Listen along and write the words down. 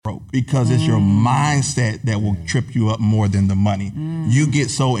because it's your mindset that will trip you up more than the money. You get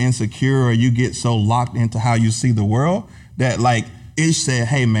so insecure or you get so locked into how you see the world that like Ish said,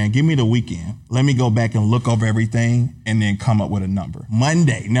 hey man, give me the weekend. Let me go back and look over everything and then come up with a number.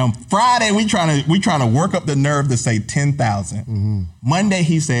 Monday. Now Friday we trying to work up the nerve to say 10,000. Monday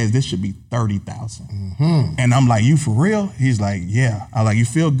he says this should be 30,000. And I'm like, you for real? He's like, yeah. I like, you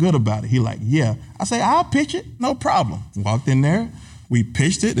feel good about it? He like, yeah. I say, I'll pitch it, no problem. Walked in there, we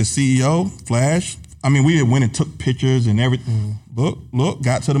pitched it, the CEO, Flash. I mean, we went and took pictures and everything. Look,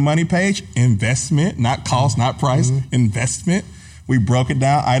 got to the money page, investment, not cost, not price, investment. We broke it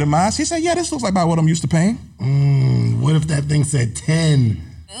down, itemized. He said, yeah, this looks like about what I'm used to paying. What if that thing said 10?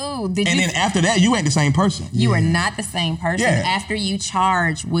 Ooh, then after that, you ain't the same person. You are not the same person after you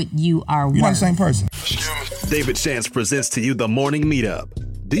charge what you are worth. You're not the same person. David Shands presents to you the Morning Meetup.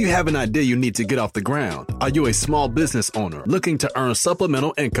 Do you have an idea you need to get off the ground? Are you a small business owner looking to earn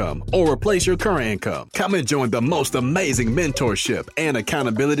supplemental income or replace your current income? Come and join the most amazing mentorship and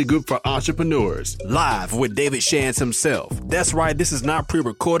accountability group for entrepreneurs. Live with David Shands himself. That's right, this is not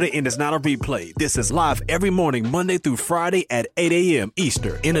pre-recorded and it's not a replay. This is live every morning, Monday through Friday at 8 a.m.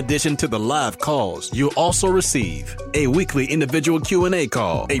 Eastern. In addition to the live calls, you'll also receive a weekly individual Q&A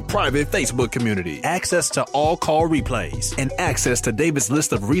call, a private Facebook community, access to all call replays, and access to David's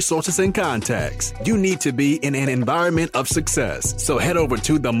list of resources and contacts. You need to be in an environment of success. So head over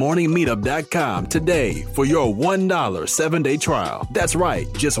to themorningmeetup.com today for your $1 7-day trial. That's right,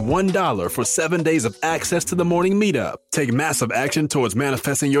 just $1 for 7 days of access to the Morning Meetup. Take massive action towards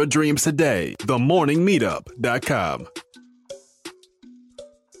manifesting your dreams today. Themorningmeetup.com.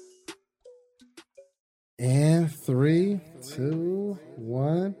 And 3, 2,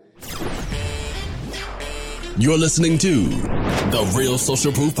 1. You're listening to The Real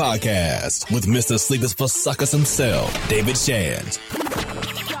Social Proof Podcast with Mr. Sleepers for Suckers himself, David Shands.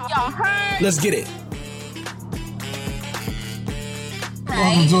 Let's get it.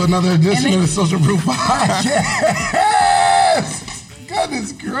 Welcome to another edition of the Social Proof Podcast.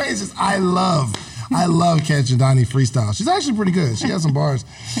 Goodness gracious. I love catching Donnie freestyle. She's actually pretty good. She had some bars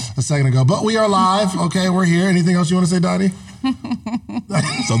a second ago. But we are live. Okay, we're here. Anything else you want to say, Donnie?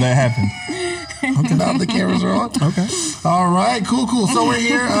 So that happened. Okay, now the cameras are on. Okay. All right, cool. So we're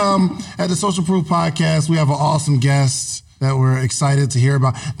here at the Social Proof Podcast. We have an awesome guest that we're excited to hear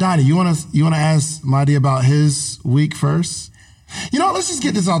about. Donnie, you want to ask Mahdi about his week first? You know, let's just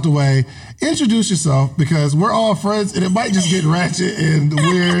get this out the way. Introduce yourself, because we're all friends and it might just get ratchet and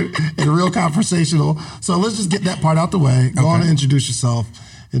weird and real conversational. So let's just get that part out the way. Go on and introduce yourself.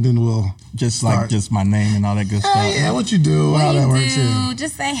 And then we'll just my name and all that good stuff. Yeah, what you do, how that works. Yeah.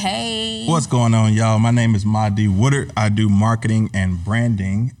 Just say hey. What's going on, y'all? My name is Mahdi Woodard. I do marketing and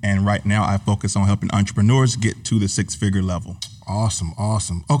branding, and right now I focus on helping entrepreneurs get to the 6-figure level. Awesome.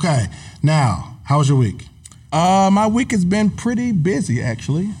 Okay, now, how was your week? My week has been pretty busy,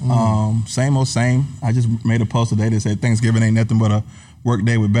 actually. Same old same. I just made a post today that said Thanksgiving ain't nothing but a work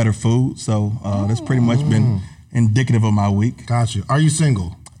day with better food. So that's pretty much been indicative of my week. Got you. Are you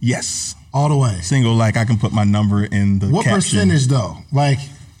single? Yes. All the way? Single, like I can put my number in the What caption. percentage, though? Like,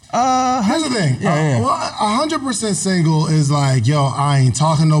 here's the thing. Yeah. Well, 100% single is like, yo, I ain't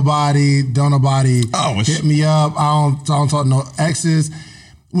talking to nobody. Don't nobody hit me up. I don't talk to no exes.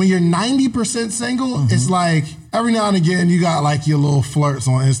 When you're 90% single, it's like every now and again you got like your little flirts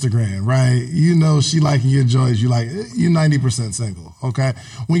on Instagram, right? You know she liking your joys. You like, you're 90% single, okay?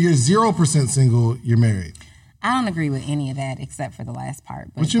 When you're 0% single, you're married. I don't agree with any of that except for the last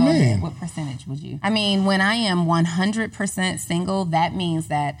part. But what you mean? Ahead. What percentage would you? I mean, when I am 100% single, that means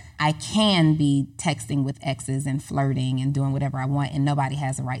that I can be texting with exes and flirting and doing whatever I want, and nobody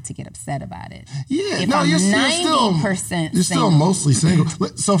has a right to get upset about it. Yeah, if no, I'm you're 90% you're still mostly single.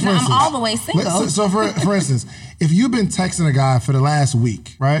 So for instance, I'm all the way single. So for instance, if you've been texting a guy for the last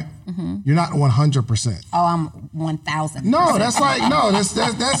week, right? You're not 100%. Oh, I'm 1,000%. No, that's like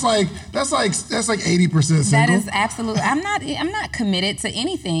 80% single. That is absolutely. I'm not committed to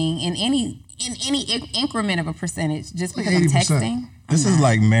anything in any increment of a percentage just because I'm texting. This is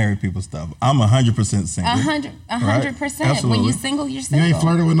like married people stuff. I'm 100% single. 100%. Right? When you're single, you're single. You ain't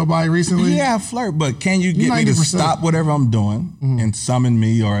flirted with nobody recently? Yeah, I flirt, but can you get me to stop whatever I'm doing and summon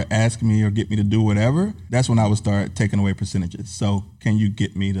me or ask me or get me to do whatever? That's when I would start taking away percentages. So can you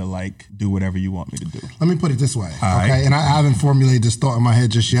get me to like do whatever you want me to do? Let me put it this way, all okay? Right. And I haven't formulated this thought in my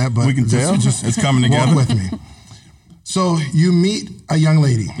head just yet, but we can tell. It's coming together. Walk with me. So you meet a young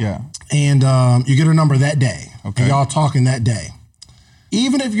lady. Yeah. And you get her number that day. Okay. And y'all talking that day.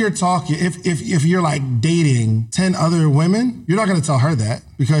 Even if you're talking, if you're like dating 10 other women, you're not going to tell her that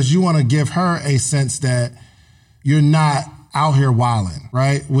because you want to give her a sense that you're not out here wilding,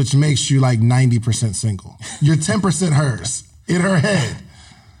 right? Which makes you like 90% single. You're 10% hers in her head.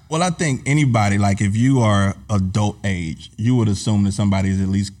 Well, I think anybody, like if you are adult age, you would assume that somebody is at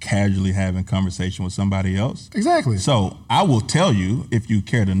least casually having conversation with somebody else. Exactly. So I will tell you, if you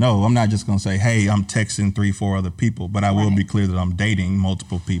care to know, I'm not just going to say, hey, I'm texting 3-4 other people, but I will be clear that I'm dating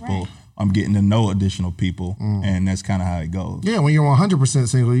multiple people. Right. I'm getting to know additional people, and that's kind of how it goes. Yeah, when you're 100%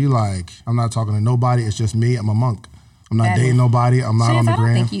 single, you like, I'm not talking to nobody. It's just me. I'm a monk. I'm not dating nobody. I'm not on the gram.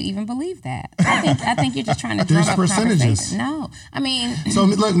 I don't think you even believe that. I think you're just trying to drum up percentages. No, I mean. So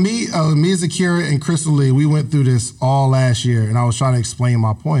look, me, Zakira, and Crystal Lee, we went through this all last year, and I was trying to explain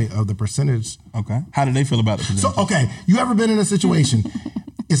my point of the percentage. Okay. How did they feel about the percentage? So, okay, you ever been in a situation,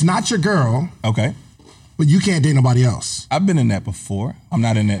 it's not your girl. Okay. But you can't date nobody else. I've been in that before. I'm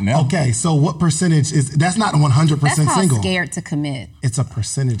not in that now. Okay, so what percentage is, that's not 100% that's called single. Scared to commit. It's a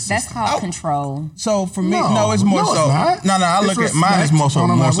percentage system. That's called control. So for me, it's more so. It's not. No, I look at mine is more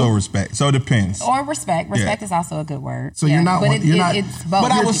so respect. So it depends. Or respect. Respect is also a good word. So you're not, it's both.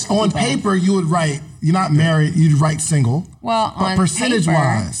 But I was on paper, you would write, you're not married, you'd write single. Well, but on percentage paper,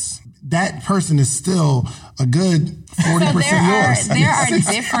 wise, that person is still a good 40% yours. There are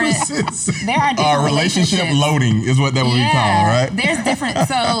different relationship loading is what that would be called, right? There's different.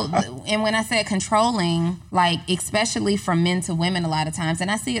 So, and when I said controlling, like especially from men to women, a lot of times, and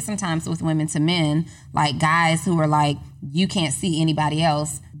I see it sometimes with women to men, like guys who are like, you can't see anybody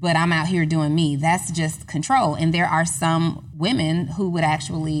else, but I'm out here doing me. That's just control. And there are some women who would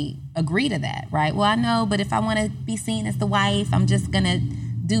actually agree to that, right? Well, I know, but if I want to be seen as the wife, I'm just gonna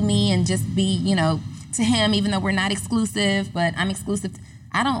do me and just be, to him, even though we're not exclusive, but I'm exclusive.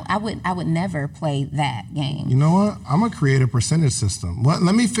 I would never play that game. You know what? I'm gonna create a percentage system. Let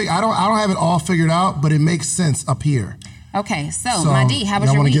me figure. I don't have it all figured out, but it makes sense up here. Okay, so my D, how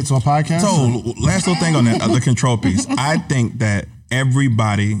was your week? Y'all want to get to a podcast? So last little thing on that, the control piece. I think that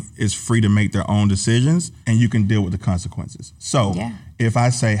everybody is free to make their own decisions, and you can deal with the consequences. So if I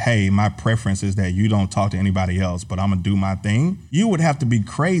say, hey, my preference is that you don't talk to anybody else, but I'm going to do my thing, you would have to be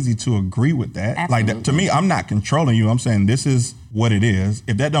crazy to agree with that. Absolutely. Like that, to me, I'm not controlling you. I'm saying this is what it is.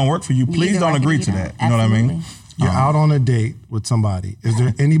 If that don't work for you, please don't agree to that. You know what I mean? You're out on a date with somebody. Is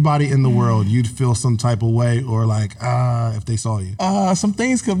there anybody in the world you'd feel some type of way or like, if they saw you? Some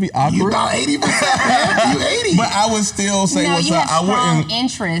things could be awkward. You about 80%, man. You 80. But I would still say what's you up. have strong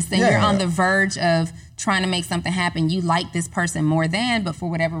interest and you're on the verge of trying to make something happen. You like this person more than, but for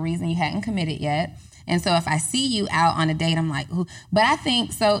whatever reason you hadn't committed yet. And so if I see you out on a date, I'm like, ooh. But I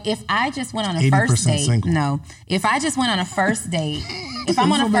think, so if I just went on a first date, if I just went on a first date, if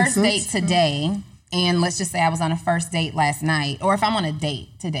I'm on a first date today, and let's just say I was on a first date last night, or if I'm on a date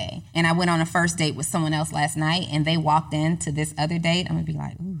today and I went on a first date with someone else last night and they walked into this other date, I'm going to be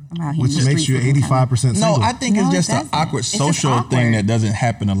like, ooh, I'm out here. Which makes you 85% single. No, I think it's just an awkward social thing that doesn't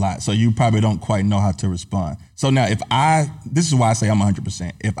happen a lot. So you probably don't quite know how to respond. So now this is why I say I'm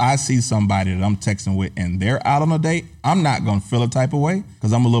 100%. If I see somebody that I'm texting with and they're out on a date, I'm not going to feel a type of way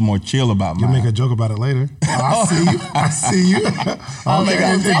because I'm a little more chill about mine. You'll make a joke about it later. I see you. I'll make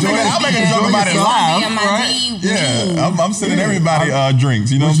a joke about it live, right? Yeah, I'm sending everybody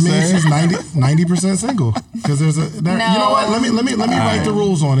drinks. You know what I'm saying? Which means she's 90% single because there's a. You know what? Let me write the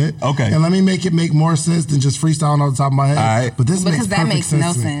rules on it. Okay. And let me make it make more sense than just freestyling off the top of my head. All right. But this because that makes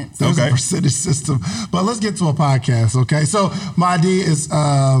no sense. There's a percentage system. But let's get to a podcast, okay? So my idea is,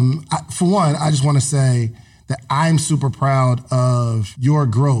 for one, I just want to say that I'm super proud of your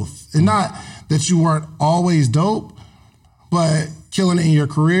growth. And not that you weren't always dope, but killing it in your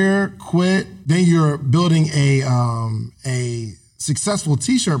career, quit. Then you're building a successful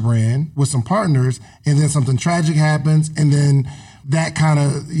t-shirt brand with some partners, and then something tragic happens, and then that kind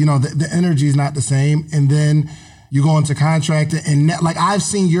of, the energy is not the same. And then you go into contracting, and like I've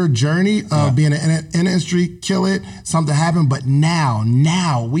seen your journey of being in an industry, kill it, something happened, but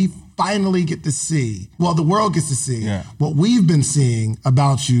now we finally get to see, well, the world gets to see what we've been seeing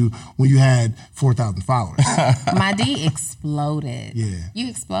about you when you had 4,000 followers. My D exploded. Yeah. You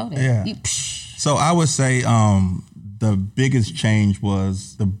exploded. Yeah. So I would say the biggest change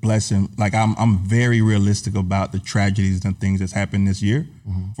was the blessing. Like I'm very realistic about the tragedies and things that's happened this year.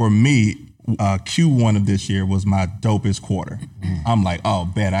 Mm-hmm. For me, Q1 of this year was my dopest quarter. Mm-hmm. I'm like, oh,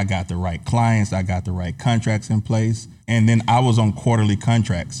 bet I got the right clients, I got the right contracts in place. And then I was on quarterly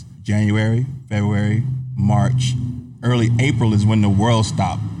contracts. January, February, March, early April is when the world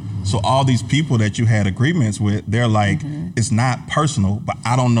stopped. So all these people that you had agreements with, they're like, it's not personal, but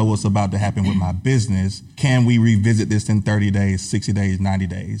I don't know what's about to happen with my business. Can we revisit this in 30 days, 60 days, 90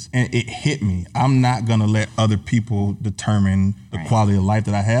 days? And it hit me. I'm not going to let other people determine the quality of life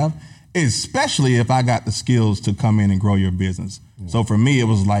that I have. especially if I got the skills to come in and grow your business. So for me, it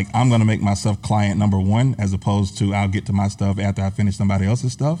was like, I'm going to make myself client number one, as opposed to I'll get to my stuff after I finish somebody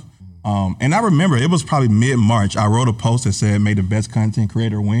else's stuff. And I remember it was probably mid-March. I wrote a post that said, "May the best content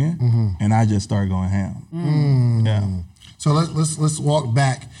creator win," and I just started going ham. Yeah. So let's walk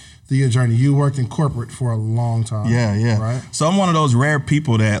back through your journey. You worked in corporate for a long time. Yeah. Right. So I'm one of those rare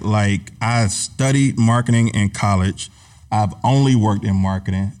people that, like, I studied marketing in college. I've only worked in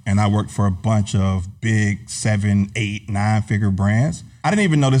marketing, and I worked for a bunch of big 7, 8, 9-figure brands. I didn't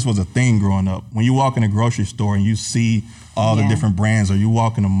even know this was a thing growing up. When you walk in a grocery store and you see all the different brands, or you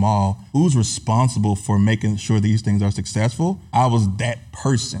walk in a mall, who's responsible for making sure these things are successful? I was that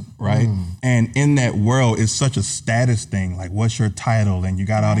person, right? And in that world, it's such a status thing. Like, what's your title? And you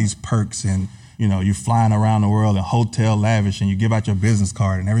got all these perks, and you're flying around the world in hotel lavish, and you give out your business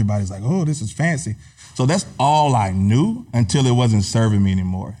card, and everybody's like, oh, this is fancy. So that's all I knew until it wasn't serving me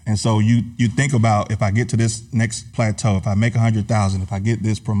anymore. And so you think about, if I get to this next plateau, if I make 100,000, if I get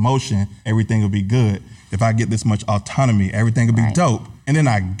this promotion, everything will be good. If I get this much autonomy, everything will be dope. And then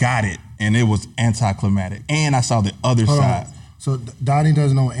I got it, and it was anticlimactic. And I saw the other side. So Donnie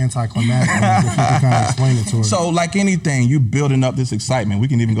doesn't know what anticlimactic is. If you can kind of explain it to her. So like anything, you building up this excitement. We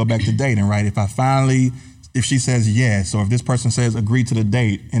can even go back to dating, right? If she says yes, or if this person says agree to the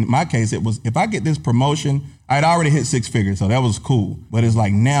date. In my case, it was, if I get this promotion, I'd already hit 6 figures, so that was cool. But it's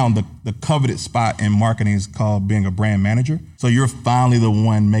like now the coveted spot in marketing is called being a brand manager. So you're finally the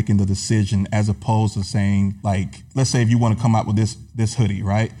one making the decision, as opposed to saying, like, let's say if you want to come out with this hoodie,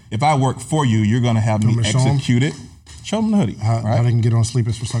 right? If I work for you, you're going to have me execute it. Show them the hoodie. How they can get on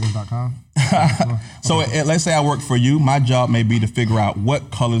sleepersforsuckers.com? So let's say I work for you. My job may be to figure out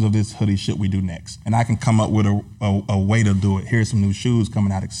what colors of this hoodie should we do next. And I can come up with a way to do it. Here's some new shoes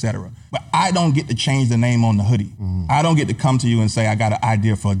coming out, etc. But I don't get to change the name on the hoodie. I don't get to come to you and say, I got an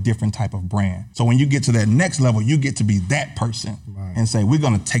idea for a different type of brand. So when you get to that next level, you get to be that person and say, we're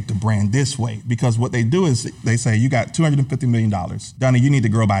going to take the brand this way. Because what they do is they say, you got $250 million. Donnie, you need to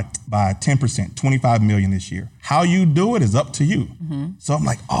grow by 10%, 25 million this year. How you do it is up to you. So I'm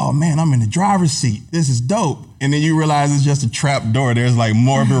like, oh man, I'm in the driver's seat. This is dope. And then you realize it's just a trap door. There's like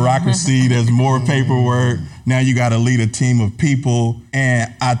more bureaucracy. There's more paperwork. Now you got to lead a team of people.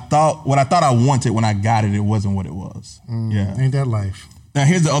 And what I thought I wanted when I got it, it wasn't what it was. Yeah. Ain't that life? Now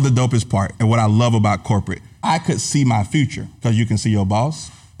here's the other dopest part, and what I love about corporate. I could see my future, because you can see your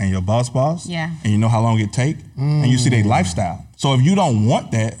boss and your boss. Yeah. And you know how long it take, and you see their lifestyle. So if you don't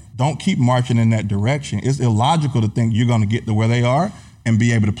want that, don't keep marching in that direction. It's illogical to think you're going to get to where they are and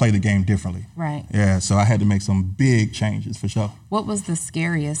be able to play the game differently. Right. Yeah, so I had to make some big changes for sure. What was the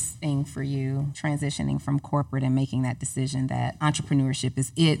scariest thing for you transitioning from corporate and making that decision that entrepreneurship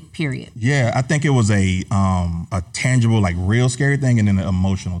is it, period? Yeah, I think it was a tangible, like real scary thing, and then an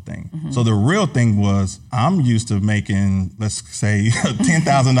emotional thing. So the real thing was, I'm used to making, let's say,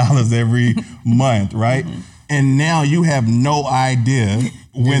 $10,000 every month, right? And now you have no idea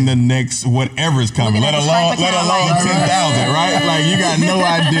when the next whatever is coming, let alone 10,000, right? Like, you got no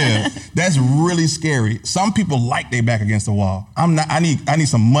idea. That's really scary. Some people like they back against the wall. I'm not. I need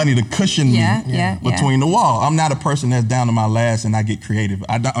some money to cushion me between the wall. I'm not a person that's down to my last and I get creative.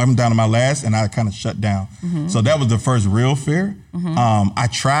 I'm down to my last and I kind of shut down. So that was the first real fear. I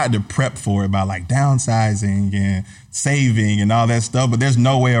tried to prep for it by like downsizing and saving and all that stuff, but there's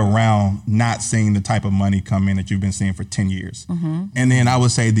no way around not seeing the type of money come in that you've been seeing for 10 years. And then I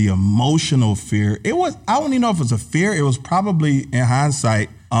would say the emotional fear, I don't even know if it was a fear. It was probably, in hindsight,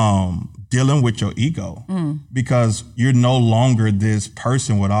 dealing with your ego, because you're no longer this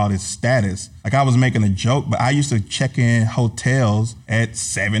person with all this status. Like, I was making a joke, but I used to check in hotels at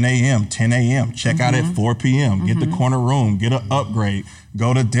 7 a.m., 10 a.m., check out at 4 p.m., get the corner room, get an upgrade,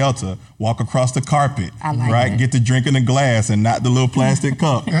 go to Delta, walk across the carpet, right? Get to drink in the glass and not the little plastic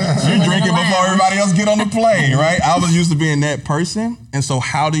cup. You're drinking before everybody else get on the plane, right? I was used to being that person. And so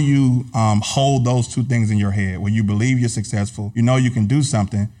how do you hold those two things in your head where you believe you're successful, you know you can do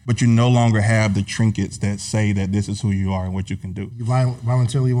something, but you no longer have the trinkets that say that this is who you are and what you can do? You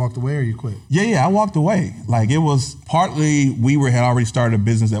voluntarily walked away, or you quit? Yeah, I walked away. Like, it was partly had already started a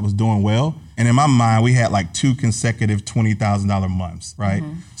business that was doing well. And in my mind, we had like 2 consecutive $20,000 months, right?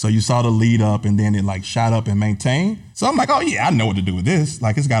 So you saw the lead up, and then it like shot up and maintained. So I'm like, oh yeah, I know what to do with this.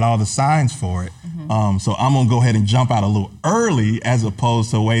 Like, it's got all the signs for it. So I'm gonna go ahead and jump out a little early, as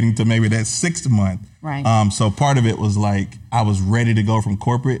opposed to waiting to maybe that 6th month. Right. So part of it was like I was ready to go from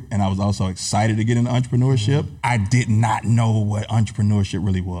corporate, and I was also excited to get into entrepreneurship. I did not know what entrepreneurship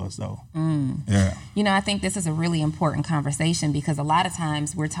really was, though. Yeah. You know, I think this is a really important conversation because a lot of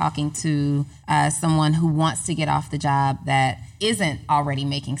times we're talking to someone who wants to get off the job that isn't already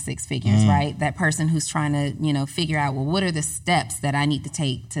making six figures, right? That person who's trying to, you know, figure out, well, what are the steps that I need to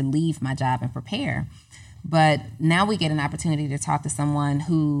take to leave my job and prepare? But now we get an opportunity to talk to someone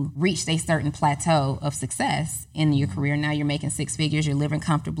who reached a certain plateau of success in your career. Now you're making six figures, you're living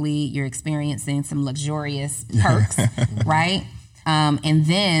comfortably, you're experiencing some luxurious perks, right? And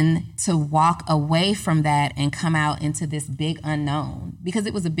then to walk away from that and come out into this big unknown, because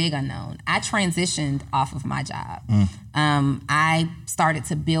it was a big unknown. I transitioned off of my job. I started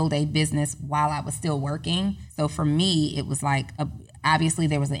to build a business while I was still working. So for me, it was like obviously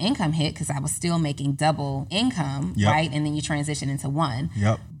there was an income hit because I was still making double income, right? And then you transition into one.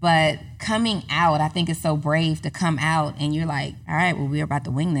 But coming out, I think it's so brave to come out and you're like, all right, well, we're about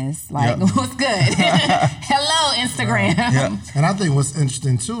to wing this. Like, what's good? Hello, Instagram. And I think what's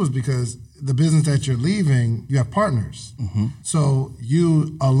interesting too is because the business that you're leaving, you have partners. So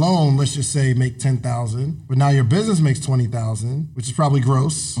you alone, let's just say, make $10,000, but now your business makes $20,000, which is probably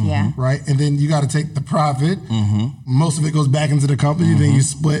gross, right? And then you got to take the profit. Most of it goes back into the company. Then you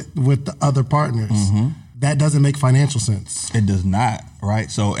split with the other partners. That doesn't make financial sense. It does not,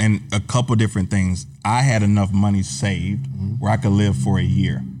 right? So, and a couple different things. I had enough money saved where I could live for a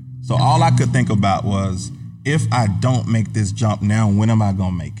year. So all I could think about was, if I don't make this jump now, when am I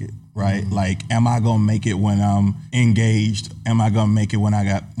going to make it? Right? Like, am I going to make it when I'm engaged? Am I going to make it when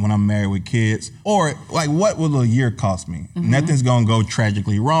I'm married with kids? Or like, what will a year cost me? Nothing's going to go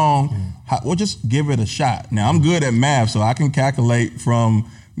tragically wrong. Well, just give it a shot. Now, I'm good at math, so I can calculate from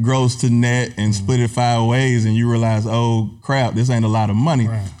gross to net and split it 5 ways, and you realize, oh crap, this ain't a lot of money.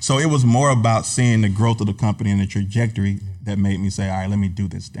 So it was more about seeing the growth of the company and the trajectory that made me say, all right, let me do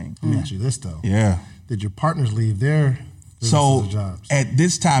this thing. Let me ask you this though. Did your partners leave their So jobs? At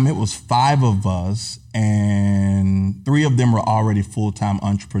this time, it was 5 of us, and 3 of them were already full-time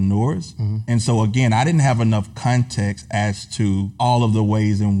entrepreneurs. And so again, I didn't have enough context as to all of the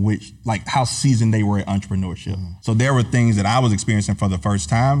ways in which, like how seasoned they were at entrepreneurship. So there were things that I was experiencing for the first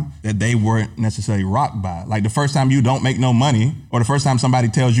time that they weren't necessarily rocked by. Like the first time you don't make no money, or the first time somebody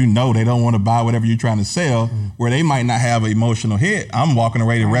tells you no, they don't want to buy whatever you're trying to sell, where they might not have an emotional hit. I'm walking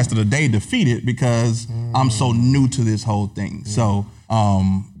away the rest of the day defeated because I'm so new to this whole thing. So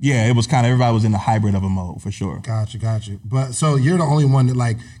it was kind of, everybody was in the hybrid of a mode for sure. Got you. But so you're the only one that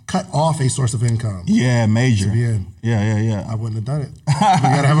like cut off a source of income. Yeah, major. To be in. Yeah. I wouldn't have done it. We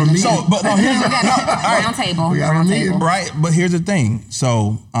gotta have a meeting. So, but no, here's round table. We got a meeting. Right, but here's the thing.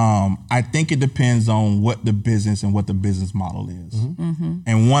 So I think it depends on what the business and what the business model is.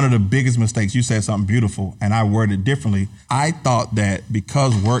 And one of the biggest mistakes, you said something beautiful, and I worded it differently. I thought that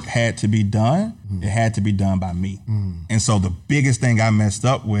because work had to be done, it had to be done by me. And so the biggest thing I messed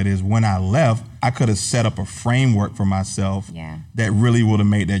up with is when I left, I could have set up a framework for myself that really would have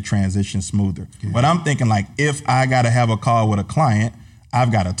made that transition smoother. But I'm thinking like, if I got to have a call with a client,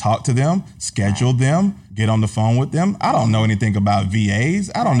 I've got to talk to them, schedule them, get on the phone with them. I don't know anything about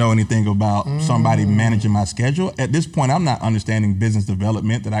VAs. I don't know anything about somebody managing my schedule. At this point, I'm not understanding business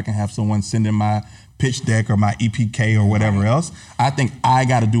development that I can have someone send in my pitch deck or my EPK or whatever else. I think I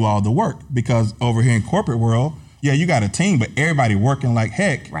got to do all the work because over here in corporate world, you got a team, but everybody working like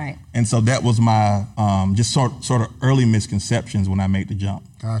heck. Right. And so that was my just sort of early misconceptions when I made the jump.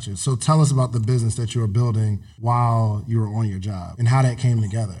 Gotcha. So tell us about the business that you were building while you were on your job and how that came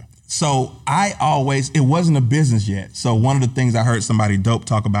together. So it wasn't a business yet. So one of the things I heard somebody dope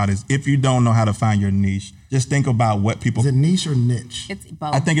talk about is if you don't know how to find your niche, just think about what people... Is it niche or niche? It's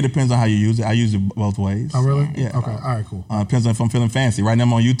both. I think it depends on how you use it. I use it both ways. Oh, really? Yeah. Okay. All right, cool. Depends on if I'm feeling fancy. Right now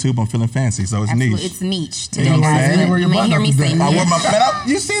I'm on YouTube, I'm feeling fancy, so it's Absolutely. niche. It's niche today, guys. You may hear me say niche.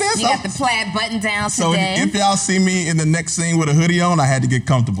 You see this? You got the plaid button down so today. So if y'all see me in the next scene with a hoodie on, I had to get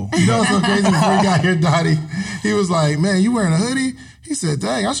comfortable. You know what's so crazy? Before he got here, Dottie, he was like, man, you wearing a hoodie? He said,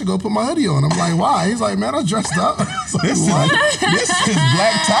 dang, I should go put my hoodie on. I'm like, why? He's like, man, I'm dressed up. This is black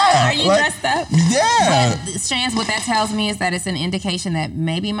tie. Are you dressed up? Yeah. But Strands, what that tells me is that it's an indication that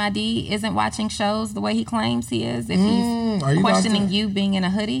maybe my D isn't watching shows the way he claims he is. If he's questioning you being in a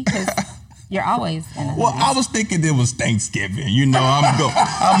hoodie. You're always in a hoodie. Well, I was thinking it was Thanksgiving. You know,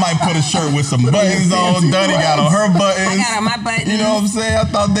 I might put a shirt with some buttons on. Dunny got on her buttons. I got on my buttons. You know what I'm saying? I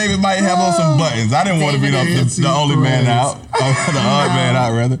thought David might have on some buttons. I didn't want to be the only man out. The odd man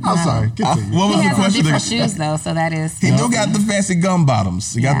out, rather. I'm sorry. Continue. What was he the has question? on different shoes, though, so that is... He do got the fancy gum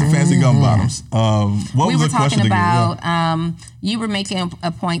bottoms. He got the fancy gum bottoms. What we was were the question talking again? about, you were making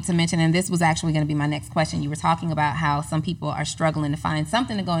a point to mention, and this was actually going to be my next question. You were talking about how some people are struggling to find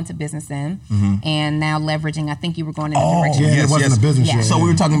something to go into business in, and now leveraging, I think you were going in the direction. Yeah, it wasn't a business yet. So we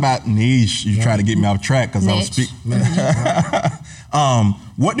were talking about niche. You tried to get me off track because I was speaking.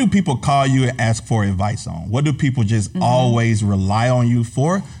 What do people call you and ask for advice on? What do people just always rely on you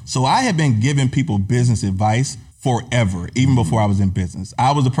for? So I have been giving people business advice forever, even before I was in business.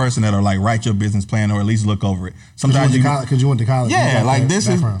 I was the person that'll like write your business plan or at least look over it. Sometimes because you went to college. Yeah, like this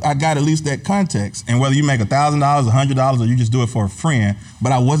background. I got at least that context. And whether you make $1,000, $100, or you just do it for a friend,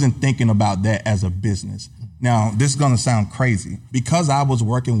 but I wasn't thinking about that as a business. Now, this is going to sound crazy. Because I was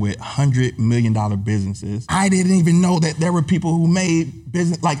working with $100 million businesses, I didn't even know that there were people who made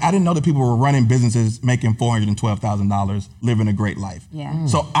business. Like, I didn't know that people were running businesses making $412,000, living a great life. Yeah.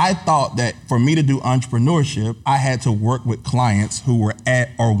 So I thought that for me to do entrepreneurship, I had to work with clients who were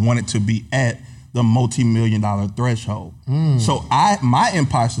at or wanted to be at the multi-million-dollar threshold. So my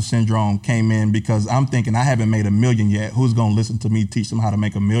imposter syndrome came in because I'm thinking I haven't made $1 million yet. Who's gonna listen to me teach them how to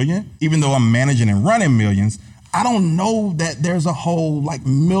make $1 million? Even though I'm managing and running millions, I don't know that there's a whole like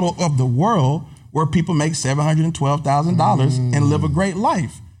middle of the world where people make $712,000 and live a great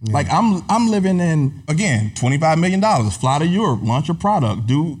life. Yeah. Like I'm living in, again, $25 million, fly to Europe, launch a product,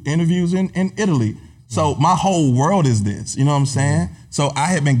 do interviews in Italy. So my whole world is this, you know what I'm saying? So I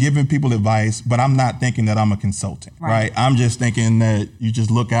have been giving people advice, but I'm not thinking that I'm a consultant, right? I'm just thinking that you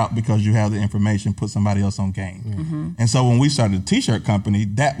just look out because you have the information, put somebody else on game. And so when we started the t-shirt company,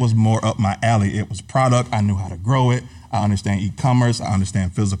 that was more up my alley. It was product. I knew how to grow it. I understand e-commerce. I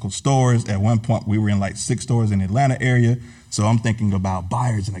understand physical stores. At one point, we were in like 6 stores in the Atlanta area. So I'm thinking about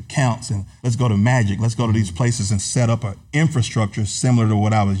buyers and accounts and let's go to Magic. Let's go to these places and set up an infrastructure similar to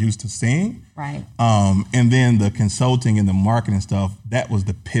what I was used to seeing. Right. And then the consulting and the marketing stuff, that was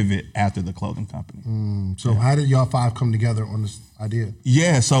the pivot after the clothing company. So how did y'all 5 come together on this idea?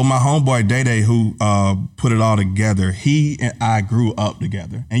 Yeah, so my homeboy Day, who put it all together, he and I grew up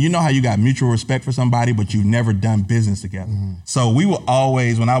together. And you know how you got mutual respect for somebody, but you've never done business together. So we were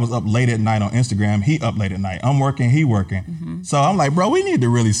always, when I was up late at night on Instagram, he up late at night. I'm working, he working. So I'm like, bro, we need to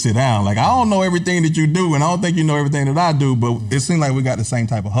really sit down. Like, I don't know everything that you do, and I don't think you know everything that I do, but it seemed like we got the same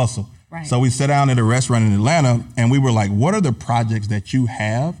type of hustle. Right. So we sat down at a restaurant in Atlanta and we were like, what are the projects that you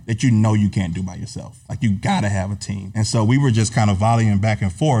have that you know you can't do by yourself? Like, you gotta have a team. And so we were just kind of volleying back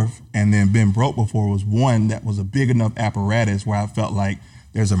and forth. And then Been Broke Before was one that was a big enough apparatus where I felt like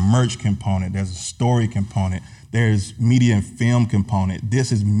there's a merch component, there's a story component, there's media and film component.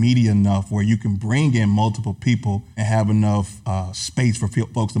 This is media enough where you can bring in multiple people and have enough space for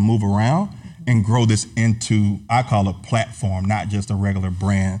folks to move around and grow this into, I call it platform, not just a regular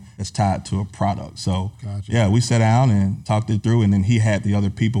brand that's tied to a product. So, yeah, we sat down and talked it through, and then he had the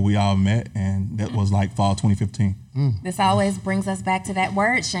other people we all met, and that was like fall 2015. This always brings us back to that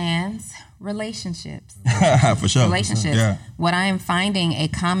word, Shans, relationships. For sure. Relationships. Yeah. What I am finding a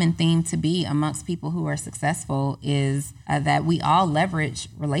common theme to be amongst people who are successful is that we all leverage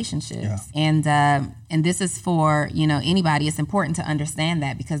relationships. Yeah. And this is for, anybody. It's important to understand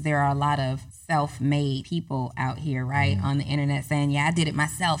that because there are a lot of self-made people out here, right, on the internet saying, yeah, I did it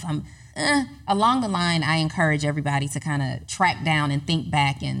myself. Along the line, I encourage everybody to kind of track down and think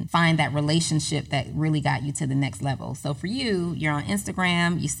back and find that relationship that really got you to the next level. So for you, you're on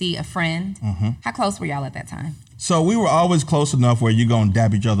Instagram, you see a friend. How close were y'all at that time? So we were always close enough where you're going to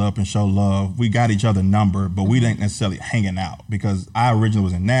dab each other up and show love. We got each other number, but we didn't necessarily hanging out because I originally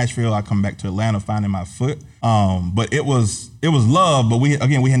was in Nashville. I come back to Atlanta finding my foot. But it was love, but we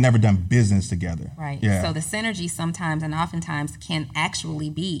had never done business together. Right. Yeah. So the synergy sometimes and oftentimes can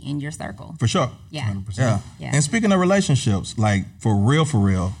actually be in your circle. For sure. Yeah. 100%. Yeah. And speaking of relationships, like for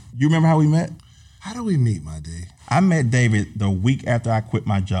real, you remember how we met? How did we meet, my D? I met David the week after I quit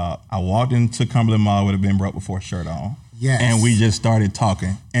my job. I walked into Cumberland Mall with a Been Broke Before shirt on. Yes. And we just started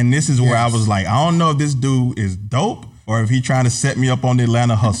talking. And this is where I was like, I don't know if this dude is dope or if he trying to set me up on the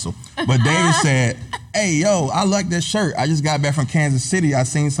Atlanta hustle. But David said, hey, yo, I like this shirt. I just got back from Kansas City. I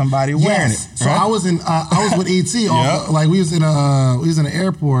seen somebody wearing it. So I was with ET. Like we was in an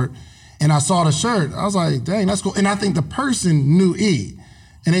airport, and I saw the shirt. I was like, dang, that's cool. And I think the person knew E.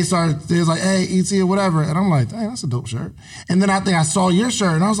 And they was like, hey, ET or whatever. And I'm like, dang, that's a dope shirt. And then I think I saw your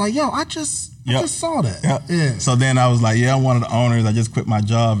shirt, and I was like, yo, I just saw that. Yep. Yeah. So then I was like, yeah, I'm one of the owners. I just quit my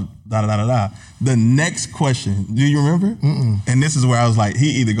job da-da-da-da-da. The next question, do you remember? And this is where I was like, he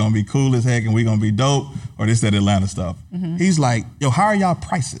either going to be cool as heck and we going to be dope, or this that Atlanta stuff. He's like, yo, how are y'all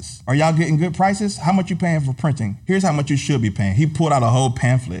prices? Are y'all getting good prices? How much you paying for printing? Here's how much you should be paying. He pulled out a whole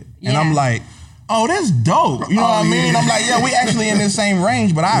pamphlet. And I'm like, oh, that's dope. You know what I mean? I'm like, yeah, we actually in the same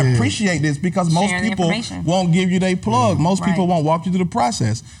range, but I appreciate this because most people won't give you their plug. Most people won't walk you through the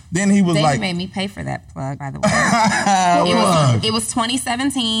process. Then he was like... They made me pay for that plug, by the way. It was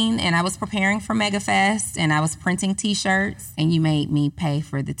 2017, and I was preparing for MegaFest, and I was printing T-shirts, and you made me pay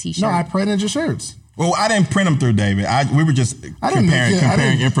for the T-shirt. No, I printed your shirts. Well, I didn't print them through David. We were just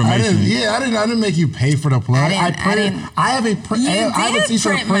comparing information. I didn't make you pay for the plug. I have a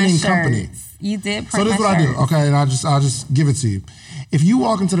T-shirt printing company. You did print. So this is what I do. Okay, and I'll just give it to you. If you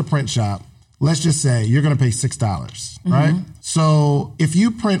walk into the print shop, let's just say you're going to pay $6, right? So if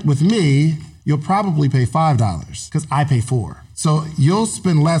you print with me, you'll probably pay $5 because I pay $4. So you'll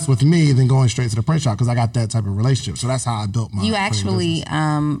spend less with me than going straight to the print shop because I got that type of relationship. So that's how I built my. You actually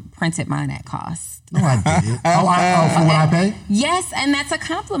printed mine at cost. No, I did. For what I pay? Yes, and that's a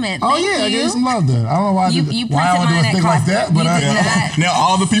compliment. Thank you. I gave you some love there. I don't know why you why printed I would do a thing like that, but now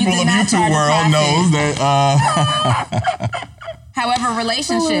all the people of YouTube world knows that. However,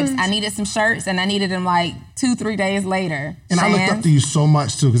 relationships, I needed some shirts and I needed them like 2-3 days later. And I looked up to you so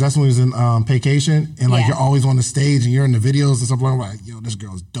much too, because that's when we was in vacation and like you're always on the stage and you're in the videos and stuff like that. I'm like, yo, this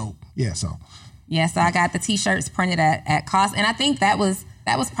girl's dope. So I got the T-shirts printed at cost. And I think that was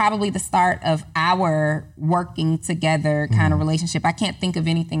probably the start of our working together kind of relationship. I can't think of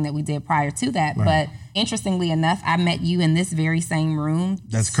anything that we did prior to that, but interestingly enough, I met you in this very same room.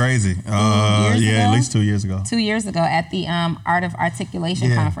 That's crazy. At least 2 years ago. 2 years ago at the Art of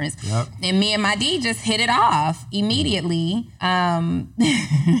Articulation conference. Yep. And me and my D just hit it off immediately.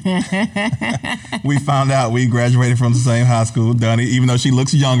 We found out we graduated from the same high school, Dunny, even though she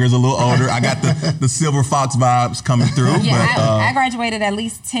looks younger, is a little older. I got the Silver Fox vibes coming through. I graduated at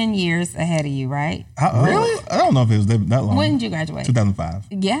least 10 years ahead of you, right? Really? I don't know if it was that long. When did you graduate? 2005.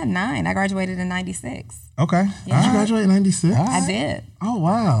 Yeah, 9. I graduated in 96. Okay. Yeah. Did you graduate in 96? I did. Oh,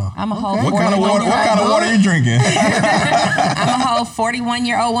 wow. I'm a whole What kind of water are you drinking? I'm a whole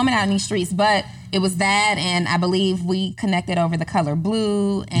 41-year-old woman out in these streets, but it was that, and I believe we connected over the color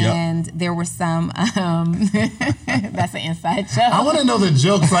blue, and there were some, that's an inside joke. I want to know the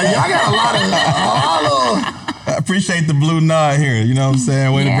jokes. Like, y'all got a lot of, I appreciate the blue nod here. You know what I'm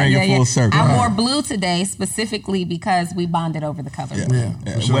saying? Way to bring it full circle. I wore blue today specifically because we bonded over the color blue. Yeah,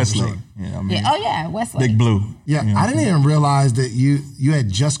 Wesley. Sure. Wesley. Big blue. Yeah, I didn't even realize that you had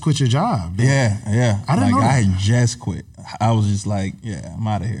just quit your job. Yeah. I didn't know that. I had just quit. I was just like, I'm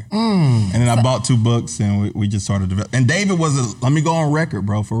out of here. And then I bought 2 books and we just started developing. And David let me go on record,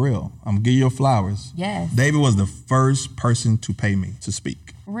 bro, for real. I'm going to give you your flowers. Yes. David was the first person to pay me to speak.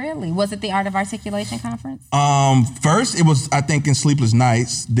 Really? Was it the Art of Articulation conference? First, it was, I think, in Sleepless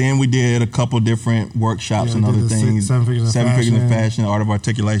Nights. Then we did a couple different workshops and other things. Seven Figures in Fashion, Art of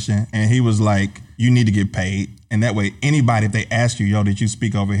Articulation. And he was like, you need to get paid. And that way, anybody, if they ask you, yo, did you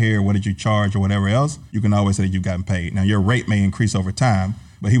speak over here? What did you charge or whatever else? You can always say that you've gotten paid. Now, your rate may increase over time,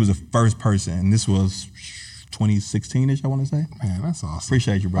 but he was the first person. And this was 2016-ish, I want to say. Man, that's awesome.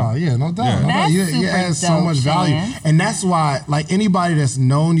 Appreciate you, bro. Oh, yeah, no doubt. Yeah. No doubt. You add so much value. And that's why, like, anybody that's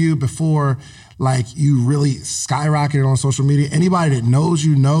known you before, like, you really skyrocketed on social media, anybody that knows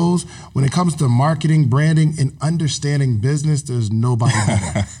you knows when it comes to marketing, branding, and understanding business, there's nobody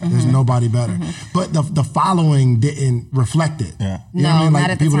better. There's nobody better. But the following didn't reflect it. Yeah. You know what I mean? Like,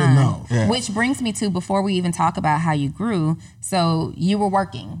 not at the people time. didn't know. Yeah. Which brings me to, before we even talk about how you grew, so you were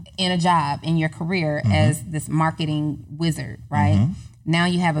working in a job in your career as this marketing wizard, right? Now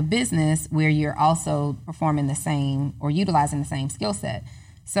you have a business where you're also performing the same or utilizing the same skill set.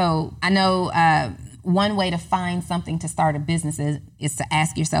 So I know one way to find something to start a business is to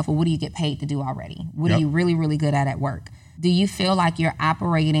ask yourself, well, what do you get paid to do already? What are you really, really good at work? Do you feel like you're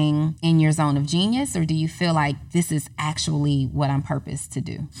operating in your zone of genius, or do you feel like this is actually what I'm purposed to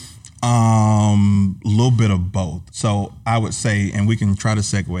do? A little bit of both. So I would say, and we can try to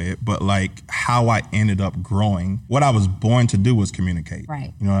segue it, but like how I ended up growing, what I was born to do was communicate.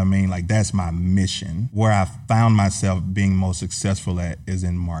 Right. You know what I mean? Like that's my mission. Where I found myself being most successful at is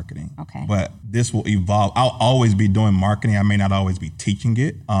in marketing. Okay. But this will evolve. I'll always be doing marketing. I may not always be teaching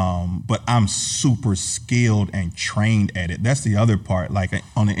it, but I'm super skilled and trained at it. That's the other part. Like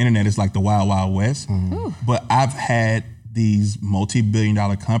on the internet, it's like the Wild Wild West. But I've had these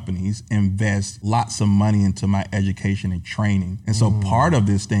multi-billion-dollar companies invest lots of money into my education and training. And so part of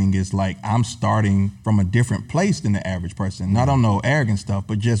this thing is like I'm starting from a different place than the average person. Not on no arrogant stuff,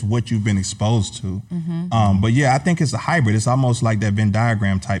 but just what you've been exposed to. But yeah, I think it's a hybrid. It's almost like that Venn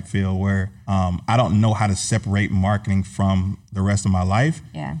diagram type feel where I don't know how to separate marketing from the rest of my life.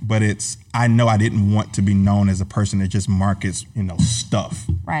 Yeah. But I know I didn't want to be known as a person that just markets, stuff.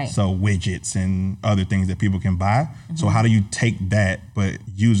 Right. So widgets and other things that people can buy. So how do you take that but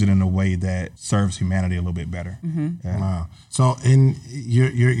use it in a way that serves humanity a little bit better? Yeah. Wow. So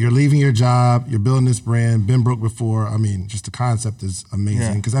you're leaving your job, you're building this brand, been broke before. I mean, just the concept is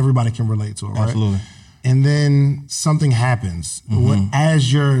amazing because everybody can relate to it, right? Absolutely. And then something happens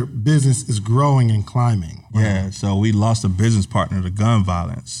as your business is growing and climbing. Right? Yeah, so we lost a business partner to gun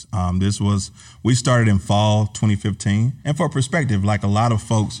violence. We started in fall 2015. And for perspective, like a lot of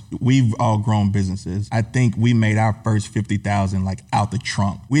folks, we've all grown businesses. I think we made our first 50,000 like out the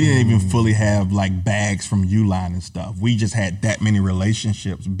trunk. We didn't even fully have like bags from Uline and stuff. We just had that many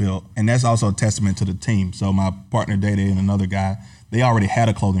relationships built. And that's also a testament to the team. So my partner Day and another guy, they already had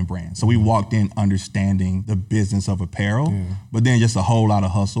a clothing brand. So we walked in understanding the business of apparel, but then just a whole lot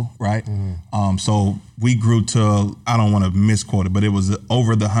of hustle, right? So we grew to, I don't want to misquote it, but it was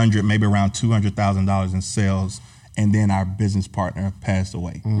over the 100, maybe around $200,000 in sales. And then our business partner passed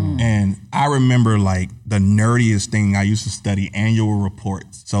away. And I remember like the nerdiest thing, I used to study annual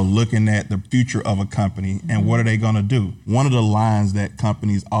reports. So looking at the future of a company and what are they gonna do? One of the lines that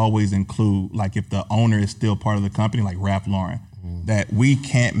companies always include, like if the owner is still part of the company, like Ralph Lauren, that we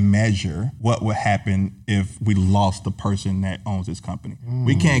can't measure what would happen if we lost the person that owns this company.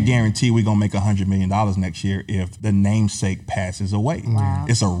 We can't guarantee we're gonna make $100 million next year if the namesake passes away. Wow.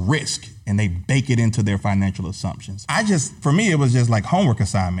 It's a risk, and they bake it into their financial assumptions. For me, it was just like homework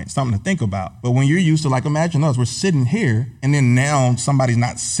assignment, something to think about. But when you're used to, like, imagine us, we're sitting here, and then now somebody's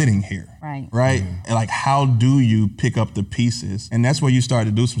not sitting here. Right? And like, how do you pick up the pieces? And that's where you start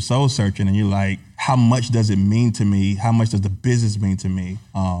to do some soul searching, and you're like, how much does it mean to me? How much does the business mean to me?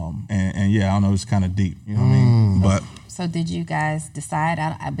 And yeah, I don't know, it's kind of deep, you know what I mean? But so did you guys decide,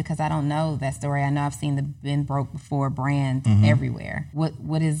 because I don't know that story. I know I've seen the Been Broke Before brand everywhere.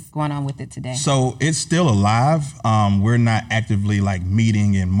 What is going on with it today? So it's still alive. We're not actively like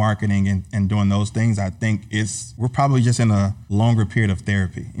meeting and marketing and doing those things. I think we're probably just in a longer period of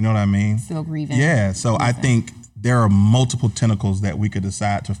therapy. You know what I mean? Still grieving. Yeah. So I think there are multiple tentacles that we could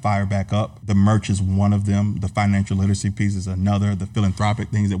decide to fire back up. The merch is one of them. The financial literacy piece is another. The philanthropic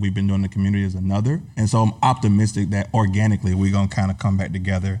things that we've been doing in the community is another. And so I'm optimistic that organically we're going to kind of come back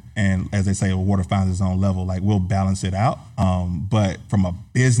together. And as they say, water finds its own level. Like, we'll balance it out. But from a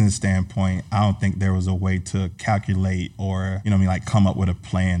business standpoint, I don't think there was a way to calculate or, like come up with a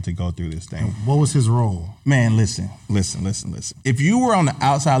plan to go through this thing. What was his role? Man, listen. If you were on the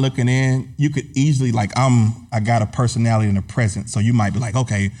outside looking in, you could easily, like, I got a personality and a presence. So you might be like,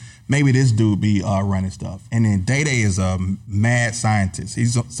 okay, maybe this dude be running stuff. And then Day is a mad scientist.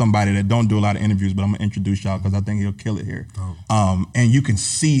 He's somebody that don't do a lot of interviews, but I'm gonna introduce y'all because I think he'll kill it here. And you can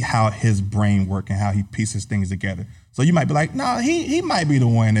see how his brain works and how he pieces things together. So you might be like, no, he might be the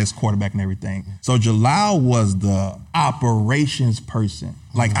one that's quarterback and everything. So Jalal was the operations person.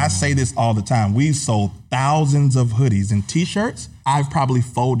 Like, I say this all the time. We sold thousands of hoodies and t-shirts. I've probably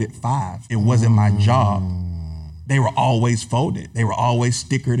folded 5. It wasn't my job. They were always folded. They were always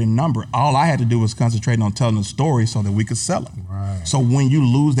stickered and numbered. All I had to do was concentrate on telling the story so that we could sell them. Right. So when you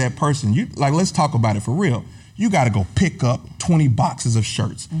lose that person, let's talk about it for real. You got to go pick up 20 boxes of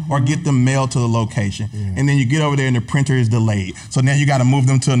shirts or get them mailed to the location. And then you get over there and the printer is delayed. So now you got to move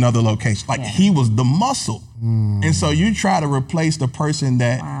them to another location. He was the muscle. And so you try to replace the person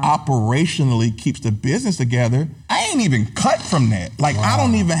that operationally keeps the business together. I ain't even cut from that. I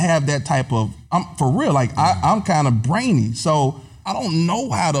don't even have that type of, for real, I'm kind of brainy. So I don't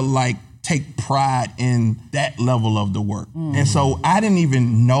know how to take pride in that level of the work. And so I didn't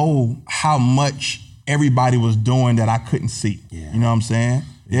even know how much everybody was doing that I couldn't see. You know what I'm saying?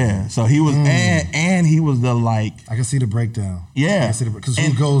 Yeah. So he was, and he was the I can see the breakdown. Yeah.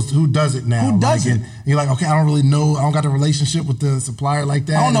 Because who does it now? Who does it? And you're like, okay, I don't really know. I don't got a relationship with the supplier like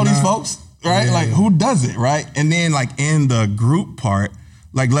that. I don't know these folks, right? Yeah. Who does it, right? And then in the group part,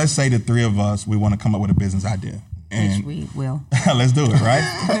 let's say the 3 of us, we want to come up with a business idea. Which we will. Let's do it, right?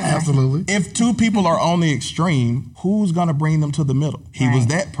 Absolutely. If 2 people are on the extreme, who's going to bring them to the middle? He was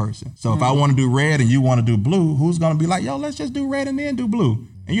that person. So if I want to do red and you want to do blue, who's going to be like, yo, let's just do red and then do blue?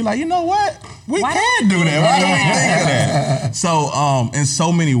 And you're like, you know what? We can do that. Why don't we think of that? So in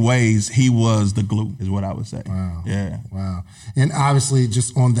so many ways, he was the glue, is what I would say. Wow. Yeah. Wow. And obviously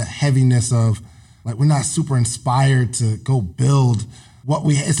just on the heaviness of like we're not super inspired to go build what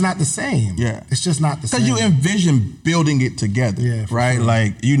it's not the same. Yeah. It's just not the same. Because you envision building it together, right? Sure.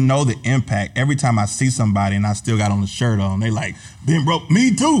 Like, you know the impact. Every time I see somebody and I still got on the shirt on, they like, been broke.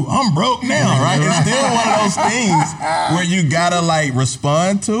 Me too. I'm broke now, right? It's still one of those things where you gotta like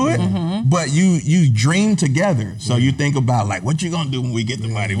respond to it, but you dream together. So you think about like, what you gonna do when we get the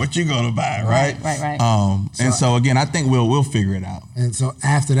money? What you gonna buy, right? Right. And so again, I think we'll figure it out. And so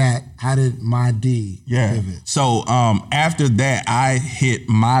after that, how did My D pivot? So after that, I hit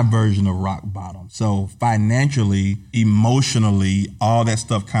my version of rock bottom. So financially, emotionally, all that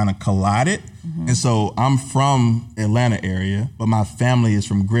stuff kind of collided. And so I'm from Atlanta area, but my family is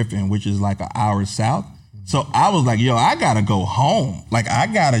from Griffin, which is like an hour south. So I was like, yo, I gotta go home. Like I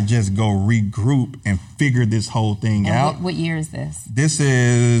gotta just go regroup and figure this whole thing out. What year is this? This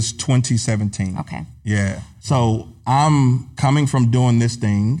is 2017. Okay. Yeah. So I'm coming from doing this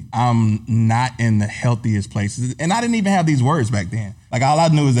thing. I'm not in the healthiest places. And I didn't even have these words back then. Like all I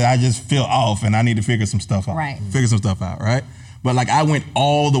knew is that I just feel off and I need to figure some stuff out. Right. Figure some stuff out, right? But like I went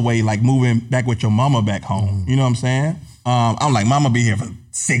all the way, like moving back with your mama back home. You know what I'm saying? I'm like, mama be here for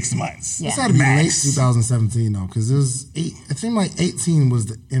 6 months. Yeah. This had to be late 2017 though, because it seemed like 18 was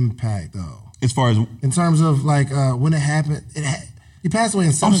the impact though. As far as in terms of like when it happened, he passed away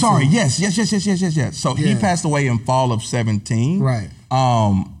in 17. I'm sorry. Yes. So he passed away in fall of 17. Right.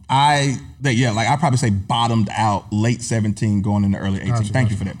 I probably say bottomed out late 17, going into early 18.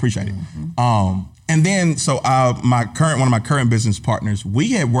 Thank you for that. Appreciate it. And then, so one of my current business partners,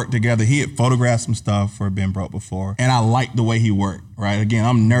 we had worked together. He had photographed some stuff for Ben Broke before, and I liked the way he worked, right? Again,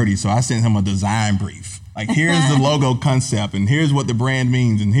 I'm nerdy, so I sent him a design brief. Like, here's the logo concept, and here's what the brand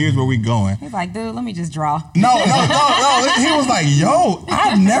means, and here's where we're going. He's like, dude, let me just draw. No. He was like, yo,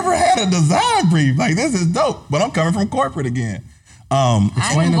 I've never had a design brief. Like, this is dope, but I'm coming from corporate again. I'm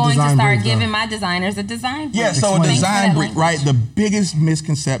going to start giving my designers a design brief. Yeah, so a design brief, right? The biggest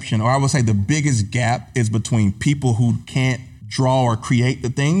misconception, or I would say the biggest gap, is between people who can't draw or create the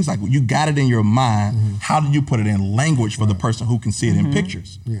things. Like, you got it in your mind. How do you put it in language for the person who can see it in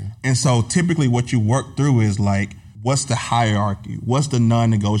pictures? Yeah. And so typically what you work through is like, what's the hierarchy? What's the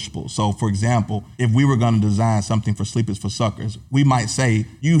non-negotiable? So for example, if we were going to design something for Sleep is for Suckers, we might say,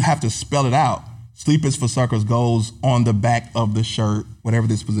 you have to spell it out. Sleep is for Suckers goes on the back of the shirt, whatever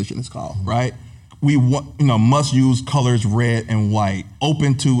this position is called, right? We must use colors red and white,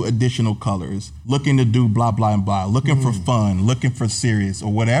 open to additional colors, looking to do blah, blah, and blah, looking for fun, looking for serious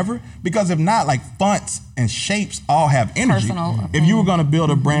or whatever. Because if not, like fonts and shapes all have energy. Personal. If you were going to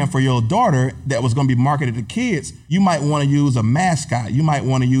build a brand for your daughter that was going to be marketed to kids, you might want to use a mascot. You might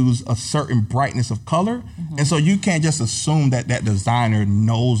want to use a certain brightness of color. And so you can't just assume that designer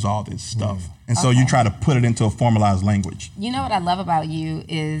knows all this stuff. And so you try to put it into a formalized language. You know what I love about you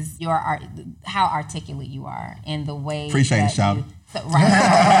is your art, how articulate you are, and the way Appreciate it, Shout. So,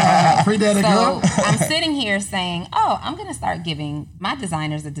 right. So I'm sitting here saying, I'm going to start giving my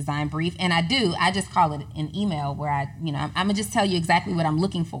designers a design brief. And I just call it an email where I'm going to just tell you exactly what I'm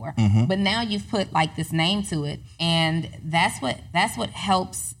looking for. But now you've put like this name to it. And that's what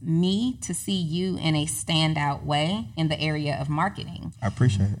helps me to see you in a standout way in the area of marketing. I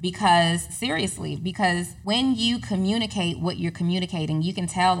appreciate it. Because when you communicate what you're communicating, you can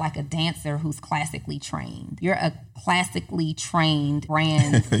tell like a dancer who's classically trained. You're a classically trained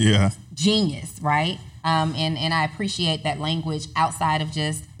brand genius, right? And I appreciate that language outside of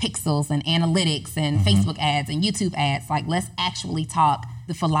just pixels and analytics and Facebook ads and YouTube ads. Like, let's actually talk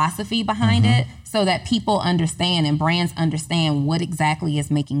the philosophy behind it so that people understand and brands understand what exactly is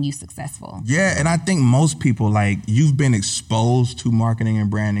making you successful. Yeah, and I think most people, like, you've been exposed to marketing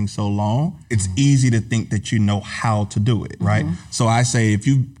and branding so long, it's easy to think that you know how to do it, right? So I say,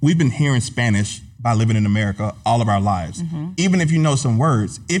 we've been hearing Spanish by living in America all of our lives. Even if you know some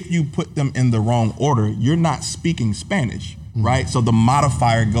words, if you put them in the wrong order, you're not speaking Spanish, right? So the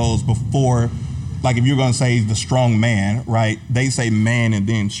modifier goes before, like if you're gonna say the strong man, right? They say man and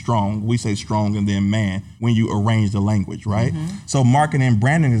then strong. We say strong and then man when you arrange the language, right? So marketing and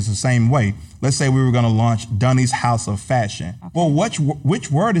branding is the same way. Let's say we were gonna launch Dunny's House of Fashion. Well, which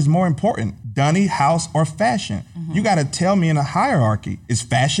word is more important? Dunny, house, or fashion? You gotta tell me in a hierarchy. Is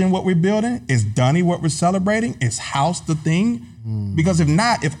fashion what we're building? Is Dunny what we're celebrating? Is house the thing? Because if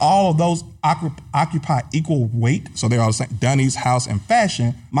not, if all of those occupy equal weight, so they're all saying Dunny's, house, and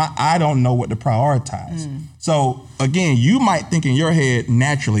fashion, I don't know what to prioritize. So again, you might think in your head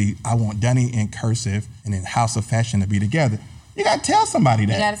naturally, I want Dunny in cursive and then House of Fashion to be together. You got to tell somebody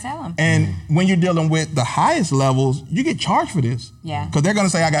that. You got to tell them. And when you're dealing with the highest levels, you get charged for this. Yeah. Because they're going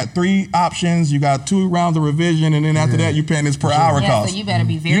to say, I got 3 options, you got 2 rounds of revision, and then after that, you're paying this per hour cost. So you better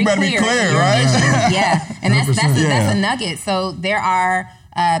be very clear. You better be clear, right? Yeah. And that's a nugget. So there are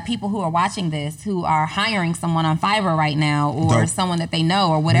people who are watching this who are hiring someone on Fiverr right now, or someone that they know,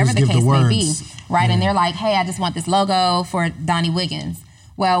 or whatever the case may be, right? And they're like, hey, I just want this logo for Donnie Wiggins.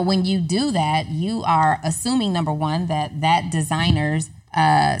 Well, when you do that, you are assuming, number one, that designer's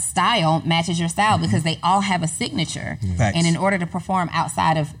style matches your style, because they all have a signature. Facts. And in order to perform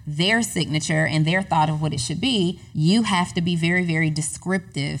outside of their signature and their thought of what it should be, you have to be very, very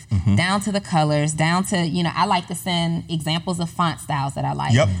descriptive, down to the colors, down to, I like to send examples of font styles that I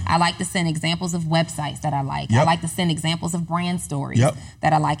like. Yep. I like to send examples of websites that I like. Yep. I like to send examples of brand stories Yep.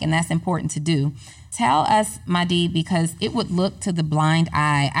 that I like, and that's important to do. Tell us, my D, because it would look to the blind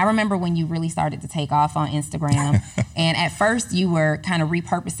eye. I remember when you really started to take off on Instagram, and at first you were kind of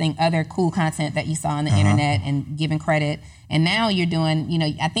repurposing other cool content that you saw on the internet and giving credit. And now you're doing,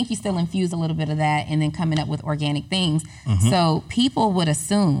 I think you still infuse a little bit of that and then coming up with organic things. So people would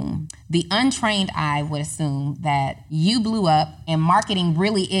assume, the untrained eye would assume, that you blew up and marketing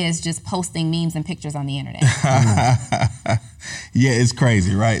really is just posting memes and pictures on the internet. Yeah, it's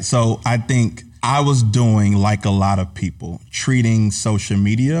crazy, right? So I think I was doing, like a lot of people, treating social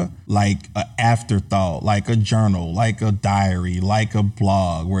media like an afterthought, like a journal, like a diary, like a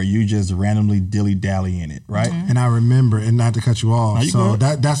blog, where you just randomly dilly-dally in it, right? And I remember, and not to cut you off, so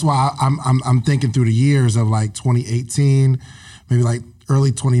that's why I'm thinking through the years of like 2018, maybe like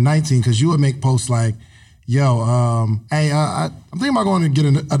early 2019, because you would make posts like, yo, hey, I'm thinking about going to get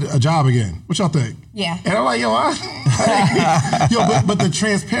a job again. What y'all think? Yeah. And I'm like, but the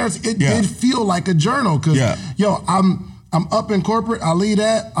transparency, it did feel like a journal, because, I'm up in corporate, I lead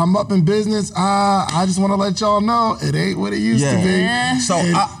that, I'm up in business, I just want to let y'all know it ain't what it used to be. So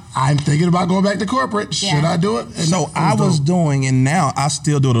I'm thinking about going back to corporate. Should I do it? And so I was doing, and now I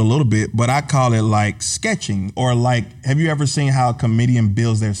still do it a little bit, but I call it like sketching, or like, have you ever seen how a comedian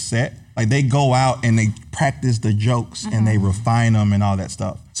builds their set? Like, they go out and they practice the jokes and they refine them and all that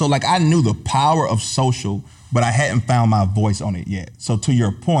stuff. So like, I knew the power of social, but I hadn't found my voice on it yet. So to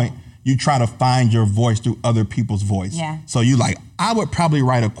your point, you try to find your voice through other people's voice. Yeah. So you like, I would probably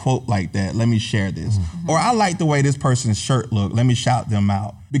write a quote like that. Let me share this. Or I like the way this person's shirt looked. Let me shout them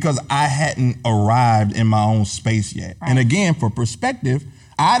out. Because I hadn't arrived in my own space yet. Right. And again, for perspective,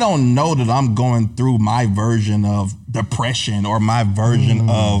 I don't know that I'm going through my version of depression or my version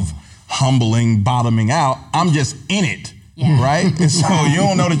of humbling, bottoming out. I'm just in it. Yeah. Right? And so you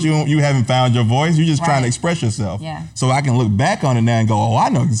don't know that you haven't found your voice. You're just trying to express yourself. Yeah. So I can look back on it now and go, oh, I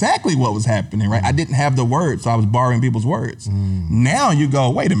know exactly what was happening, right? I didn't have the words, so I was borrowing people's words. Now you go,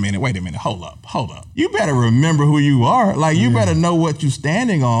 wait a minute, hold up. You better remember who you are. Like, you better know what you're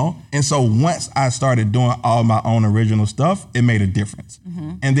standing on. And so once I started doing all my own original stuff, it made a difference.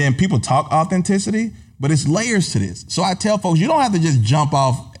 And then people talk authenticity, but it's layers to this. So I tell folks, you don't have to just jump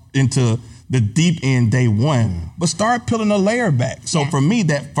off into the deep end day one, but start peeling a layer back. So for me,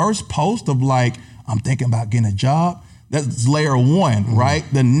 that first post of like, I'm thinking about getting a job, that's layer one, right?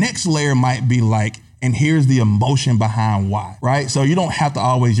 The next layer might be like, and here's the emotion behind why, right? So you don't have to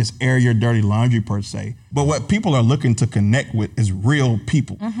always just air your dirty laundry per se, but what people are looking to connect with is real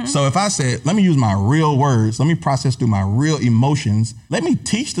people. So if I said, let me use my real words, let me process through my real emotions, let me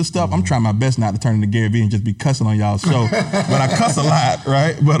teach the stuff. I'm trying my best not to turn into Gary Vee and just be cussing on y'all's show, but I cuss a lot,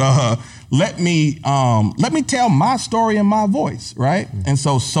 right? But let me tell my story in my voice, right? And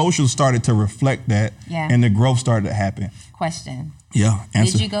so social started to reflect that, and the growth started to happen. Question. Yeah,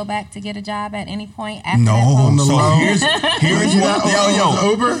 answer. Did you go back to get a job at any point after No. that post? So here's what,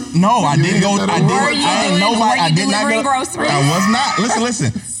 yo. Uber? No, I didn't go. I did not delivering go. groceries? I was not.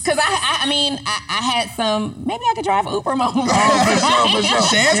 Listen. Because I had some, maybe I could drive Uber moment. For sure.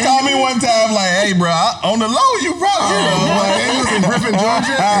 Chance called me one time like, hey, bro, on the low, you probably. It was in Griffin,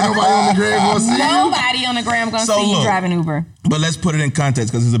 Georgia. Ain't nobody on the gram gonna see you. Nobody on the gram gonna see you driving Uber. But let's put it in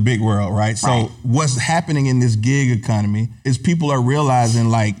context, because it's a big world, right? So what's happening in this gig economy is people are realizing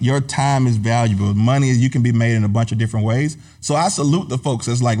like your time is valuable. Money is, you can be made in a bunch of different ways. So I salute the folks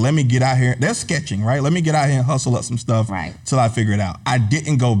that's like, let me get out here. They're sketching, right? Let me get out here and hustle up some stuff till I figure it out. I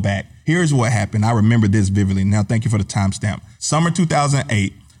didn't go back. Here's what happened. I remember this vividly. Now, thank you for the timestamp. Summer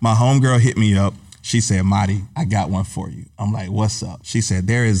 2008, my homegirl hit me up. She said, Marty, I got one for you. I'm like, what's up? She said, I'm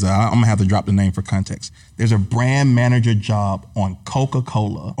going to have to drop the name for context. There's a brand manager job on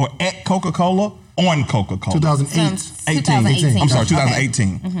Coca-Cola, or at Coca-Cola, on Coca-Cola. 2018. I'm sorry,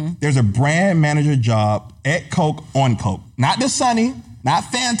 2018. There's a brand manager job at Coke, on Coke. Not the Sunny, not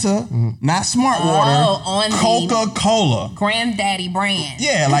Fanta, not Smart Water, on Coca-Cola. Granddaddy brand.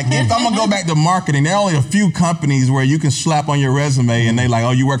 Yeah, like if I'm gonna go back to marketing, there are only a few companies where you can slap on your resume and they like,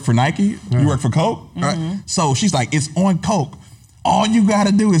 oh, you work for Nike? You work for Coke? Right? So she's like, it's on Coke. All you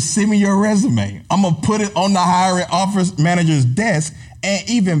gotta do is send me your resume. I'm gonna put it on the hiring office manager's desk. And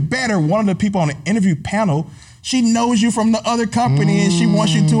even better, one of the people on the interview panel, she knows you from the other company and she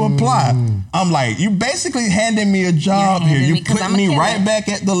wants you to apply. I'm like, you basically handing me a job here. You putting me right back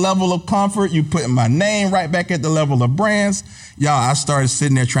at the level of comfort. You putting my name right back at the level of brands. Y'all, I started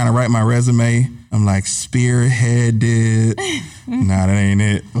sitting there trying to write my resume. I'm like, spearheaded. Nah, that ain't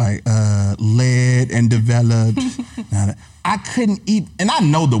it. Like, led and developed. Nah, I couldn't eat, and I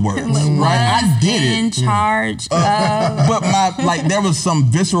know the words, right? I did it. In charge of. But there was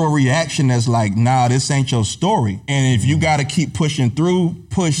some visceral reaction that's like, nah, this ain't your story. And if you got to keep pushing through,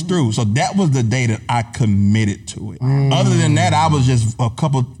 push through. So that was the day that I committed to it. Other than that, I was just a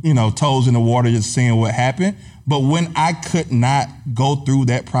couple, toes in the water, just seeing what happened. But when I could not go through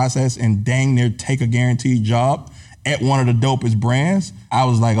that process and dang near take a guaranteed job at one of the dopest brands, I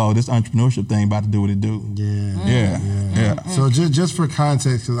was like, oh, this entrepreneurship thing about to do what it do. Yeah. So just for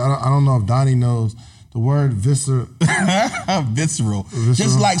context, because I don't know if Donnie knows the word visceral. Visceral.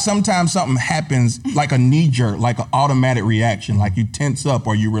 Just like sometimes something happens like a knee jerk, like an automatic reaction, like you tense up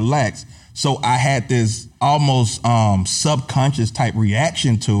or you relax. So I had this almost subconscious type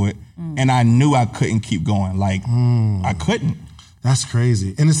reaction to it, and I knew I couldn't keep going. Like, I couldn't. That's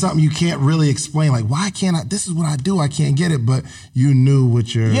crazy. And it's something you can't really explain. Like, why can't I? This is what I do. I can't get it. But you knew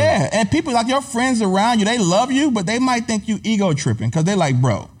what you're... Yeah, and people, like your friends around you, they love you, but they might think you ego tripping because they're like,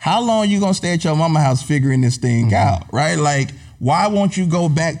 bro, how long you going to stay at your mama house figuring this thing out, right? Like, why won't you go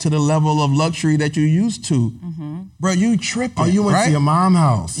back to the level of luxury that you used to? Bro, you tripping, Oh, you went right? to your mom's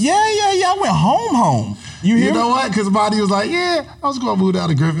house. Yeah. I went home. You hear You know me? what? Because Body was like, I was going to move down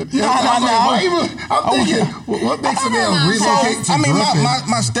to Griffin. I'm thinking, what makes a man relocate to Griffin?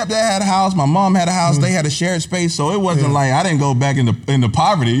 My stepdad had a house, my mom had a house, they had a shared space, so it wasn't like I didn't go back into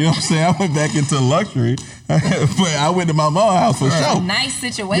poverty, you know what I'm saying? I went back into luxury, but I went to my mom's house for sure. Nice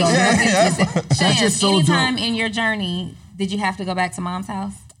situation. Shans, anytime in your journey, did you have to go back to mom's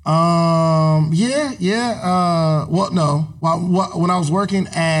house? Well, no. When I was working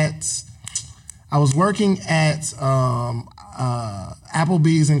at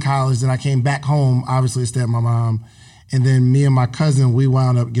Applebee's in college, then I came back home, obviously to stay with my mom, and then me and my cousin, we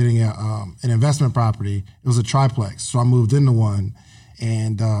wound up getting an investment property. It was a triplex, so I moved into one,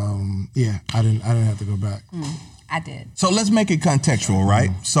 and I didn't have to go back. I did. So let's make it contextual,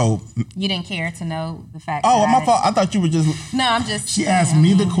 right? So you didn't care to know the fact. Oh, my fault. I thought you were just. No, I'm just. She asked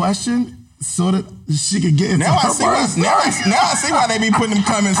me the question so that she could get into now her now I see why they be putting them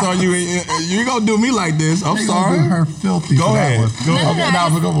comments on you. You gonna do me like this? I'm sorry. Her filthy. Go ahead. Go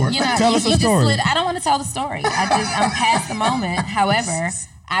for it. Tell us the story. I don't want to tell the story. I'm past the moment. However,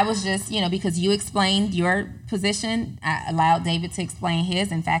 I was just, because you explained your position, I allowed David to explain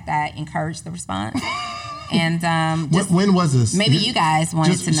his. In fact, I encouraged the response. And when was this? Maybe you guys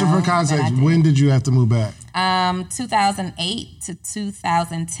wanted to know. Just for context, when did you have to move back? 2008 to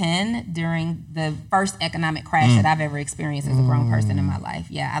 2010, during the first economic crash that I've ever experienced as a grown person in my life.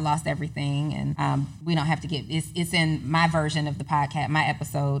 Yeah, I lost everything, and we don't have to get it's in my version of the podcast, my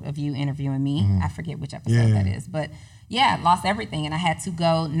episode of you interviewing me. I forget which episode that is, but. Yeah, lost everything, and I had to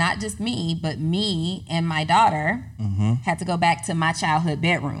go, not just me, but me and my daughter had to go back to my childhood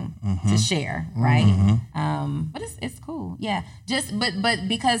bedroom to share, right? But it's cool, yeah. But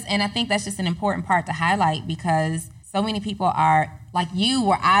because, and I think that's just an important part to highlight, because so many people are, like, you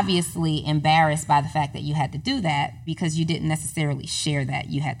were obviously embarrassed by the fact that you had to do that because you didn't necessarily share that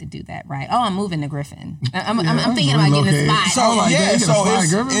you had to do that, right? Oh, I'm moving to Griffin. I'm thinking about getting a spot.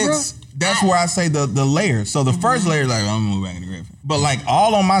 That's where I say the layers. So the first layer is like, I'm moving back to Griffin. But like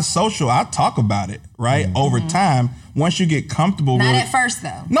all on my social, I talk about it, right? Over time, once you get comfortable with it. Not at first,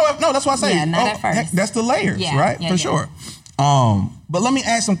 though. No, that's why I say. Yeah, not at first. That's the layers, right? For sure. But let me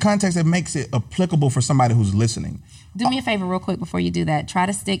add some context that makes it applicable for somebody who's listening. Do me a favor real quick before you do that. Try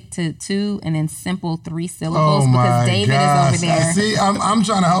to stick to 2 and then simple 3 syllables because David is over there. See, I'm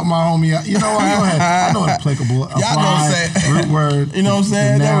trying to help my homie out. You know what? Go ahead. I know it's applicable. Y'all gonna say root word. You know what I'm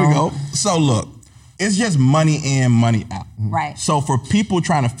saying? There we go. So look, it's just money in, money out. Right. So for people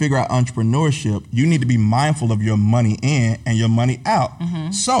trying to figure out entrepreneurship, you need to be mindful of your money in and your money out.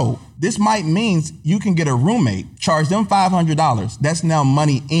 So this might mean you can get a roommate, charge them $500. That's now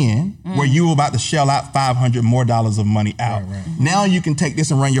money in, where you were about to shell out $500 more of money out. Right. Now you can take this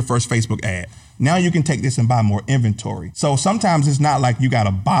and run your first Facebook ad. Now you can take this and buy more inventory. So sometimes it's not like you got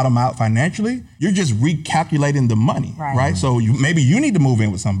to bottom out financially. You're just recalculating the money, right? So maybe you need to move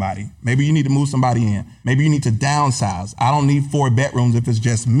in with somebody. Maybe you need to move somebody in. Maybe you need to downsize. I don't need 4 bedrooms if it's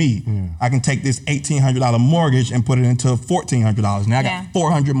just me. I can take this $1,800 mortgage and put it into $1,400. Now I got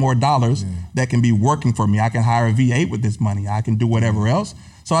 $400 more that can be working for me. I can hire a V8 with this money. I can do whatever else.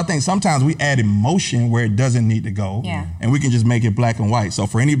 So I think sometimes we add emotion where it doesn't need to go, and we can just make it black and white. So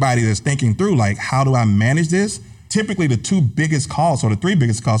for anybody that's thinking through, like, how do I manage this? Typically the 2 biggest costs or the 3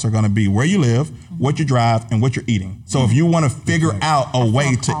 biggest costs are going to be where you live, what you drive, and what you're eating. So if you want to figure out a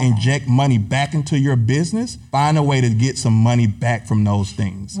way to inject money back into your business, find a way to get some money back from those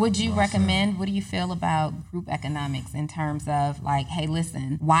things. Would you recommend, what do you feel about group economics in terms of like, hey,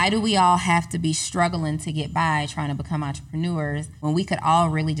 listen, why do we all have to be struggling to get by trying to become entrepreneurs when we could all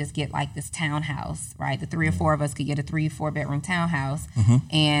really just get like this townhouse, right? The 3 or 4 of us could get a 3-4 bedroom townhouse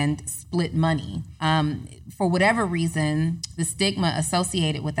and split money. For whatever reason, the stigma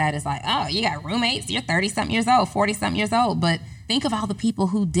associated with that is like, oh, you got roommates, you're 30-something years old, 40-something years old. But think of all the people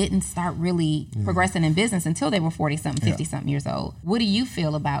who didn't start really progressing in business until they were 40-something, 50-something years old. What do you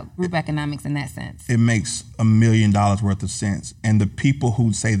feel about group economics in that sense? It makes $1 million worth of sense. And the people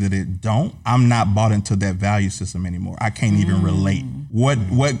who say that it don't, I'm not bought into that value system anymore. I can't even relate.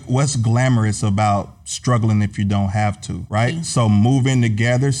 What's glamorous about struggling if you don't have to, right? So move in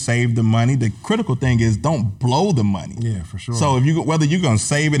together, save the money. The critical thing is don't blow the money. Yeah, for sure. So whether you're going to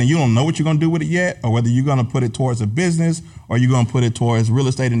save it and you don't know what you're going to do with it yet, or whether you're going to put it towards a business or you're going to put it towards real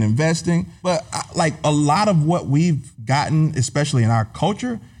estate and investing. But like a lot of what we've gotten, especially in our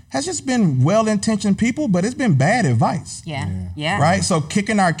culture, has just been well-intentioned people, but it's been bad advice. Yeah. Right? So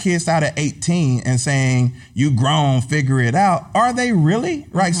kicking our kids out at 18 and saying, you grown, figure it out. Are they really?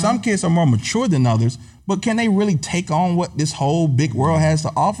 Right? Some kids are more mature than others, but can they really take on what this whole big world has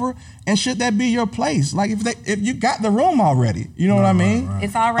to offer? And should that be your place? Like if you got the room already, you know what I mean? Right.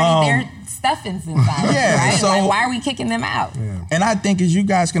 It's already there. Stuffing's inside, right? So, like, why are we kicking them out? And I think as you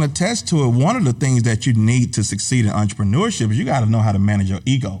guys can attest to it, one of the things that you need to succeed in entrepreneurship is you got to know how to manage your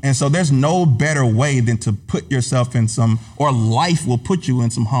ego. And so there's no better way than to put yourself in or life will put you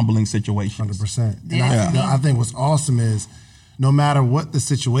in some humbling situations. 100%. And I think what's awesome is no matter what the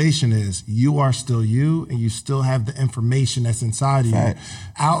situation is, you are still you and you still have the information that's inside of you.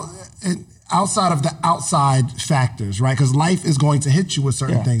 Outside of the outside factors, right? Because life is going to hit you with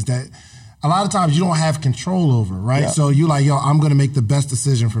certain things that a lot of times you don't have control over, right? So you like, I'm going to make the best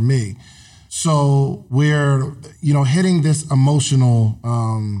decision for me. So we're, hitting this emotional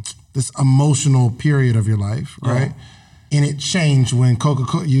period of your life, right? And it changed when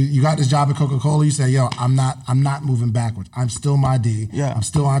Coca-Cola, you got this job at Coca-Cola, you say, I'm not moving backwards. I'm still my D. I'm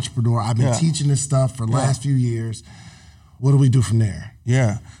still an entrepreneur. I've been teaching this stuff for the last few years. What do we do from there?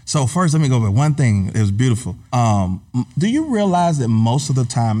 Yeah. So first, let me go with one thing. It was beautiful. Do you realize that most of the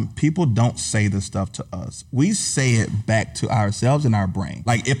time people don't say this stuff to us? We say it back to ourselves in our brain.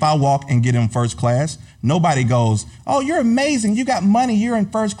 Like if I walk and get in first class, nobody goes, oh, you're amazing. You got money. You're in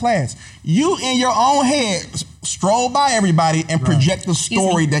first class. You in your own head stroll by everybody and project the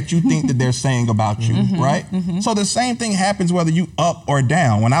story that you think that they're saying about you, right? So the same thing happens whether you up or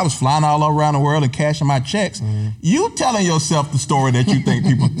down. When I was flying all around the world and cashing my checks, you telling yourself the story that you think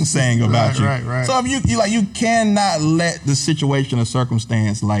people are saying about you. Right. So if you cannot let the situation or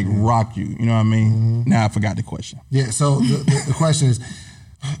circumstance rock you. You know what I mean? Now I forgot the question. Yeah. So the question is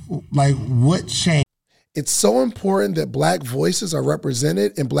what changed? It's so important that Black voices are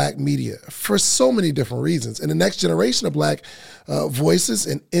represented in Black media for so many different reasons. And the next generation of Black voices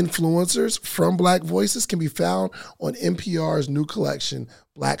and influencers from Black voices can be found on NPR's new collection,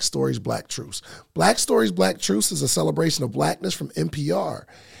 Black Stories, Black Truths. Black Stories, Black Truths is a celebration of Blackness from NPR.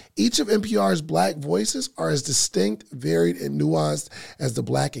 Each of NPR's Black voices are as distinct, varied, and nuanced as the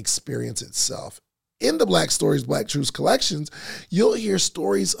Black experience itself. In the Black Stories, Black Truths collections, you'll hear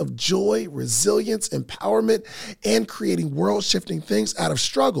stories of joy, resilience, empowerment, and creating world-shifting things out of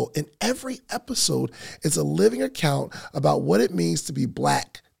struggle. And every episode is a living account about what it means to be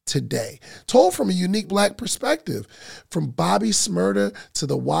Black today, told from a unique Black perspective. From Bobby Shmurda to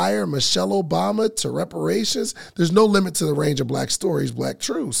The Wire, Michelle Obama to reparations, there's no limit to the range of Black stories, Black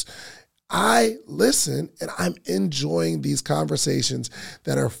truths. I listen and I'm enjoying these conversations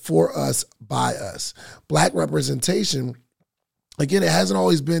that are for us, by us. Black representation, again, it hasn't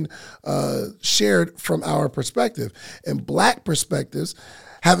always been shared from our perspective. And Black perspectives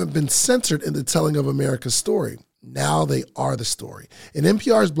haven't been censored in the telling of America's story. Now they are the story. In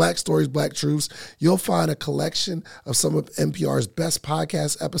NPR's Black Stories, Black Truths, you'll find a collection of some of NPR's best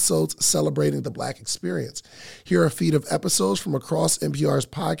podcast episodes celebrating the Black experience. Here are a feed of episodes from across NPR's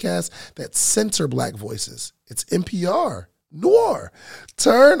podcasts that center Black voices. It's NPR Noir.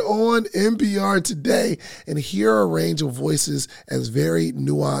 Turn on NPR today and hear a range of voices as very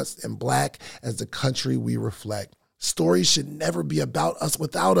nuanced and Black as the country we reflect. Stories should never be about us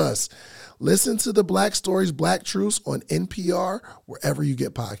without us. Listen to the Black Stories, Black Truths on NPR, wherever you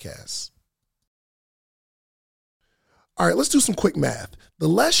get podcasts. All right, let's do some quick math. The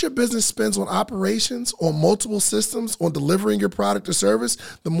less your business spends on operations, on multiple systems, on delivering your product or service,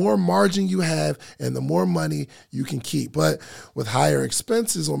 the more margin you have and the more money you can keep. But with higher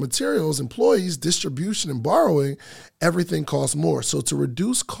expenses on materials, employees, distribution, and borrowing, everything costs more. So to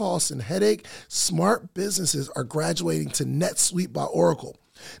reduce costs and headache, smart businesses are graduating to NetSuite by Oracle.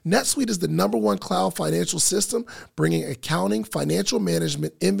 NetSuite is the #1 cloud financial system, bringing accounting, financial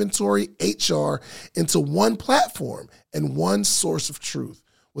management, inventory, HR into one platform and one source of truth.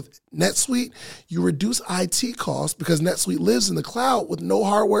 With NetSuite, you reduce IT costs because NetSuite lives in the cloud with no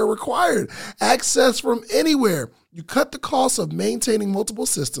hardware required. Access from anywhere. You cut the cost of maintaining multiple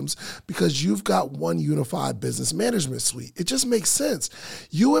systems because you've got one unified business management suite. It just makes sense.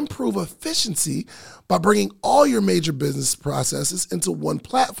 You improve efficiency by bringing all your major business processes into one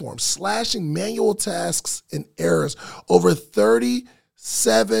platform, slashing manual tasks and errors. Over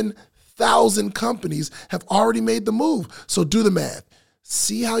 37,000 companies have already made the move. So do the math.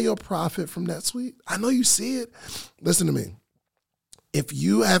 See how you'll profit from NetSuite? I know you see it. Listen to me. If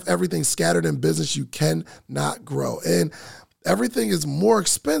you have everything scattered in business, you cannot grow. And everything is more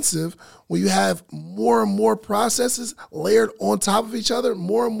expensive when you have more and more processes layered on top of each other,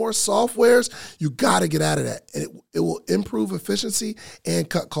 more and more softwares. You got to get out of that. And it will improve efficiency and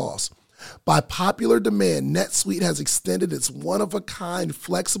cut costs. By popular demand, NetSuite has extended its one-of-a-kind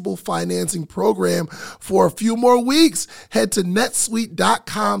flexible financing program for a few more weeks. Head to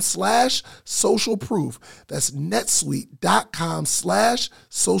netsuite.com/socialproof. That's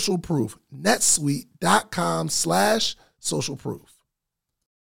netsuite.com/socialproof. netsuite.com/socialproof.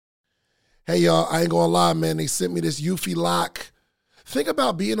 Hey, y'all, I ain't gonna lie, man. They sent me this Eufy lock. Think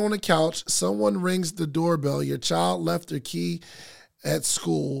about being on the couch. Someone rings the doorbell. Your child left their key at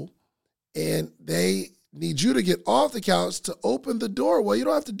school, and they need you to get off the couch to open the door. Well, you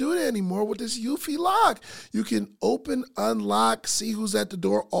don't have to do it anymore with this Eufy lock. You can open, unlock, see who's at the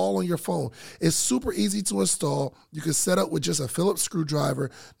door all on your phone. It's super easy to install. You can set up with just a Phillips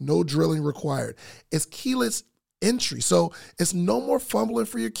screwdriver, no drilling required. It's keyless entry, so it's no more fumbling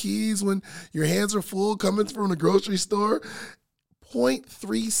for your keys when your hands are full coming from the grocery store.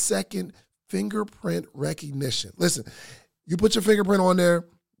 0.3-second fingerprint recognition. Listen, you put your fingerprint on there.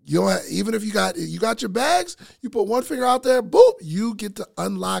 You don't have, even if you got your bags, you put one finger out there, boop, you get to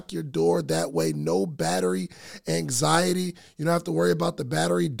unlock your door that way. No battery anxiety. You don't have to worry about the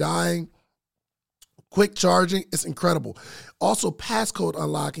battery dying. Quick charging, it's incredible. Also, passcode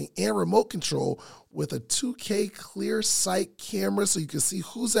unlocking and remote control with a 2K clear sight camera so you can see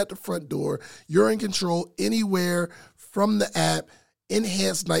who's at the front door. You're in control anywhere from the app.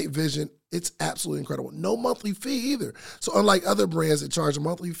 Enhanced night vision. It's absolutely incredible. No monthly fee either. So unlike other brands that charge a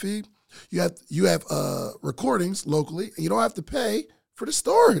monthly fee, you have recordings locally, and you don't have to pay for the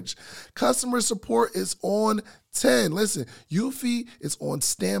storage. Customer support is on 10. Listen, Eufy is on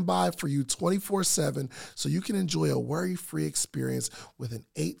standby for you 24/7, so you can enjoy a worry-free experience with an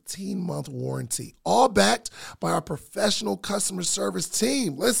 18-month warranty, all backed by our professional customer service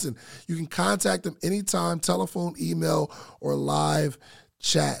team. Listen, you can contact them anytime, telephone, email, or live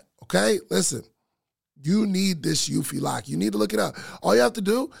chat. Okay, listen, you need this Eufy lock. You need to look it up. All you have to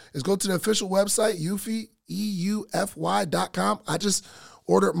do is go to the official website, Eufy, EUFY.com. I just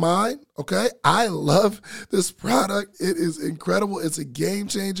ordered mine, okay? I love this product. It is incredible. It's a game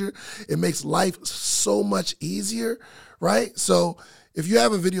changer. It makes life so much easier, right? So if you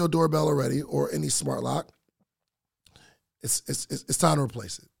have a video doorbell already or any smart lock, it's time to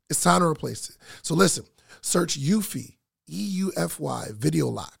replace it. It's time to replace it. So listen, search Eufy, EUFY, video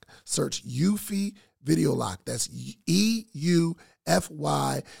lock. Search Eufy video lock. That's EUFY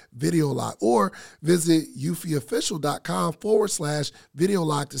video lock. Or visit eufyofficial.com/video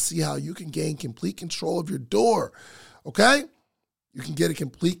lock to see how you can gain complete control of your door. Okay? You can get a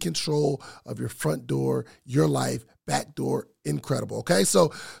complete control of your front door, your life, back door. Incredible. Okay?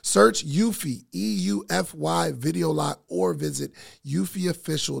 So search Eufy, EUFY video lock, or visit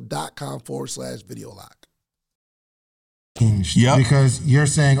eufyofficial.com/video lock. Yep. Because you're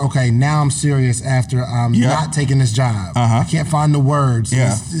saying, okay, now I'm serious after I'm not taking this job. I can't find the words.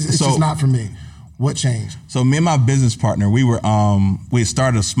 Yeah. It's just not for me. What changed? So me and my business partner, we had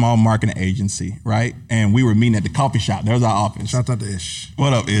started a small marketing agency, right? And we were meeting at the coffee shop. There's our office. Shout out to Ish.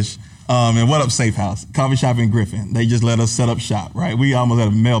 What up, Ish? And what up, Safe House? Coffee shop in Griffin. They just let us set up shop, right? We almost had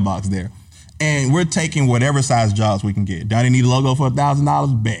a mailbox there. And we're taking whatever size jobs we can get. Donnie need a logo for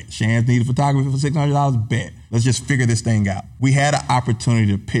 $1,000, bet. Shan's need a photography for $600, bet. Let's just figure this thing out. We had an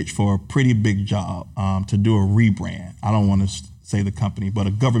opportunity to pitch for a pretty big job to do a rebrand. I don't want to say the company, but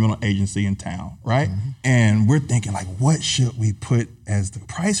a governmental agency in town, right? Mm-hmm. And we're thinking like, what should we put as the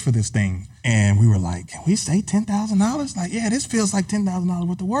price for this thing? And we were like, can we say $10,000? Like, yeah, this feels like $10,000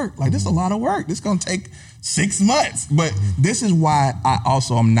 worth of work. Like, this is a lot of work. This is going to take 6 months. But this is why I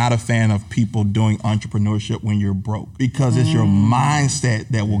also am not a fan of people doing entrepreneurship when you're broke, because it's your mindset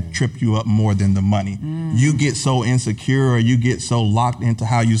that will trip you up more than the money. You get so insecure or you get so locked into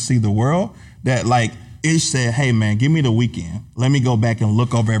how you see the world that, like, Ish said, hey man, give me the weekend. Let me go back and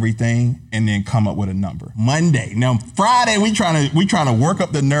look over everything and then come up with a number. Monday. Now Friday, we trying to work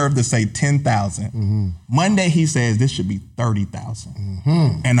up the nerve to say 10,000. Monday he says this should be 30,000.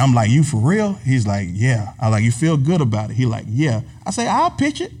 And I'm like, you for real? He's like, yeah. I like, you feel good about it? He like, yeah. I say, I'll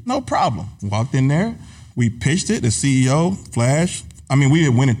pitch it, no problem. Walked in there, we pitched it. The CEO, Flash. I mean, we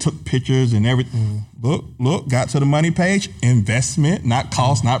went and took pictures and everything. Look, got to the money page. Investment, not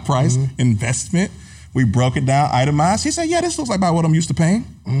cost, not price. Investment. We broke it down, itemized. He said, yeah, this looks like about what I'm used to paying.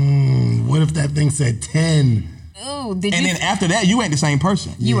 What if that thing said 10? Ooh, then after that, you ain't the same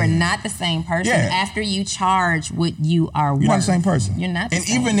person. You are not the same person after you charge what you are worth. You're not the same person. You're not the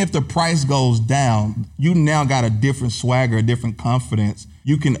same. And even if the price goes down, you now got a different swagger, a different confidence.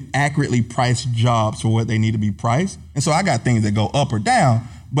 You can accurately price jobs for what they need to be priced. And so I got things that go up or down,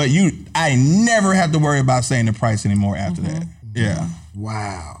 but I never have to worry about saying the price anymore after that. Yeah.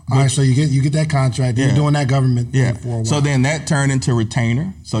 Wow. All right, so you get that contract. You're doing that government thing for a while. So then that turned into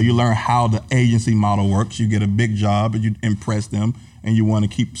retainer. So you learn how the agency model works. You get a big job and you impress them and you want to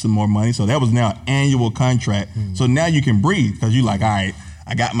keep some more money. So that was now an annual contract. So now you can breathe because you're like, all right,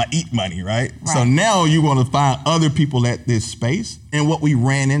 I got my eat money, right? So now you want to find other people at this space. And what we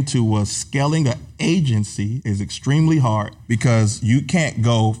ran into was scaling an agency is extremely hard because you can't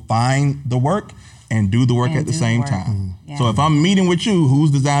go find the work and do the work at the same time. So if I'm meeting with you,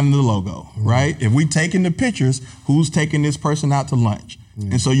 who's designing the logo, right? If we taking the pictures, who's taking this person out to lunch?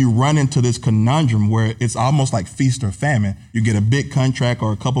 And so you run into this conundrum where it's almost like feast or famine. You get a big contract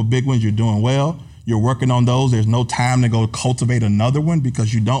or a couple big ones, you're doing well. You're working on those. There's no time to go cultivate another one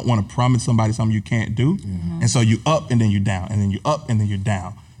because you don't want to promise somebody something you can't do. And so you up and then you're down, and then you up and then you're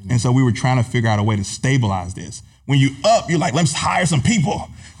down. And so we were trying to figure out a way to stabilize this. When you up, you're like, let's hire some people.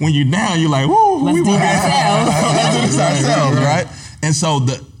 When you're down, you're like, woo, let's do this ourselves, right? And so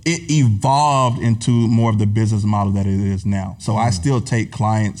it evolved into more of the business model that it is now. So I still take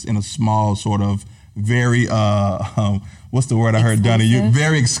clients in a small sort of very, what's the word I heard, Donnie?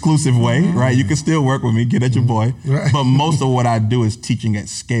 Very exclusive way, right? You can still work with me, get at your boy. But most of what I do is teaching at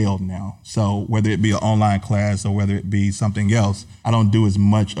scale now. So whether it be an online class or whether it be something else, I don't do as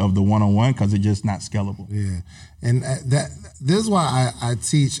much of the one-on-one because it's just not scalable. Yeah. And this is why I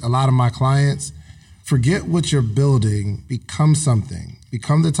teach a lot of my clients, forget what you're building, become something.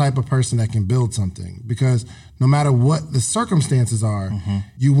 Become the type of person that can build something. Because no matter what the circumstances are,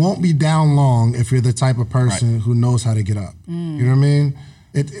 you won't be down long if you're the type of person who knows how to get up. You know what I mean?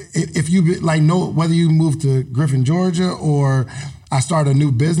 If you whether you move to Griffin, Georgia, or I start a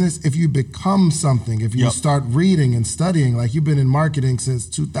new business, if you become something, if you start reading and studying, like you've been in marketing since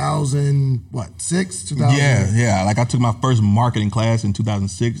 2006? Yeah. Like I took my first marketing class in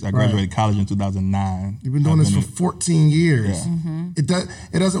 2006. I graduated college in 2009. You've been doing this for 14 years. It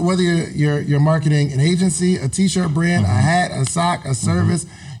doesn't, whether you're marketing an agency, a t-shirt brand, a hat, a sock, a service,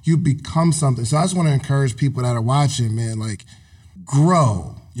 you become something. So I just want to encourage people that are watching, man, like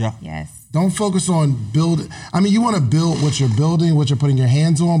grow. Yeah. Yes. Don't focus on building. I mean, you want to build what you're building, what you're putting your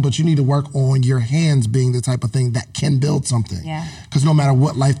hands on, but you need to work on your hands being the type of thing that can build something. Yeah. Because no matter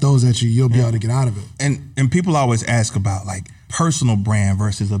what life throws at you, you'll be able to get out of it. And people always ask about like personal brand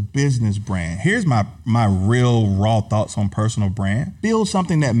versus a business brand. Here's my real raw thoughts on personal brand. Build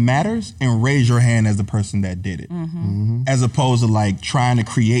something that matters and raise your hand as the person that did it. As opposed to like trying to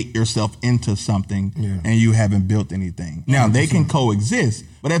create yourself into something and you haven't built anything. Now they can coexist,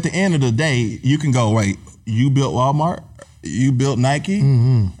 but at the end of the day, you can go, wait, you built Walmart, you built Nike,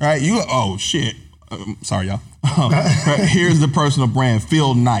 right? Oh shit. Sorry, y'all. Here's the personal brand,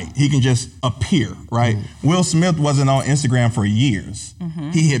 Phil Knight. He can just appear, right? Will Smith wasn't on Instagram for years.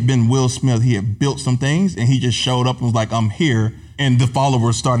 He had been Will Smith. He had built some things, and he just showed up and was like, I'm here. And the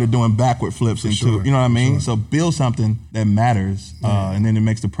followers started doing backward flips into, sure, you know what I mean? sure. So build something that matters, and then it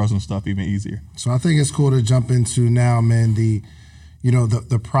makes the personal stuff even easier. So I think it's cool to jump into now, man, the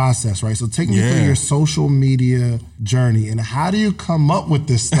process, right? So take me through your social media journey and how do you come up with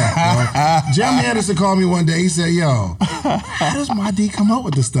this stuff, bro? Jeremy Anderson called me one day. He said, yo, how does my D come up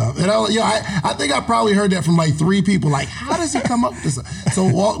with this stuff? And I think I probably heard that from like 3 people. Like, how does he come up with this stuff? So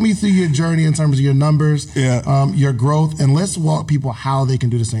walk me through your journey in terms of your numbers, your growth, and let's walk people how they can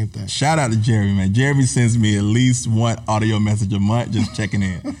do the same thing. Shout out to Jeremy, man. Jeremy sends me at least one audio message a month just checking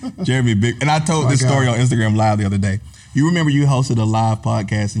in. Jeremy, big. And I told this story on Instagram Live the other day. You remember you hosted a live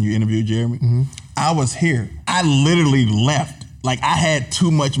podcast and you interviewed Jeremy? Mm-hmm. I was here. I literally left. Like I had too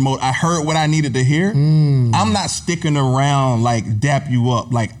much more. I heard what I needed to hear. I'm not sticking around like dap you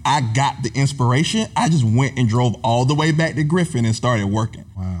up. Like I got the inspiration. I just went and drove all the way back to Griffin and started working.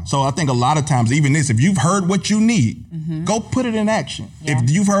 Wow. So I think a lot of times, even this, if you've heard what you need, go put it in action. Yeah.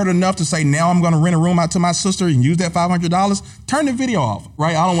 If you've heard enough to say, now I'm going to rent a room out to my sister and use that $500, turn the video off,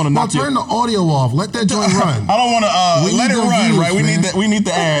 right? I don't want to knock turn the audio off. Let that joint run. I don't want to let it run, views, right? Man. We need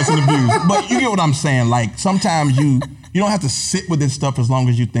the ads and the views. But you get what I'm saying. Like sometimes you don't have to sit with this stuff as long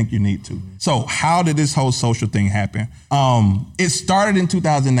as you think you need to. So how did this whole social thing happen? It started in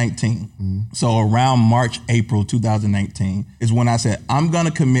 2019. So around March, April 2019 is when I said, I'm going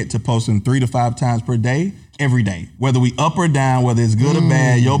to commit to posting 3 to 5 times per day, every day. Whether we up or down, whether it's good or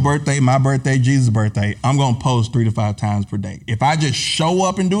bad, your birthday, my birthday, Jesus' birthday, I'm going to post 3 to 5 times per day. If I just show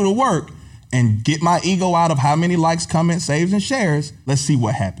up and do the work and get my ego out of how many likes, comments, saves, and shares, let's see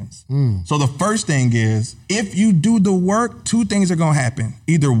what happens. So the first thing is, if you do the work, 2 things are going to happen.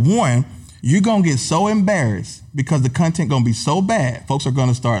 Either one, you're going to get so embarrassed because the content going to be so bad, folks are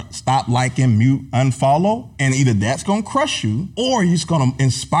going to stop liking, mute, unfollow, and either that's going to crush you or it's going to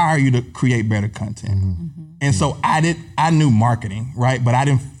inspire you to create better content. And so I knew marketing, right? But I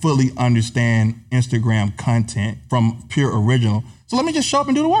didn't fully understand Instagram content from pure original. So let me just show up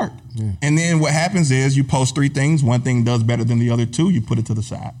and do the work. Yeah. And then what happens is you post 3 things. One thing does better than the other 2, you put it to the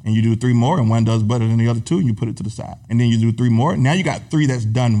side. And you do 3 more, and one does better than the other 2, and you put it to the side. And then you do 3 more. Now you got 3 that's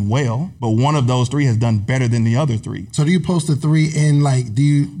done well, but one of those 3 has done better than the other 3. So do you post the 3 in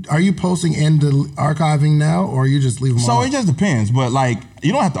are you posting in the archiving now, or you just leave them So off? it just depends, but like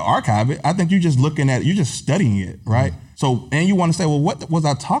you don't have to archive it. I think you're just looking at it, you're just studying it, right? So, and you want to say, well, what was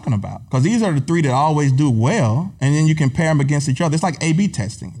I talking about? Because these are the 3 that always do well, and then you compare them against each other. It's like A/B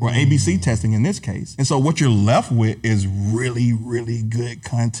testing, or ABC testing in this case. And so what you're left with is really, really good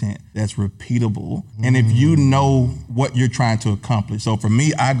content that's repeatable. And if you know what you're trying to accomplish. So for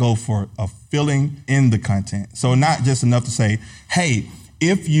me, I go for a filling in the content. So not just enough to say, hey,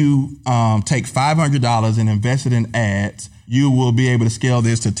 if you take $500 and invest it in ads, you will be able to scale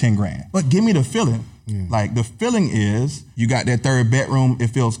this to 10 grand. But give me the filling. Like the feeling is you got that 3rd bedroom.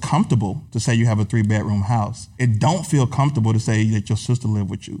 It feels comfortable to say you have a 3-bedroom house. It don't feel comfortable to say that your sister live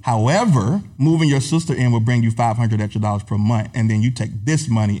with you. However, moving your sister in will bring you $500 extra per month. And then you take this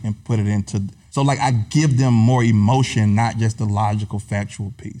money and put it into. So like I give them more emotion, not just the logical,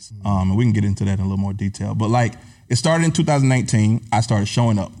 factual piece. And we can get into that in a little more detail. But like it started in 2019. I started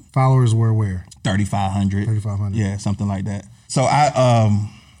showing up. Followers were where? 3,500. 3,500. Yeah, something like that. So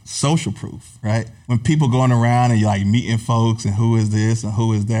social proof, right? When people going around and you're like meeting folks and who is this and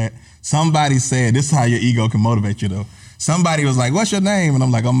who is that, somebody said, this is how your ego can motivate you though. Somebody was like, what's your name? And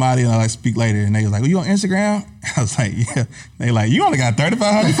I'm like, I'm Marty, and I like speak later. And they was like, you on Instagram? I was like, yeah. They like, you only got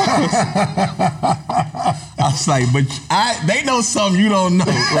 3,500 followers. I was like, but they know something you don't know,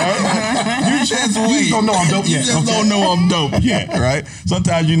 right? You just wait. You just don't know I'm dope yet. You just don't know I'm dope yet, right?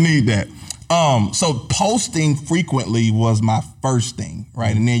 Sometimes you need that. So posting frequently was my first thing,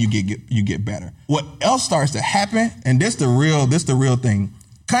 right? And then you get better. What else starts to happen, and this the real thing.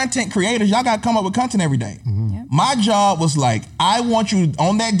 Content creators, y'all gotta come up with content every day. Yep. My job was like, I want you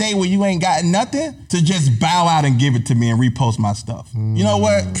on that day where you ain't got nothing to just bow out and give it to me and repost my stuff. You know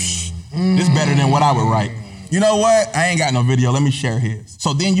what? This better than what I would write. You know what? I ain't got no video. Let me share his.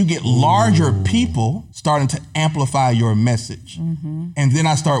 So then you get larger people starting to amplify your message. And then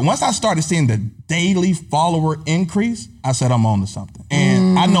once I started seeing the daily follower increase, I said, I'm on to something.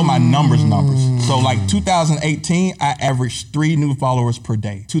 And I know my numbers. So like 2018, I averaged 3 new followers per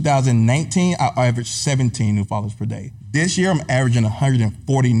day. 2019, I averaged 17 new followers per day. This year, I'm averaging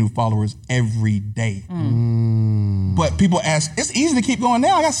 140 new followers every day. But people ask, it's easy to keep going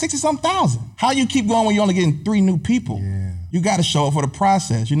now. I got 60-something thousand. How you keep going when you're only getting 3 new people? Yeah. You got to show up for the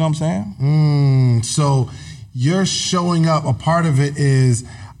process. You know what I'm saying? So you're showing up. A part of it is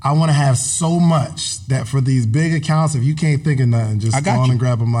I want to have so much that for these big accounts, if you can't think of nothing, just go on and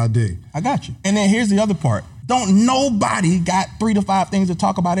grab them my D. I got you. And then here's the other part. Don't nobody got 3 to 5 things to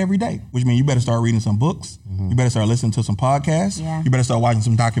talk about every day, which means you better start reading some books. You better start listening to some podcasts. Yeah. You better start watching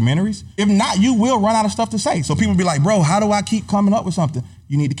some documentaries. If not, you will run out of stuff to say. So people be like, bro, how do I keep coming up with something?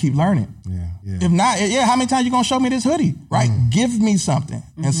 You need to keep learning. Yeah. If not, how many times you gonna show me this hoodie, right? Give me something.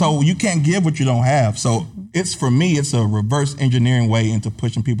 And so you can't give what you don't have. So it's, for me, it's a reverse engineering way into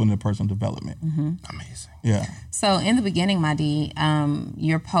pushing people into personal development. Amazing. Yeah. So in the beginning, Madi,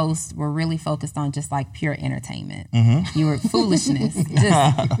 your posts were really focused on just like pure entertainment. You were foolishness,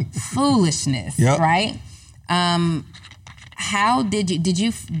 just foolishness, Yep. right? How did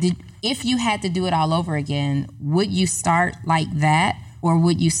if you had to do it all over again, would you start like that? Or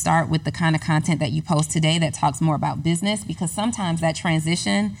would you start with the kind of content that you post today that talks more about business? Because sometimes that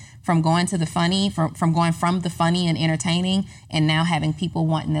transition from going to the funny, from going from the funny and entertaining, and now having people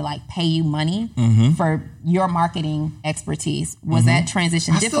wanting to like pay you money for your marketing expertise, was that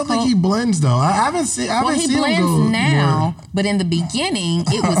transition difficult? I still think he blends though. I haven't seen. He blends now, but in the beginning,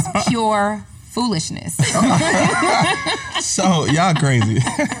 it was pure foolishness. So y'all crazy.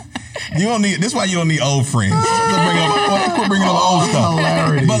 You don't need. This is why you don't need old friends. We're bringing up old stuff.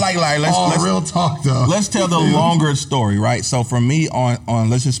 Hilarity. But let's real talk though. Let's tell the longer story, right? So for me, on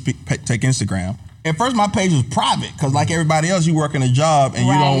let's just take Instagram. At first, my page was private because, like everybody else, you working a job and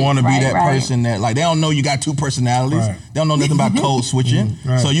you don't want to be that person that, like, they don't know you got 2 personalities. Right. They don't know nothing about code switching.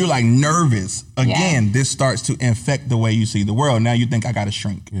 So you're like nervous. Again, this starts to infect the way you see the world. Now you think I got to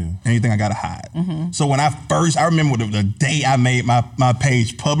shrink and you think I got to hide. So when I remember the day I made my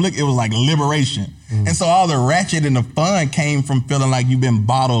page public, it was like liberation. And so all the ratchet and the fun came from feeling like you've been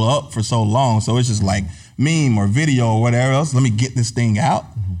bottled up for so long. So it's just like meme or video or whatever else. Let me get this thing out.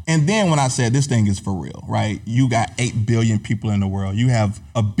 And then when I said this thing is for real, right? You got 8 billion people in the world. You have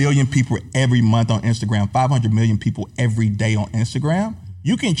 1 billion people every month on Instagram, 500 million people every day on Instagram.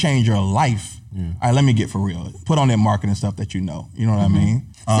 You can change your life. All right, let me get for real. Put on that marketing stuff that you know. You know what I mean?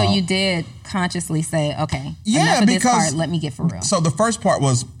 So you did consciously say, okay, yeah, enough of because this part, let me get for real. So the first part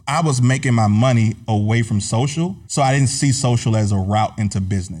was I was making my money away from social, so I didn't see social as a route into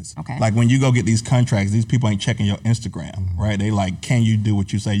business. Okay. Like when you go get these contracts, these people ain't checking your Instagram, right? They like, can you do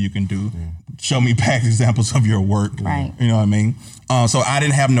what you say you can do? Show me past examples of your work. Right. You know what I mean? So I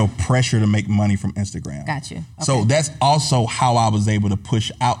didn't have no pressure to make money from Instagram. Got you. Okay. So that's also how I was able to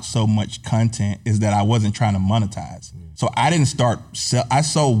push out so much content, is that I wasn't trying to monetize. So I didn't I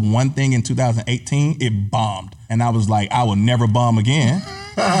sold one thing in 2018, it bombed. And I was like, I will never bomb again.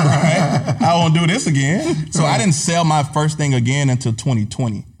 Right? I won't do this again. So I didn't sell my first thing again until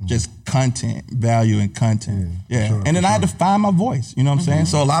 2020. Just content, value and content. Yeah. Sure, and then I had to find my voice. You know what I'm saying?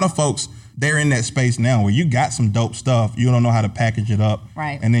 So a lot of folks, they're in that space now where you got some dope stuff, you don't know how to package it up.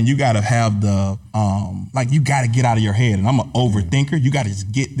 Right. And then you got to have the, you got to get out of your head. And I'm an overthinker. You got to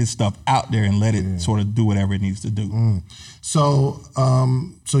just get this stuff out there and let it sort of do whatever it needs to do. So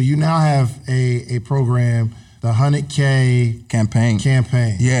you now have a program, the 100K campaign.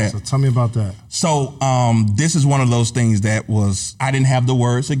 Yeah. So tell me about that. So this is one of those things that I didn't have the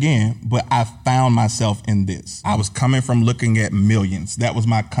words again, but I found myself in this. I was coming from looking at millions. That was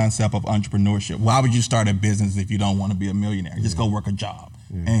my concept of entrepreneurship. Why would you start a business if you don't want to be a millionaire? Just go work a job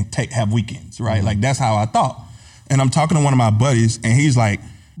and have weekends, right? Like that's how I thought. And I'm talking to one of my buddies and he's like,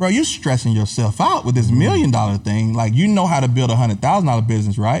 bro, you're stressing yourself out with this $1 million thing. Like, you know how to build a $100,000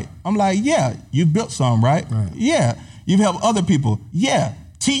 business, right? I'm like, yeah. You've built some, right? Yeah. You've helped other people. Yeah.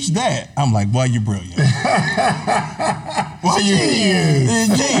 Teach that. I'm like, boy, you're brilliant. Genius,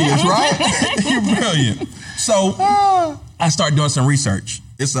 right? You're brilliant. So I started doing some research.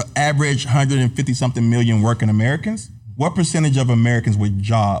 It's an average 150-something million working Americans. What percentage of Americans with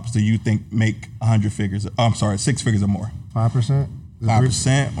jobs do you think make 6 figures or more? 5%?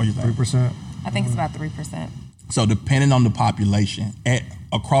 5%? What do you think? 3%? I think it's about 3%. So depending on the population,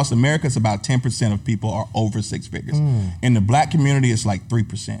 across America, it's about 10% of people are over 6 figures. In the black community, it's like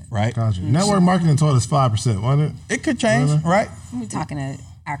 3%, right? Gotcha. Network marketing told us 5%, wasn't it? It could change, right? We're talking to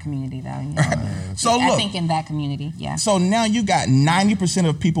our community, though. You know? So I look, think in that community, yeah. So now you got 90%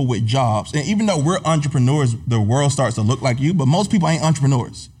 of people with jobs. And even though we're entrepreneurs, the world starts to look like you, but most people ain't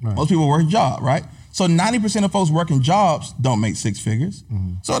entrepreneurs. Right. Most people work a job, right? So 90% of folks working jobs don't make 6 figures.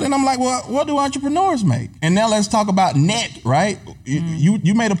 So then I'm like, well, what do entrepreneurs make? And now let's talk about net, right?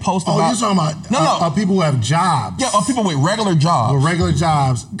 You made a post about... Oh, you're talking about people who have jobs. Yeah, or people with regular jobs. With regular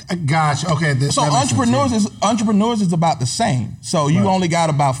jobs. Gotcha. Okay. So entrepreneurs is about the same. So you only got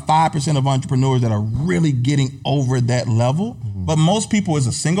about 5% of entrepreneurs that are really getting over that level. But most people is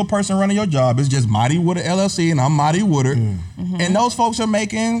a single person running your job. It's just Mighty Woodard LLC and I'm Mighty Woodard. And those folks are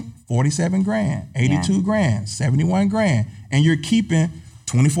making 47 grand, 82 grand, 71 grand. And you're keeping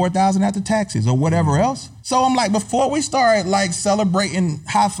 $24,000 after taxes or whatever else. So I'm like, before we start like celebrating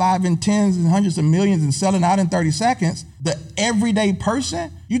high-fiving tens and hundreds of millions and selling out in 30 seconds, the everyday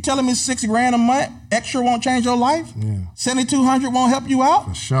person, you telling me $6,000 a month extra won't change your life? Yeah. $7,200 won't help you out?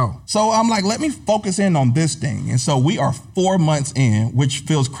 For sure. So I'm like, let me focus in on this thing. And so we are 4 months in, which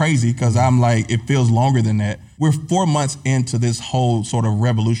feels crazy because I'm like, it feels longer than that. We're 4 months into this whole sort of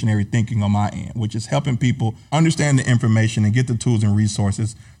revolutionary thinking on my end, which is helping people understand the information and get the tools and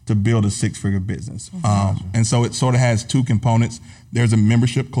resources to build a six-figure business. And so it sort of has two components. There's a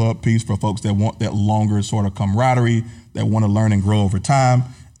membership club piece for folks that want that longer sort of camaraderie, that want to learn and grow over time.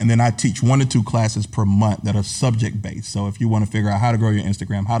 And then I teach 1 to 2 classes per month that are subject-based. So if you want to figure out how to grow your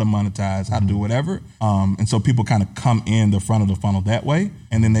Instagram, how to monetize, how to do whatever. And so people kind of come in the front of the funnel that way.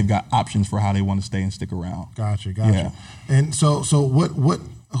 And then they've got options for how they want to stay and stick around. Gotcha. Yeah. And so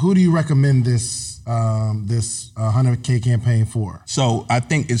who do you recommend this 100K campaign for? So I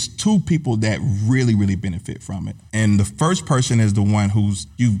think it's 2 people that really, really benefit from it. And the first person is the one who's,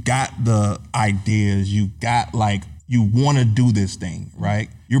 you've got the ideas, you got like, you want to do this thing, right?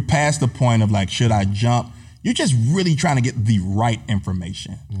 You're past the point of like, should I jump? You're just really trying to get the right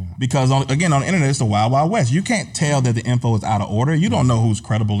information. Because on the internet, it's the wild, wild west. You can't tell that the info is out of order. You don't know who's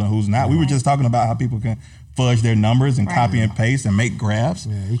credible and who's not. We were just talking about how people can fudge their numbers and copy and paste and make graphs.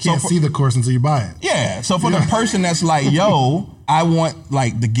 Yeah, you can't see the course until you buy it. Yeah. So for the person that's like, yo, I want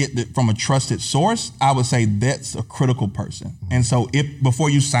like to get it from a trusted source, I would say that's a critical person. And so if before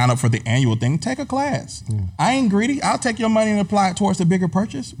you sign up for the annual thing, take a class. I ain't greedy. I'll take your money and apply it towards the bigger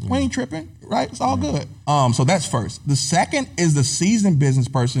purchase. We ain't tripping, right? It's all good. So that's first. The second is the seasoned business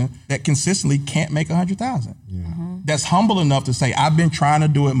person that consistently can't make 100,000. That's humble enough to say, I've been trying to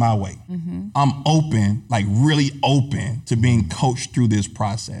do it my way. I'm open, like really open to being coached through this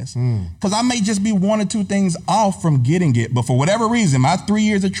process. Because I may just be 1 or 2 things off from getting it, but for whatever reason, my 3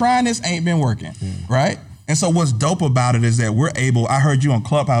 years of trying this ain't been working, right? And so what's dope about it is that we're able, I heard you on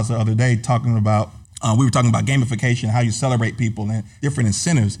Clubhouse the other day talking about, we were talking about gamification, how you celebrate people and different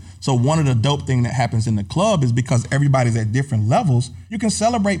incentives. So one of the dope things that happens in the club is because everybody's at different levels, you can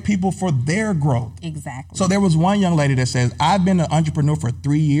celebrate people for their growth. Exactly. So there was one young lady that says, I've been an entrepreneur for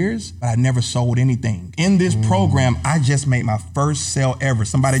 3 years, but I never sold anything. In this program, I just made my first sale ever.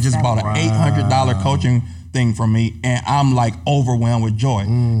 Somebody just bought an $800 coaching thing from me, and I'm like overwhelmed with joy.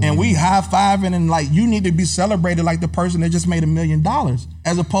 And we high-fiving and like, you need to be celebrated like the person that just made $1 million,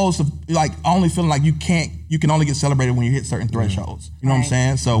 as opposed to like only feeling like you can only get celebrated when you hit certain thresholds. You know what I'm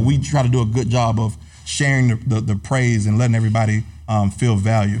saying? So we try to do a good job of sharing the praise and letting everybody feel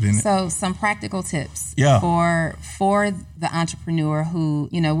valued in it. So some practical tips for the entrepreneur who,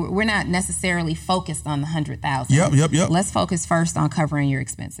 we're not necessarily focused on the 100,000. Yep. Let's focus first on covering your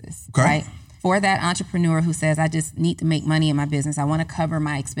expenses, okay, right? For that entrepreneur who says, I just need to make money in my business, I want to cover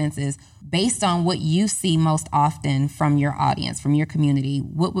my expenses, based on what you see most often from your audience, from your community,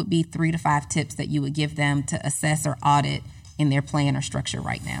 what would be 3 to 5 tips that you would give them to assess or audit in their plan or structure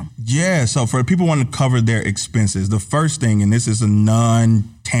right now? Yeah, so for people wanting to cover their expenses, the first thing, and this is a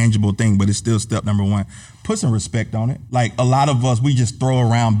non-tangible thing, but it's still step number 1, put some respect on it. Like a lot of us, we just throw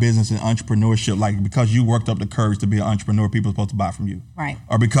around business and entrepreneurship, like because you worked up the courage to be an entrepreneur, people are supposed to buy from you. Right.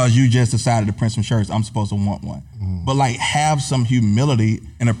 Or because you just decided to print some shirts, I'm supposed to want one. But like have some humility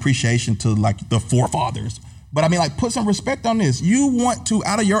and appreciation to like the forefathers. But I mean, like put some respect on this. You want to,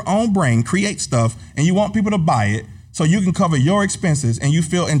 out of your own brain, create stuff and you want people to buy it, so you can cover your expenses and you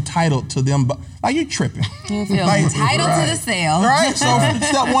feel entitled to them. Like you tripping. You feel entitled to the sale. Right? So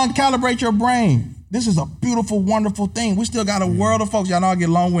step 1, calibrate your brain. This is a beautiful, wonderful thing. We still got a world of folks. Y'all know I get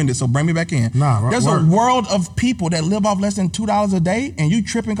long-winded, so bring me back in. There's a world of people that live off less than $2 a day and you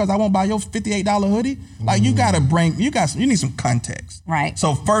tripping because I won't buy your $58 hoodie. Like you need some context. Right.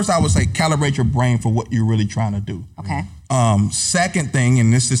 So first I would say calibrate your brain for what you're really trying to do. Okay. Second thing,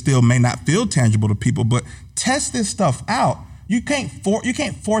 and this is still may not feel tangible to people, but test this stuff out. You can't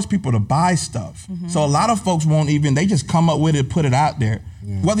force people to buy stuff. So a lot of folks they just come up with it, put it out there.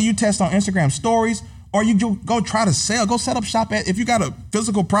 Whether you test on Instagram stories or you go try to sell, go set up shop if you got a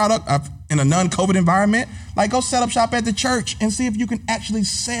physical product in a non-COVID environment, like go set up shop at the church and see if you can actually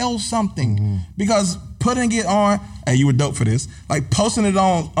sell something. Because putting it on, hey, you were dope for this, like posting it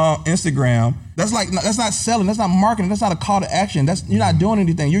on Instagram, that's not selling, that's not marketing, that's not a call to action. You're not doing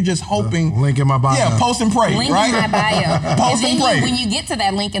anything. You're just hoping. Link in my bio. Yeah, post and pray, link right? in my bio. Post and pray. When you get to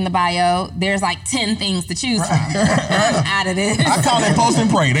that link in the bio, there's like 10 things to choose from. I'm out of this. I call it post and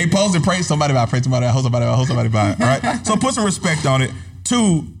pray. They post and pray. Somebody buy, pray somebody, host somebody buy. All right. So put some respect on it.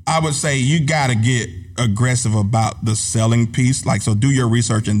 2, I would say you got to get aggressive about the selling piece. Like, so do your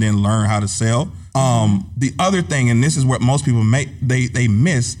research and then learn how to sell. The other thing, and this is what most people they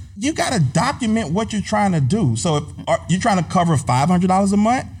miss, you got to document what you're trying to do. So if you're trying to cover $500 a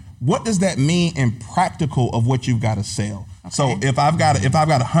month, what does that mean in practical of what you've got to sell? Okay. So if I've got a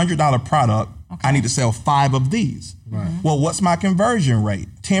 $100 product, I need to sell 5 of these. Right. Well, what's my conversion rate?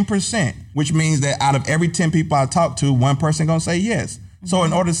 10%, which means that out of every 10 people I talk to, one person gonna say yes. So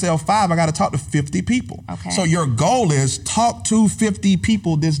in order to sell 5, I got to talk to 50 people. Okay. So your goal is talk to 50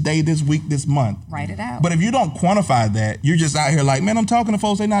 people this day, this week, this month. Write it out. But if you don't quantify that, you're just out here like, man, I'm talking to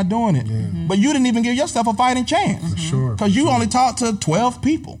folks, they're not doing it. Yeah. But you didn't even give yourself a fighting chance. For sure. Because you only talked to 12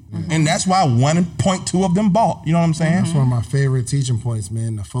 people. And that's why 1.2 of them bought. You know what I'm saying? That's one of my favorite teaching points,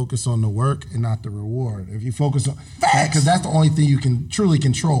 man, to focus on the work and not the reward. If you focus on that, because that's the only thing you can truly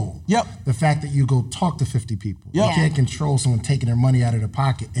control. Yep. The fact that you go talk to 50 people. Yep. You can't control someone taking their money out of their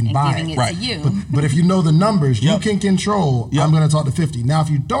pocket and buying it to you. But if you know the numbers, you can control, I'm going to talk to 50. Now, if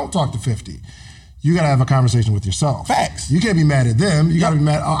you don't talk to 50, you got to have a conversation with yourself. Facts. You can't be mad at them. You got to be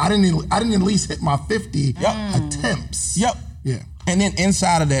mad, I didn't at least hit my 50 attempts. Yep. Yeah. And then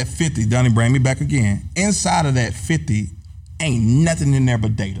inside of that 50, Donnie, bring me back again. Inside of that 50, ain't nothing in there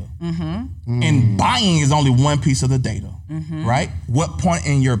but data. And buying is only one piece of the data, right? What point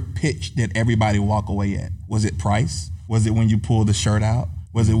in your pitch did everybody walk away at? Was it price? Was it when you pulled the shirt out?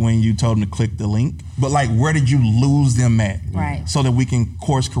 Was it when you told them to click the link? But like, where did you lose them at? Right. So that we can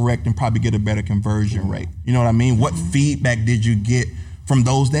course correct and probably get a better conversion rate. You know what I mean? What feedback did you get from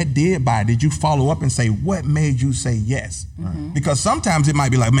those that did buy? Did you follow up and say, what made you say yes? Because sometimes it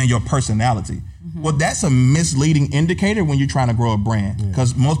might be like, man, your personality. Well, that's a misleading indicator when you're trying to grow a brand,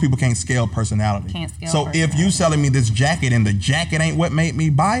 because most people can't scale personality. So if you selling me this jacket and the jacket ain't what made me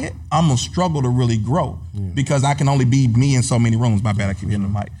buy it, I'm gonna struggle to really grow because I can only be me in so many rooms. My bad, I keep hitting the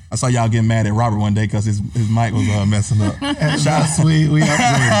mic. I saw y'all getting mad at Robert one day because his mic was messing up. That's sweet. We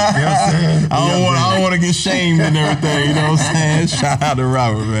upgraded. You know what I'm saying? I don't want to get shamed and everything. You know what I'm saying? Shout out to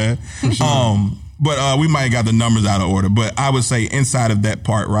Robert, man. For sure. But we might have got the numbers out of order. But I would say inside of that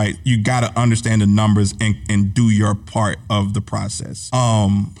part, right, you got to understand the numbers and do your part of the process.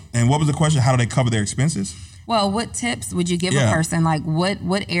 And what was the question? How do they cover their expenses? Well, what tips would you give a person? Like,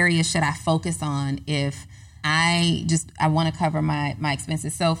 what areas should I focus on if I want to cover my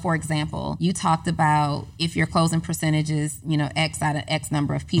expenses? So, for example, you talked about if your closing percentage is, X out of X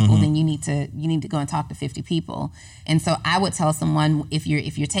number of people, then you need to go and talk to 50 people. And so I would tell someone, if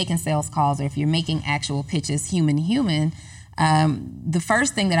you're taking sales calls or if you're making actual pitches, human, the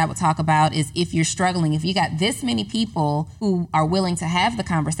first thing that I would talk about is if you're struggling, if you got this many people who are willing to have the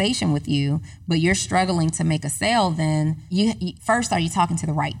conversation with you, but you're struggling to make a sale, then you first, are you talking to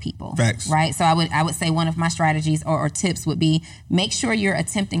the right people? Facts. Right? So I would say one of my strategies or tips would be make sure you're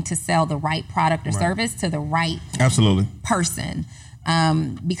attempting to sell the right product or service to the right person.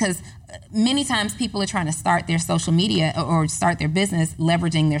 Because many times people are trying to start their social media or start their business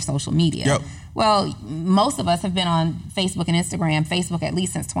leveraging their social media. Yep. Well, most of us have been on Facebook and Instagram. Facebook at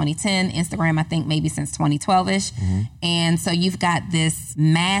least since 2010. Instagram, I think maybe since 2012-ish. And so you've got this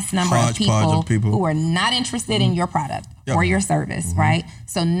mass number of people who are not interested in your product or your service, right?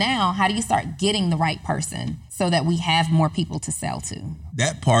 So now how do you start getting the right person so that we have more people to sell to?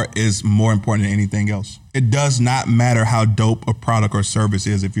 That part is more important than anything else. It does not matter how dope a product or service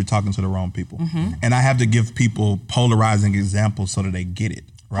is if you're talking to the wrong people. And I have to give people polarizing examples so that they get it.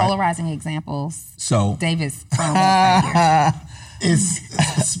 Right? Polarizing examples. So David's phone right here.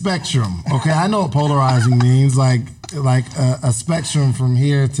 It's spectrum. Okay, I know what polarizing means. Like a spectrum from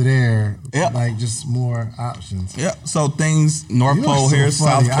here to there. Like just more options. So things, North Pole here,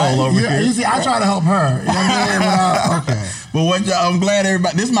 South Pole over here. You see, I try to help her. You know what I mean? Okay. But I'm glad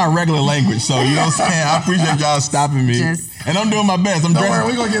everybody, this is my regular language. So, you know what I'm saying? I appreciate y'all stopping me. And I'm doing my best. Don't worry,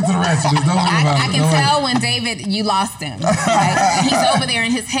 we're going to get to the rest of this. Don't worry about it. I can tell when David, you lost him. Right? He's over there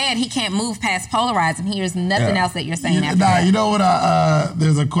in his head. He can't move past polarizing. He hears nothing else that you're saying after that. You know what?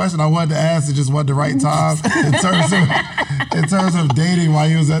 There's a question I wanted to ask. It just wasn't the right time in terms of dating while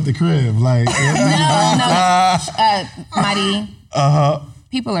you was at the crib. Like, Mighty.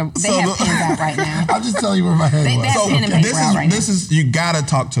 People have pins out right now. I'll just tell you where my head was. This is you gotta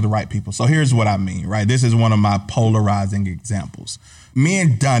talk to the right people. So here's what I mean, right? This is one of my polarizing examples. Me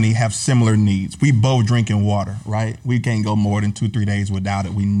and Donnie have similar needs. We both drinking water, right? We can't go more than 2-3 days without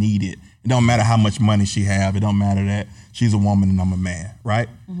it. We need it. It don't matter how much money she have. It don't matter that she's a woman and I'm a man, right?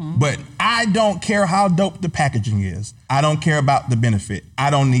 But I don't care how dope the packaging is. I don't care about the benefit. I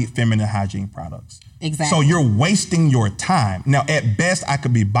don't need feminine hygiene products. Exactly. So you're wasting your time. Now, at best, I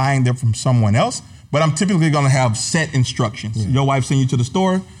could be buying them from someone else, but I'm typically going to have set instructions. Your wife send you to the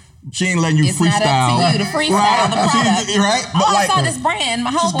store, She ain't letting you it's freestyle. not up to you to freestyle the product. Right? But I saw this brand.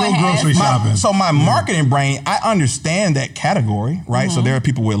 My homeboy go grocery shopping. So my marketing brain, I understand that category, right? So there are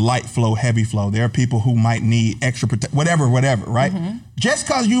people with light flow, heavy flow. There are people who might need extra whatever, right? Just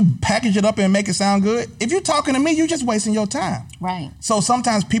because you package it up and make it sound good, if you're talking to me, you're just wasting your time. Right. So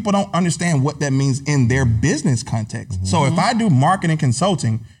sometimes people don't understand what that means in their business context. So if I do marketing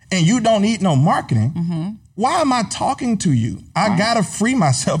consulting and you don't need no marketing, why am I talking to you? I gotta free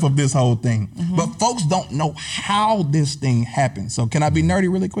myself of this whole thing. But folks don't know how this thing happens. So can I be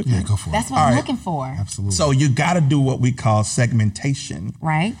nerdy really quickly? Yeah, go for it. That's what I'm looking for. Absolutely. So you gotta do what we call segmentation.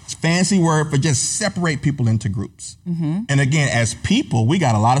 Right. It's a fancy word for just separate people into groups. And again, as people, we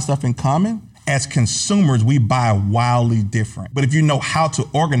got a lot of stuff in common. As consumers, we buy wildly different. But if you know how to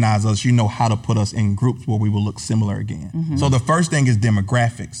organize us, you know how to put us in groups where we will look similar again. So the first thing is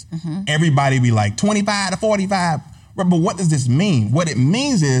demographics. Everybody be like 25 to 45. But what does this mean? What it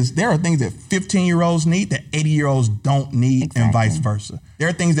means is there are things that 15-year-olds need that 80-year-olds don't need, and vice versa. There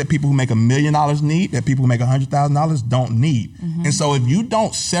are things that people who make $1 million need that people who make $100,000 don't need. And so if you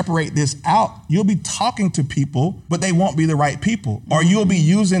don't separate this out, you'll be talking to people, but they won't be the right people. Or you'll be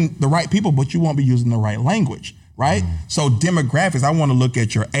using the right people, but you won't be using the right language. Right? So demographics, I want to look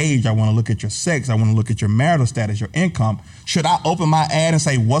at your age. I want to look at your sex. I want to look at your marital status, your income. Should I open my ad and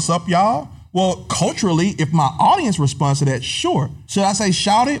say, what's up, y'all? Well, culturally, if my audience responds to that, sure. Should I say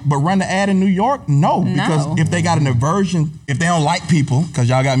shout it, but run the ad in New York? No, because if they got an aversion, if they don't like people, because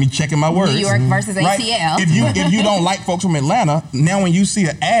y'all got me checking my words. New York versus right? ATL. If you don't like folks from Atlanta, now when you see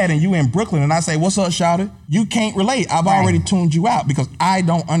an ad and you in Brooklyn and I say, what's up, shout it? You can't relate. I've already tuned you out because I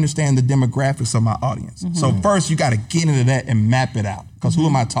don't understand the demographics of my audience. So first, you got to get into that and map it out. Because who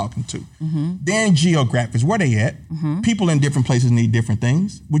am I talking to? Then geographics, where they at? People in different places need different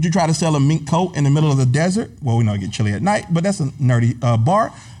things. Would you try to sell a mink coat in the middle of the desert? Well, we know it get chilly at night, but that's a nerdy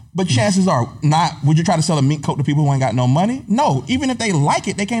bar. But chances are not, would you try to sell a mink coat to people who ain't got no money? No, even if they like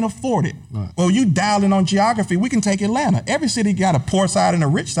it, they can't afford it. Well, you dial in on geography, we can take Atlanta. Every city got a poor side and a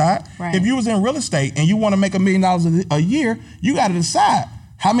rich side. If you was in real estate and you want to make $1 million a year, you got to decide,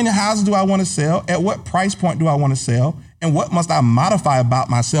 how many houses do I want to sell? At what price point do I want to sell? And what must I modify about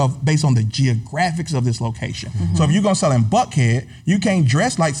myself based on the geographics of this location? So if you're going to sell in Buckhead, you can't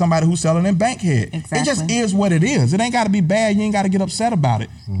dress like somebody who's selling in Bankhead. It just is what it is. It ain't got to be bad. You ain't got to get upset about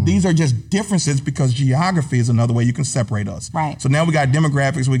it. These are just differences because geography is another way you can separate us. So now we got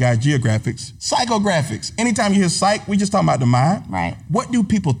demographics, we got geographics. Psychographics. Anytime you hear psych, we just talking about the mind. What do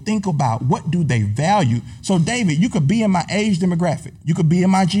people think about? What do they value? So David, you could be in my age demographic. You could be in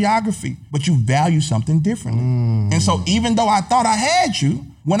my geography, but you value something differently. And so even though I thought I had you,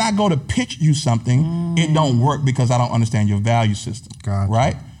 when I go to pitch you something, it don't work because I don't understand your value system,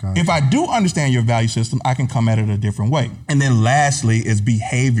 right? If I do understand your value system, I can come at it a different way. And then lastly is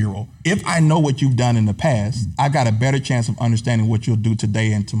behavioral. If I know what you've done in the past, I got a better chance of understanding what you'll do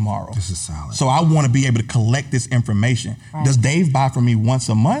today and tomorrow. This is solid. So I want to be able to collect this information. Does Dave buy from me once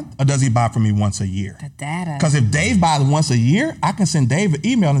a month or does he buy from me once a year? The data. Because if Dave buys once a year, I can send Dave an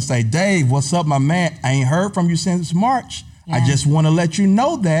email and say, Dave, what's up, my man? I ain't heard from you since March. I just want to let you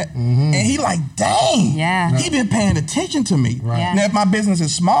know that. And he like, dang, he been paying attention to me. Now, if my business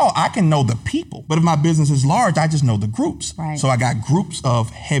is small, I can know the people. But if my business is large, I just know the groups. So I got groups of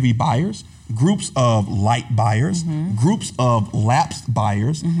heavy buyers, groups of light buyers, groups of lapsed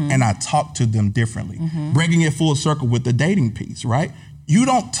buyers, and I talk to them differently. Bringing it full circle with the dating piece, right? You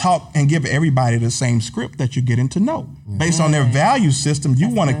don't talk and give everybody the same script that you're getting to know. Based on their value system, you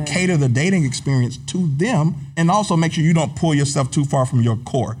want to cater the dating experience to them and also make sure you don't pull yourself too far from your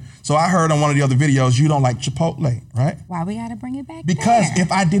core. So I heard on one of the other videos, you don't like Chipotle, right? Why we got to bring it back Because there?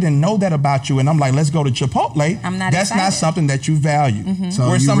 if I didn't know that about you and I'm like, let's go to Chipotle, that's excited. not something that you value. So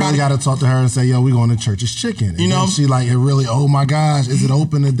where you really got to talk to her and say, yo, we going to Church's Chicken. And you know, she like, it really, oh my gosh, is it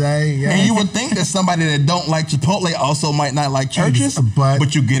open today? And you would think that somebody that don't like Chipotle also might not like Church's,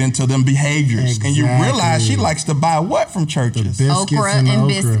 but you get into them behaviors. And you realize she likes to buy what from Church's? Okra and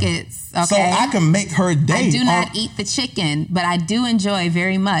biscuits. Okay. So I can make her date. I do not eat the chicken, but I do enjoy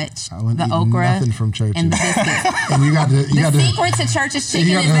very much the okra from Church's. and the biscuits. And you got the secret to Church's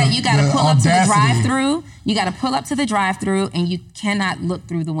Chicken is that you got to pull up to the drive-thru. You got to pull up to the drive-thru, and you cannot look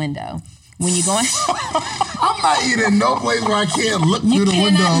through the window. When you go in, I'm not eating no place where I can't look through the window.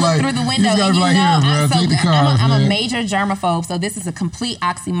 You cannot look through the window. You gotta be like, here, bro, take the car. I'm a major germaphobe, so this is a complete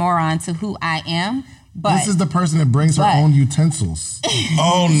oxymoron to who I am. But this is the person that brings her own utensils.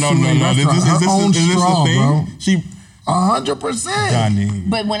 Oh no! Is this a thing? Bro. She 100%. Johnny.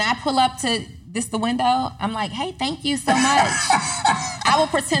 But when I pull up to the window, I'm like, hey, thank you so much. I will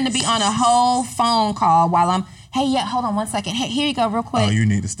pretend to be on a whole phone call while I'm hey, yeah, hold on one second. Hey, here you go, real quick. Oh, you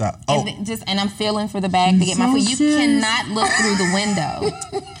need to stop. And I'm feeling for the bag to get my food. You cannot look through the window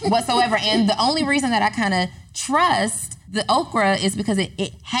whatsoever. And the only reason that I kind of trust the okra is because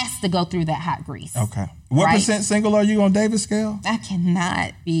it has to go through that hot grease. Okay. What percent single are you on David's scale? I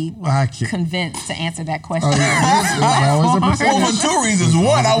cannot be convinced to answer that question. Well, for two reasons.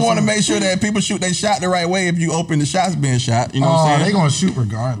 One, I want to make sure that people shoot their shot the right way if you open the shots being shot. You know what I'm saying? They're going to shoot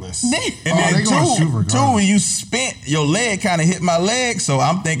regardless. And then two, when you spent, your leg kind of hit my leg, so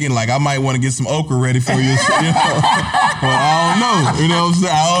I'm thinking like I might want to get some okra ready for you. But I don't know. You know what I'm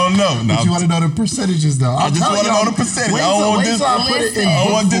saying? I don't know. No, but you want to know the percentages, though. I just want to know the percentage. I don't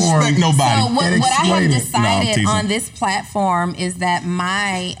want to disrespect nobody. So what I have decided on this platform is that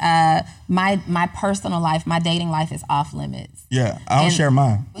my personal life, my dating life is off limits. Yeah, I don't share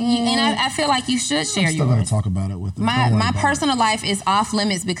mine. And I feel like you should share yours. I'm still going to talk about it with them. My personal life is off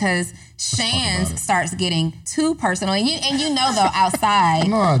limits because Shan's starts getting too personal. And you know though, outside,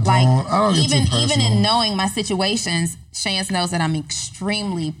 no, I don't. I don't get too personal. Even in knowing my situations, Shan's knows that I'm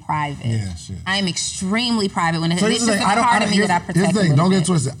extremely private. Yes. I am extremely private when it's just a part of me that I protect. Here's the thing, don't get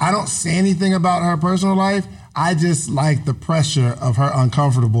twisted. I don't say anything about her personal life. I just like the pressure of her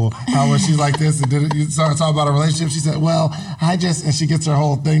uncomfortable. How when she's like this, and then you start talking about a relationship, she said, "Well, and she gets her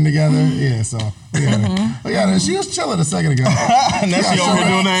whole thing together." Yeah, so yeah, she was chilling a second ago. Now she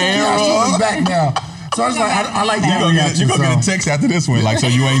overdoing her hair. She's back now. So I was like, I like that. You're going to get a text after this one. Like, so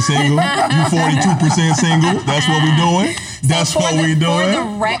you ain't single? You 42% single? That's what we doing? That's what we doing? For the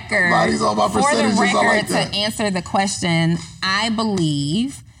record, to answer the question, I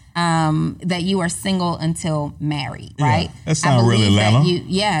believe that you are single until married, right? Yeah, that sounds really Atlanta.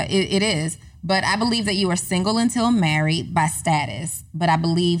 It is. But I believe that you are single until married by status. But I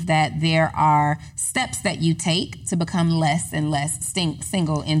believe that there are steps that you take to become less and less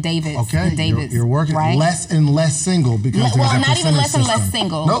single in David's. Okay, you're working right? less and less single because there's a not even less system. and less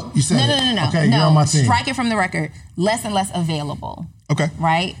single. Nope, you said no. Okay, you're on my team. Strike it from the record. Less and less available. Okay.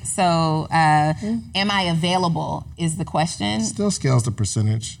 Right? So, am I available is the question. Still scales the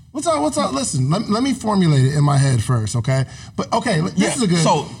percentage. What's up? Listen, let me formulate it in my head first, okay? But, okay, this is a good...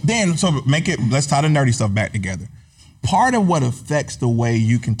 So let's tie the nerdy stuff back together. Part of what affects the way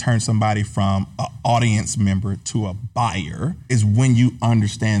you can turn somebody from an audience member to a buyer is when you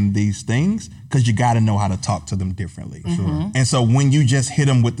understand these things, because you got to know how to talk to them differently. Mm-hmm. And so when you just hit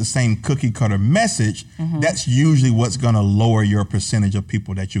them with the same cookie cutter message, that's usually what's going to lower your percentage of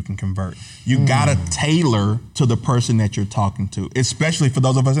people that you can convert. You got to tailor to the person that you're talking to, especially for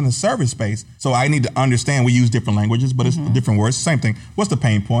those of us in the service space. So I need to understand, we use different languages, but it's different words. Same thing. What's the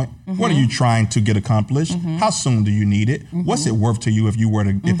pain point? What are you trying to get accomplished? How soon do you need it? What's it worth to you if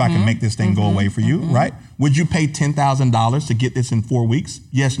I can make this thing go away for you, right? Would you pay $10,000 to get this in 4 weeks?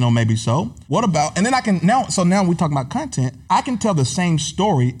 Yes, no, maybe so. What about, and then now we're talking about content. I can tell the same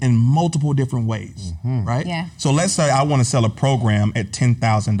story in multiple different ways, right? Yeah. So let's say I want to sell a program at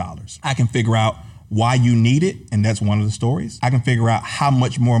 $10,000. I can figure out why you need it, and that's one of the stories. I can figure out how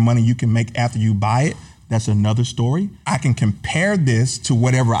much more money you can make after you buy it. That's another story. I can compare this to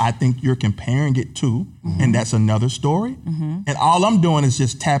whatever I think you're comparing it to, and that's another story. And all I'm doing is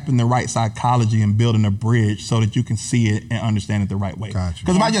just tapping the right psychology and building a bridge so that you can see it and understand it the right way.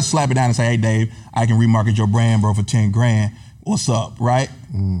 Because if I just slap it down and say, hey, Dave, I can remarket your brand, bro, for 10 grand. What's up, right?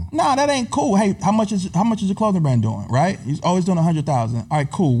 Nah, that ain't cool. Hey, how much is your clothing brand doing, right? He's always doing 100,000. All right,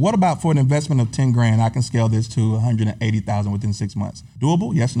 cool. What about for an investment of 10 grand? I can scale this to 180,000 within 6 months.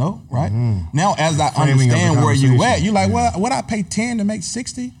 Doable? Yes, no, right? Now, as I understand where you at, you're like, well, would I pay 10 to make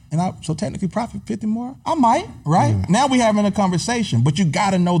 60? And so technically profit 50 more? I might, right? Now we having a conversation, but you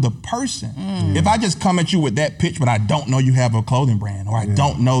got to know the person. If I just come at you with that pitch, but I don't know you have a clothing brand, or I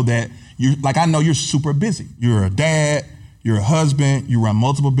don't know that I know you're super busy. You're a dad. You're a husband, you run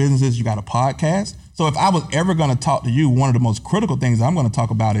multiple businesses, you got a podcast. So if I was ever gonna talk to you, one of the most critical things I'm gonna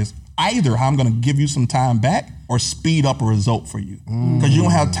talk about is either how I'm gonna give you some time back or speed up a result for you. Because you don't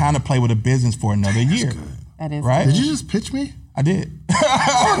have time to play with a business for another year. That is right? Did you just pitch me? I did. And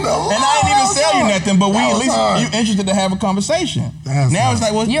I ain't even sell you nothing, but you interested to have a conversation. Now it's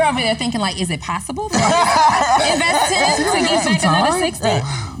like, well, you're over there thinking like, is it possible to invest 10 to get back another 60?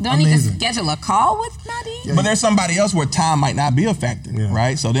 Do I need to schedule a call with Nadine? But there's somebody else where time might not be a factor,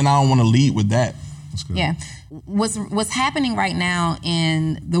 right? So then I don't want to lead with that. That's good. Yeah. What's happening right now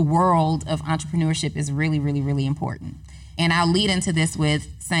in the world of entrepreneurship is really, really, really important. And I'll lead into this with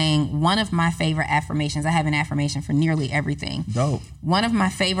saying one of my favorite affirmations, I have an affirmation for nearly everything. Dope. One of my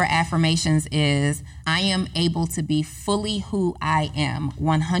favorite affirmations is, I am able to be fully who I am,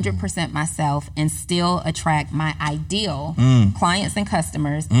 100% myself, and still attract my ideal clients and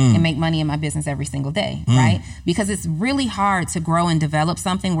customers and make money in my business every single day, right? Because it's really hard to grow and develop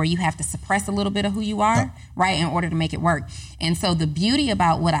something where you have to suppress a little bit of who you are, right, in order to make it work. And so the beauty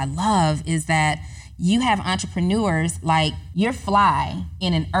about what I love is that you have entrepreneurs, like, you're fly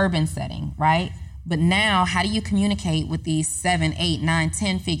in an urban setting, right? But now, how do you communicate with these 7, 8, 9,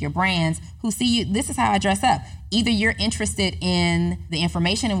 10-figure brands who see you? This is how I dress up. Either you're interested in the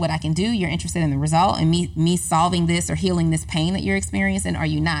information and what I can do, you're interested in the result and me solving this or healing this pain that you're experiencing, or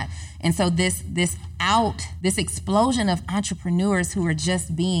you not. And so this explosion of entrepreneurs who are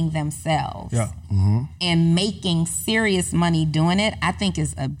just being themselves and making serious money doing it, I think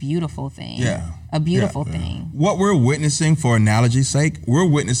is a beautiful thing. Yeah. A beautiful thing. What we're witnessing, for analogy's sake, we're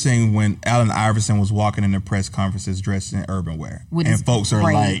witnessing when Allen Iverson was walking in the press conferences dressed in urban wear. And folks are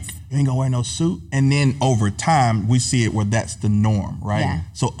like, you ain't gonna wear no suit? And then over time, we see it where that's the norm, right? Yeah.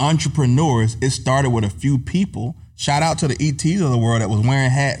 So entrepreneurs, it started with a few people. Shout out to the ETs of the world that was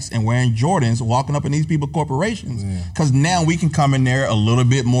wearing hats and wearing Jordans, walking up in these people's corporations. Because now we can come in there a little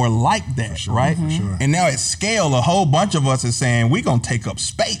bit more like that, right? For sure. And now at scale, a whole bunch of us is saying we're going to take up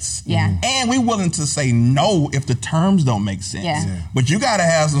space. Yeah. And we're willing to say no if the terms don't make sense. Yeah. But you got to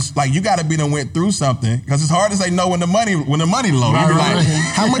have some, like, you got to be done went through something, because it's hard to say no when the money low. Right, You're right. like,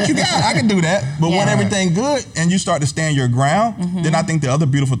 how much you got? I can do that. But when everything good and you start to stand your ground, then I think the other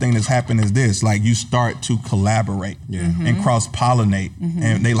beautiful thing that's happened is this, like, you start to collaborate and cross-pollinate.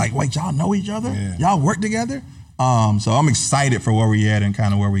 And they like, wait, y'all know each other? Yeah. Y'all work together? So I'm excited for where we at and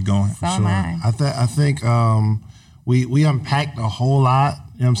kind of where we going. So am I. I think we unpacked a whole lot.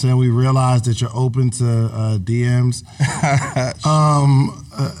 You know what I'm saying? We realized that you're open to DMs.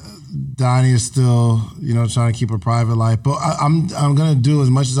 Donnie is still, trying to keep a private life, but I'm gonna do as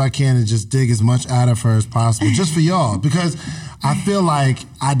much as I can and just dig as much out of her as possible, just for y'all, because I feel like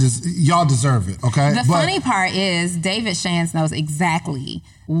y'all deserve it. Okay. The funny part is David Shands knows exactly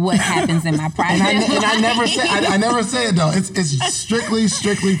what happens in my private life. And I never say it though. It's strictly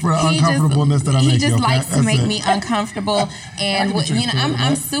for the uncomfortableness that I make. He just okay? likes to That's make it. me uncomfortable, and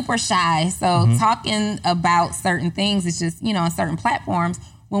I'm super shy. So talking about certain things is just on certain platforms.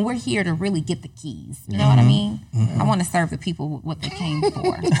 When we're here to really get the keys, you know what I mean? I want to serve the people what they came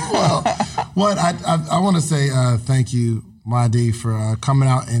for. Well, I want to say thank you, Madi, for coming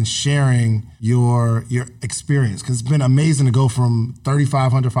out and sharing your experience, because it's been amazing to go from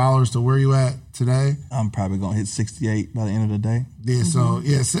 3,500 followers to where you at today. I'm probably gonna hit 68 by the end of the day. Yeah,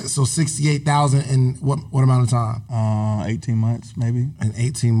 so 68,000 in what amount of time? 18 months, maybe. In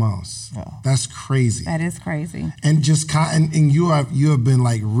 18 months. Yeah. That's crazy. That is crazy. And just and you have been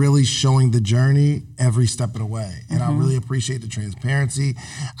like really showing the journey every step of the way, and I really appreciate the transparency.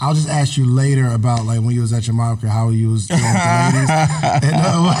 I'll just ask you later about like when you was at your mom, how you was doing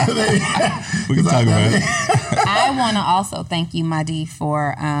with the ladies. We can talk about it. I want to also thank you, Madi,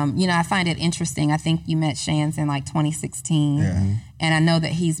 for I find it interesting. I think you met Shands in like 2016. Yeah. And I know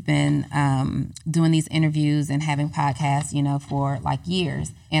that he's been doing these interviews and having podcasts, for like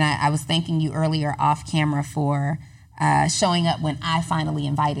years. And I was thanking you earlier off camera for showing up when I finally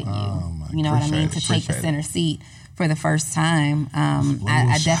invited you. You know what I mean? To take the center seat for the first time.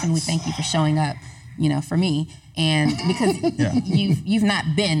 I definitely thank you for showing up, for me. And because you've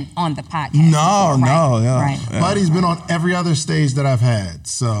not been on the podcast. No, before, right? no, yeah. Right. Yeah. Buddy's been on every other stage that I've had,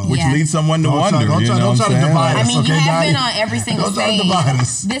 so Which leads someone to wonder. Don't try to divide us. I mean, okay, you have Donnie? been on every single Don't stage. try to divide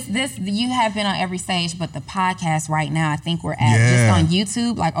us. This you have been on every stage, but the podcast right now, I think we're at just on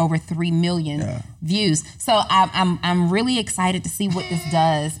YouTube like over 3 million views. So I'm really excited to see what this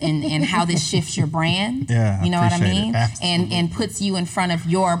does and how this shifts your brand. Yeah, you know what I appreciate mean? it. And puts you in front of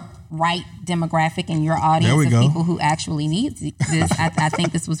your right demographic and your audience There we of go. people who actually need this. I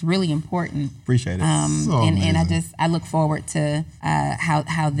think this was really important. Appreciate it. And I look forward to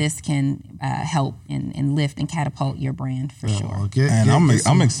how this can help and lift and catapult your brand for sure. Okay. And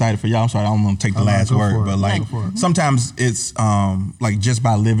I'm excited for y'all. I'm sorry, I don't want to take the last go for word, it. but like Go for it. sometimes it's like just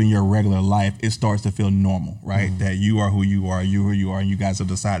by living your regular life, it starts to feel normal, right? That you are who you are, and you guys have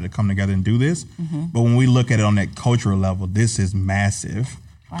decided to come together and do this. But when we look at it on that cultural level, this is massive.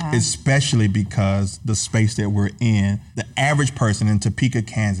 Wow. Especially because the space that we're in, the average person in Topeka,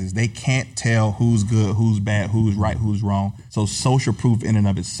 Kansas, they can't tell who's good, who's bad, who's right, who's wrong. So social proof in and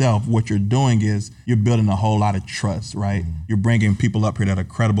of itself, what you're doing is you're building a whole lot of trust, right? You're bringing people up here that are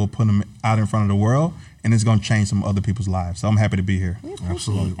credible, putting them out in front of the world. and it's going to change some other people's lives. So I'm happy to be here.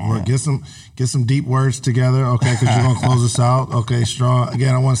 Absolutely. Well, get some deep words together, okay? Because you're gonna close us out, okay? Strong.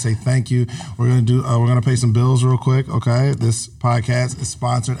 Again, I want to say thank you. We're gonna pay some bills real quick, okay? This podcast is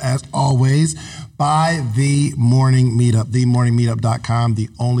sponsored as always by The Morning Meetup, themorningmeetup.com, the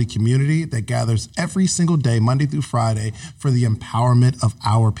only community that gathers every single day, Monday through Friday, for the empowerment of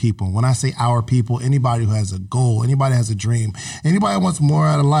our people. When I say our people, anybody who has a goal, anybody has a dream, anybody who wants more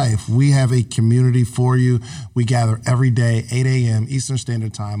out of life, we have a community for you. We gather every day, 8 a.m. Eastern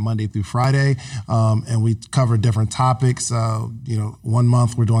Standard Time, Monday through Friday, and we cover different topics. 1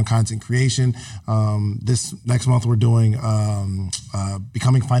 month we're doing content creation. This next month we're doing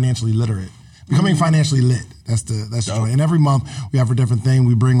becoming financially literate. Becoming financially lit. That's the joy. And every month we have a different thing.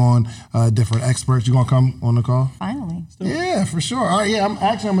 We bring on different experts. You gonna come on the call? Finally. Yeah, for sure. All right, yeah. I'm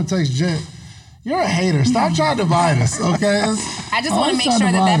gonna text Jen. You're a hater. Stop trying to divide us, okay? I just want to make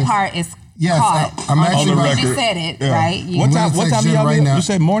sure that part is caught. I'm actually on you said it, right? What time y'all right now? You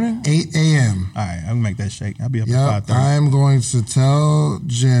said morning? 8 a.m. All right, I'm gonna make that shake. I'll be up at 5:30. I'm going to tell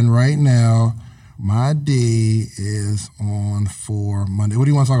Jen right now. My D is on for Monday. What do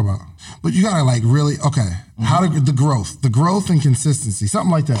you want to talk about? But you gotta how to the growth and consistency,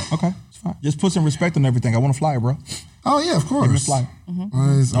 something like that. Okay, it's fine. Just put some respect on everything. I want to fly, bro. Oh yeah, of course. Give me a fly.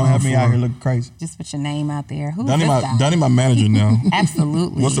 Don't have me out here looking crazy. Just put your name out there. Who's Donnie, my manager now.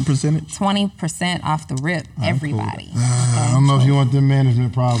 Absolutely. What's the percentage? 20% off the rip. Everybody. Cool. I don't know if you want them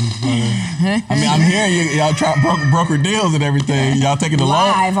management problems, brother. I mean, I'm hearing y'all try broker deals and everything. Y'all taking the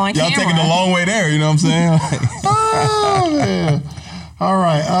taking the long way there. You know what I'm saying? Oh man. All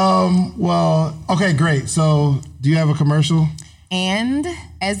right. Well, okay, great. So, do you have a commercial? And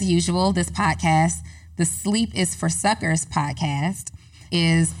as usual, this podcast, the Sleep is for Suckers podcast,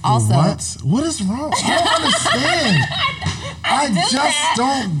 is also... What is wrong? I don't understand. I just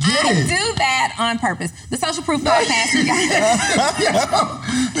don't get it. I do that on purpose. The Social Proof podcast, you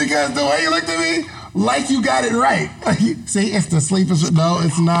guys. Because the way you looked at me, like you got it right. See, it's the Sleep is... No,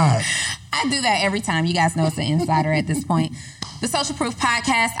 it's not. I do that every time. You guys know it's an insider at this point. The Social Proof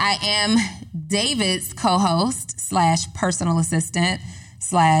podcast, I am David's co-host / personal assistant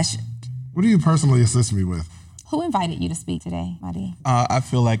 / What do you personally assist me with? Who invited you to speak today, my dear? I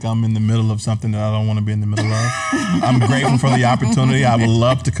feel like I'm in the middle of something that I don't want to be in the middle of. I'm grateful for the opportunity. I would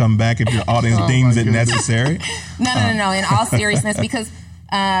love to come back if your audience deems it necessary. No. In all seriousness, because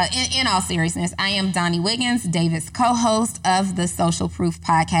in all seriousness, I am Donnie Wiggins, David's co-host of the Social Proof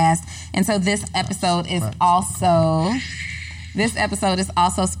podcast. And so this episode is also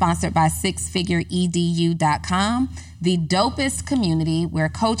sponsored by sixfigureedu.com, the dopest community where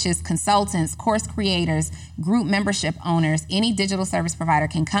coaches, consultants, course creators, group membership owners, any digital service provider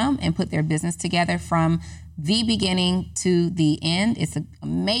can come and put their business together from the beginning to the end. It's an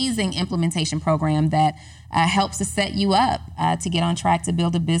amazing implementation program that helps to set you up to get on track to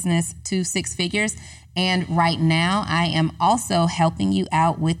build a business to 6 figures. And right now, I am also helping you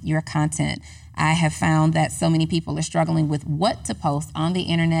out with your content. I have found that so many people are struggling with what to post on the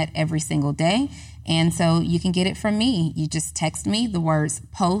internet every single day. And so you can get it from me. You just text me the words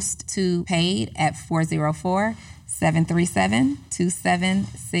post to paid at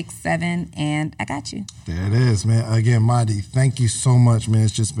 404-737-2767, and I got you. There it is, man. Again, Madi, thank you so much, man.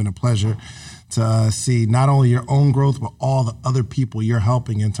 It's just been a pleasure to see not only your own growth, but all the other people you're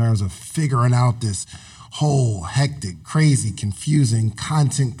helping in terms of figuring out this whole hectic, crazy, confusing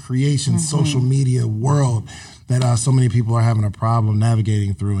content creation, social media world that so many people are having a problem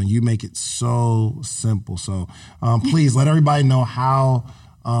navigating through, and you make it so simple. So please let everybody know how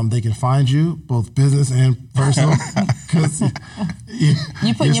they can find you, both business and personal. You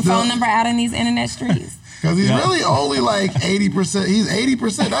putting your phone number out in these internet streets? Because he's really only like 80%. He's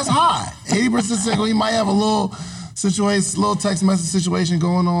 80%. That's high. 80% single. He might have a little text message situation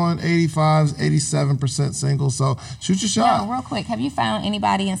going on. 85s, 87% single. So shoot your shot. Yeah, real quick, have you found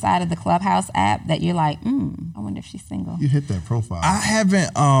anybody inside of the Clubhouse app that you're like, I wonder if she's single? You hit that profile. I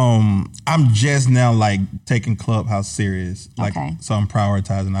haven't. I'm just now taking Clubhouse serious. So I'm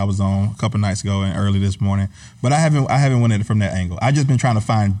prioritizing. I was on a couple nights ago and early this morning, but I haven't went at it from that angle. I just been trying to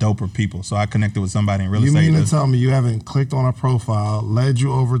find doper people. So I connected with somebody in real estate. You mean to tell me you haven't clicked on a profile, led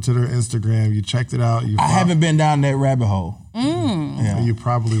you over to their Instagram, you checked it out? I haven't been down that rabbit hole. Yeah. You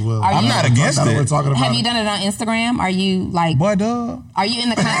probably will. I'm not against it. We're talking about Have you done it on Instagram? Are you like... Boy, duh. Are you in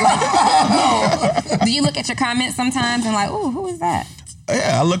the... do you look at your comments sometimes and like, ooh, who is that?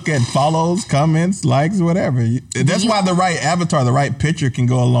 Yeah, I look at follows, comments, likes, whatever. That's why the right avatar, the right picture can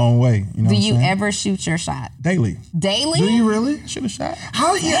go a long way. You know do you ever shoot your shot? Daily. Daily? Do you really? Shoot a shot.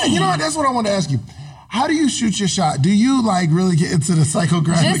 How? Yeah, you know what? That's what I want to ask you. How do you shoot your shot? Do you like really get into the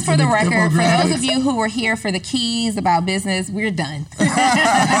psychographics? Just for the record, for those of you who were here for the keys about business, we're done.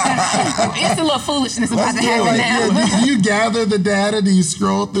 It's a little foolishness about to happen now. Do you gather the data? Do you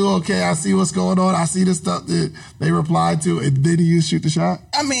scroll through? Okay, I see what's going on. I see the stuff that they replied to, and then you shoot the shot.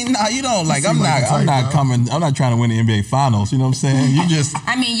 I mean, no, you don't like. I'm not trying to win the NBA Finals. You know what I'm saying? You just.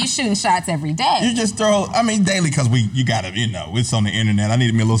 I mean, you shooting shots every day. You just throw. I mean, daily because you gotta. It's on the internet. I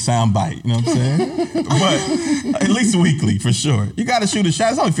need me a little sound bite. You know what I'm saying? But at least weekly for sure. You got to shoot a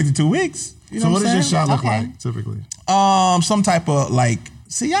shot. It's only 52 weeks. So what does your shot look like typically? Some type of like.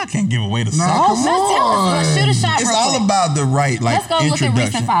 See, I can't give away the sauce. Come on. Let's shoot a shot. It's real all quick. about the right Let's go look at recent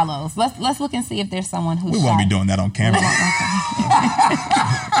introduction. follows. Let's look and see if there's someone who's. We won't be doing that on camera.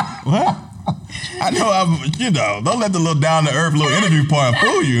 What? I know don't let the little down to earth little interview part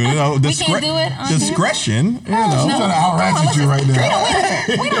fool you. We can't do it on discretion. She's trying to out-ratchet you right now.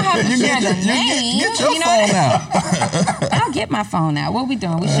 We don't have to share the name. Get your phone out. I'll get my phone out. What are we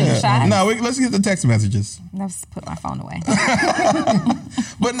doing? We shooting shots? No, let's get the text messages. Let's put my phone away.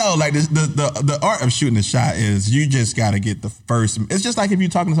 But no, like the art of shooting a shot is you just got to get the first. It's just like if you're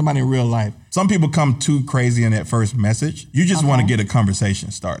talking to somebody in real life. Some people come too crazy in that first message. You just want to get a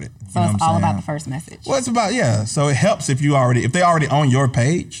conversation started. So it's all about the first message. Well, it's about, yeah. So it helps if they already on your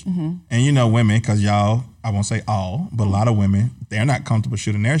page, and women, because y'all, I won't say all, but a lot of women, they're not comfortable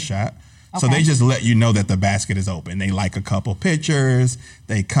shooting their shot. So they just let you know that the basket is open. They like a couple pictures.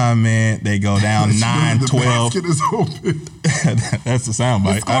 They comment. They go down 9, 12. The basket is open. That's the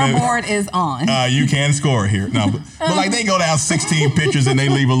soundbite. The scoreboard is on. You can score here. No, but like they go down 16 pictures and they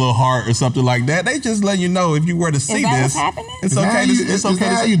leave a little heart or something like that. They just let you know if you were to see what's this. happening? It's Is okay. Is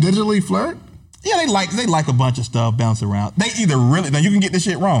that how you digitally flirt? Yeah, they like a bunch of stuff bounce around. They either now you can get this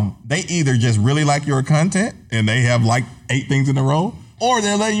shit wrong. They either just really like your content and they have like 8 things in a row, or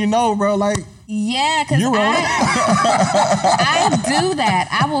they're letting you know, bro, like. Yeah, because I do that.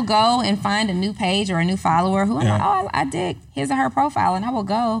 I will go and find a new page or a new follower who I'm like, I dig his or her profile, and I will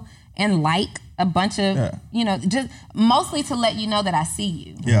go and like a bunch of, just mostly to let you know that I see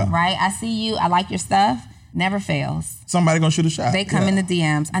you. Yeah. Right? I see you. I like your stuff. Never fails. Somebody gonna shoot a shot. They come in the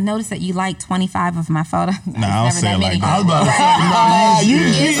DMs. I noticed that you like 25 of my photos. Nah, I don't say it like that. I was about to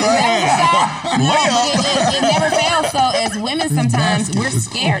say, it never fails. So as women, sometimes we're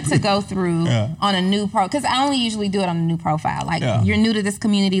scared to go through on a new because I only usually do it on a new profile. Like you're new to this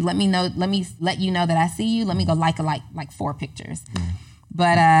community. Let me let you know that I see you. Let me go like 4 pictures.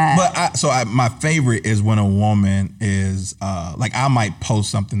 But my favorite is when a woman is like I might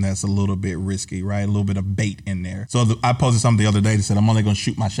post something that's a little bit risky, right? A little bit of bait in there. So I posted something the other day that said I'm only going to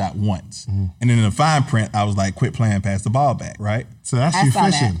shoot my shot once, and then in the fine print I was like, "Quit playing, pass the ball back," right? So that's you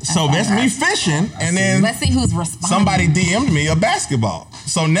fishing. So that's me fishing, and then let's see who's responding. Somebody DM'd me a basketball,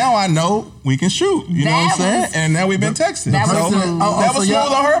 so now I know we can shoot. You know what I'm saying? And now we've been texting. That was smooth. That was smooth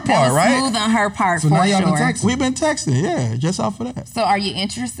on her part, right? Smooth on her part, so for now y'all sure. been texting. We've been texting, yeah, just off of that. So are you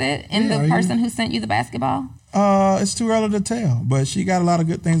interested in the person who sent you the basketball? It's too early to tell, but she got a lot of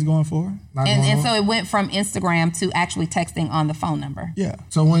good things going for her. And so it went from Instagram to actually texting on the phone number. Yeah.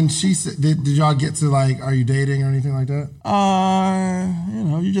 So when she said, did y'all get to like, are you dating or anything like that?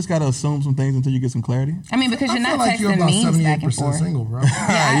 You just gotta assume some things until you get some clarity. I mean, because you're not like texting memes back and forth. Single, bro.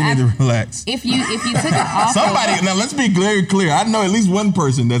 You need to relax. If you took it off, now let's be very clear. I know at least one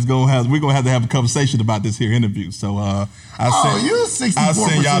person that's we're gonna have to have a conversation about this here interview. So you're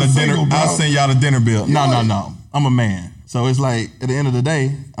 64% single, bro. I'll send y'all the dinner bill. No. I'm a man. So it's like, at the end of the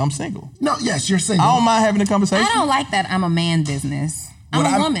day, I'm single. No, yes, you're single. I don't mind having a conversation. I don't like that I'm a man business. I'm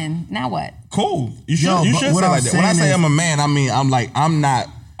a woman. Now what? Cool. You should say like that. When I say I'm a man, I mean, I'm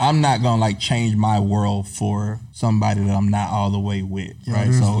not gonna like change my world for somebody that I'm not all the way with, right?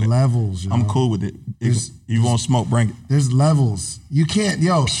 There's so levels. I'm cool with it. If you want smoke, bring it. There's levels. You can't,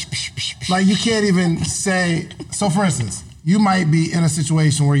 like you can't even say. So for instance, you might be in a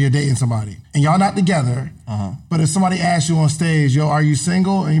situation where you're dating somebody and y'all not together. But if somebody asks you on stage, are you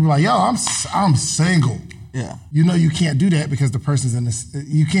single? And you be like, I'm single. Yeah. You can't do that because the person's in this.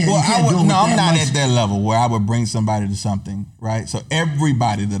 You can't. Well, I'm not at that level where I would bring somebody to something, right? So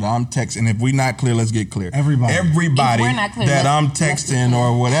everybody that I'm texting, if we're not clear, let's get clear. Everybody If we're not clear, that I'm texting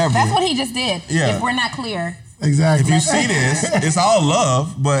or whatever. That's what he just did. Yeah. If we're not clear, Exactly. If you see this, it's all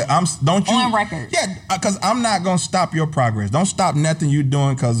love, but don't you on record? Yeah, because I'm not gonna stop your progress. Don't stop nothing you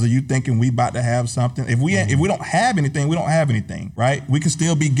doing because of you thinking we about to have something. If we don't have anything, we don't have anything, right? We can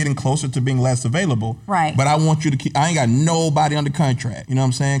still be getting closer to being less available, right? But I want you to keep. I ain't got nobody under contract. You know what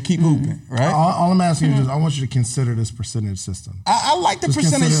I'm saying? Keep hooping, right? All I'm asking you is, I want you to consider this percentage system. I like the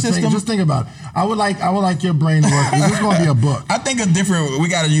percentage system. Just think about it. I would like your brain to work. This is going to be a book. I think we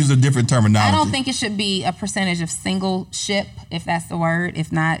got to use a different terminology. I don't think it should be a percentage of single ship, if that's the word.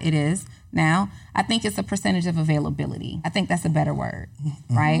 If not, it is now. I think it's a percentage of availability. I think that's a better word,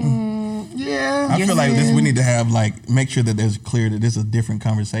 right? Yeah. I feel like we need to have make sure that there's clear that this is a different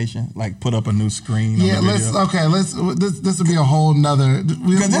conversation. Like put up a new screen. Yeah, this would be a whole nother.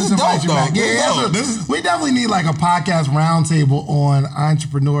 Because this is dope, though. Yeah, we definitely need like a podcast roundtable on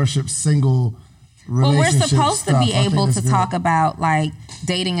entrepreneurship, single. Well, we're supposed to be able to talk good. about like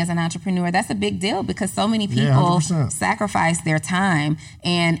dating as an entrepreneur. That's a big deal because so many people sacrifice their time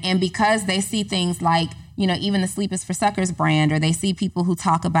and because they see things like, you know, even the Sleep is for Suckers brand, or they see people who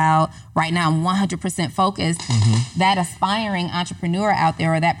talk about right now I'm 100% focused, that aspiring entrepreneur out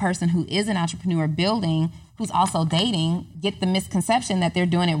there, or that person who is an entrepreneur building, who's also dating, get the misconception that they're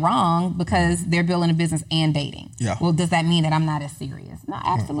doing it wrong because they're building a business and dating. Yeah. Well, does that mean that I'm not as serious? No,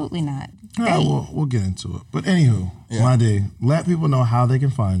 absolutely not. All right, we'll get into it. But anywho, my day, let people know how they can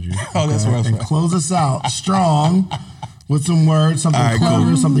find you. That's right. And close us out strong with some words, something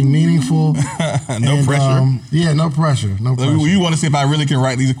clever, something meaningful. No pressure. No pressure. No pressure. You want to see if I really can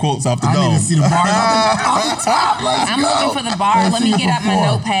write these quotes off the dome. I need to see the bars off the top. I'm looking for the bar. Let me get out my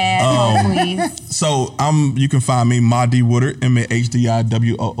notepad, please. So you can find me, Mahdi Woodard,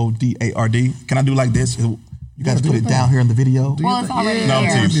 MAHDIWOODARD. Can I do like this? You guys put it down here in the video. Well, it's already No,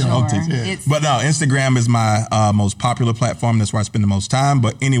 there. I'm teasing. But no, Instagram is my most popular platform. That's where I spend the most time.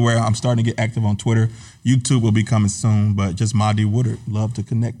 But anywhere, I'm starting to get active on Twitter. YouTube will be coming soon. But just Mahdi Woodard. Love to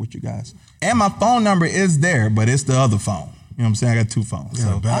connect with you guys. And my phone number is there, but it's the other phone. You know what I'm saying? I got two phones.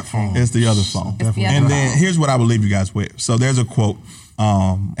 Yeah, bad phone. It's the other phone. And then here's what I will leave you guys with. So there's a quote.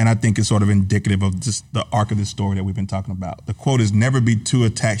 And I think it's sort of indicative of just the arc of this story that we've been talking about. The quote is, never be too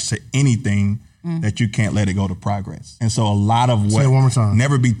attached to anything that you can't let it go to progress. And so a lot of Say it one more time.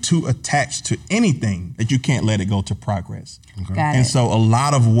 Never be too attached to anything that you can't let it go to progress. Okay. And so a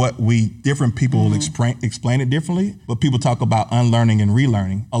lot of what different people will explain it differently, but people talk about unlearning and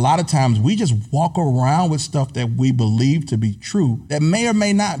relearning. A lot of times we just walk around with stuff that we believe to be true that may or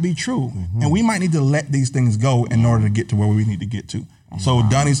may not be true. And we might need to let these things go in order to get to where we need to get to. So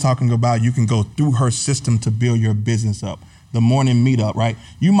Donnie's talking about you can go through her system to build your business up. The morning meetup, right?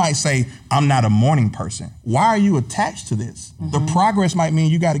 You might say, I'm not a morning person. Why are you attached to this? The progress might mean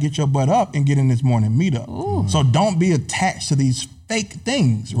you got to get your butt up and get in this morning meetup. So don't be attached to these fake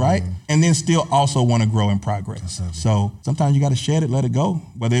things, right? And then still also want to grow and progress. So sometimes you got to shed it, let it go,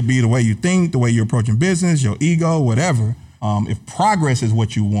 whether it be the way you think, the way you're approaching business, your ego, whatever. If progress is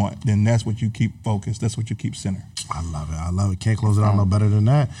what you want, then that's what you keep focused. That's what you keep centered. I love it. I love it. Can't close it out no better than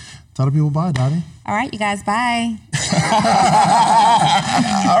that. Tell the people bye, Dottie. All right, you guys, bye. All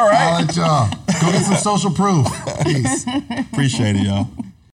right. I'll let y'all. Go get some social proof. Peace. Appreciate it, y'all.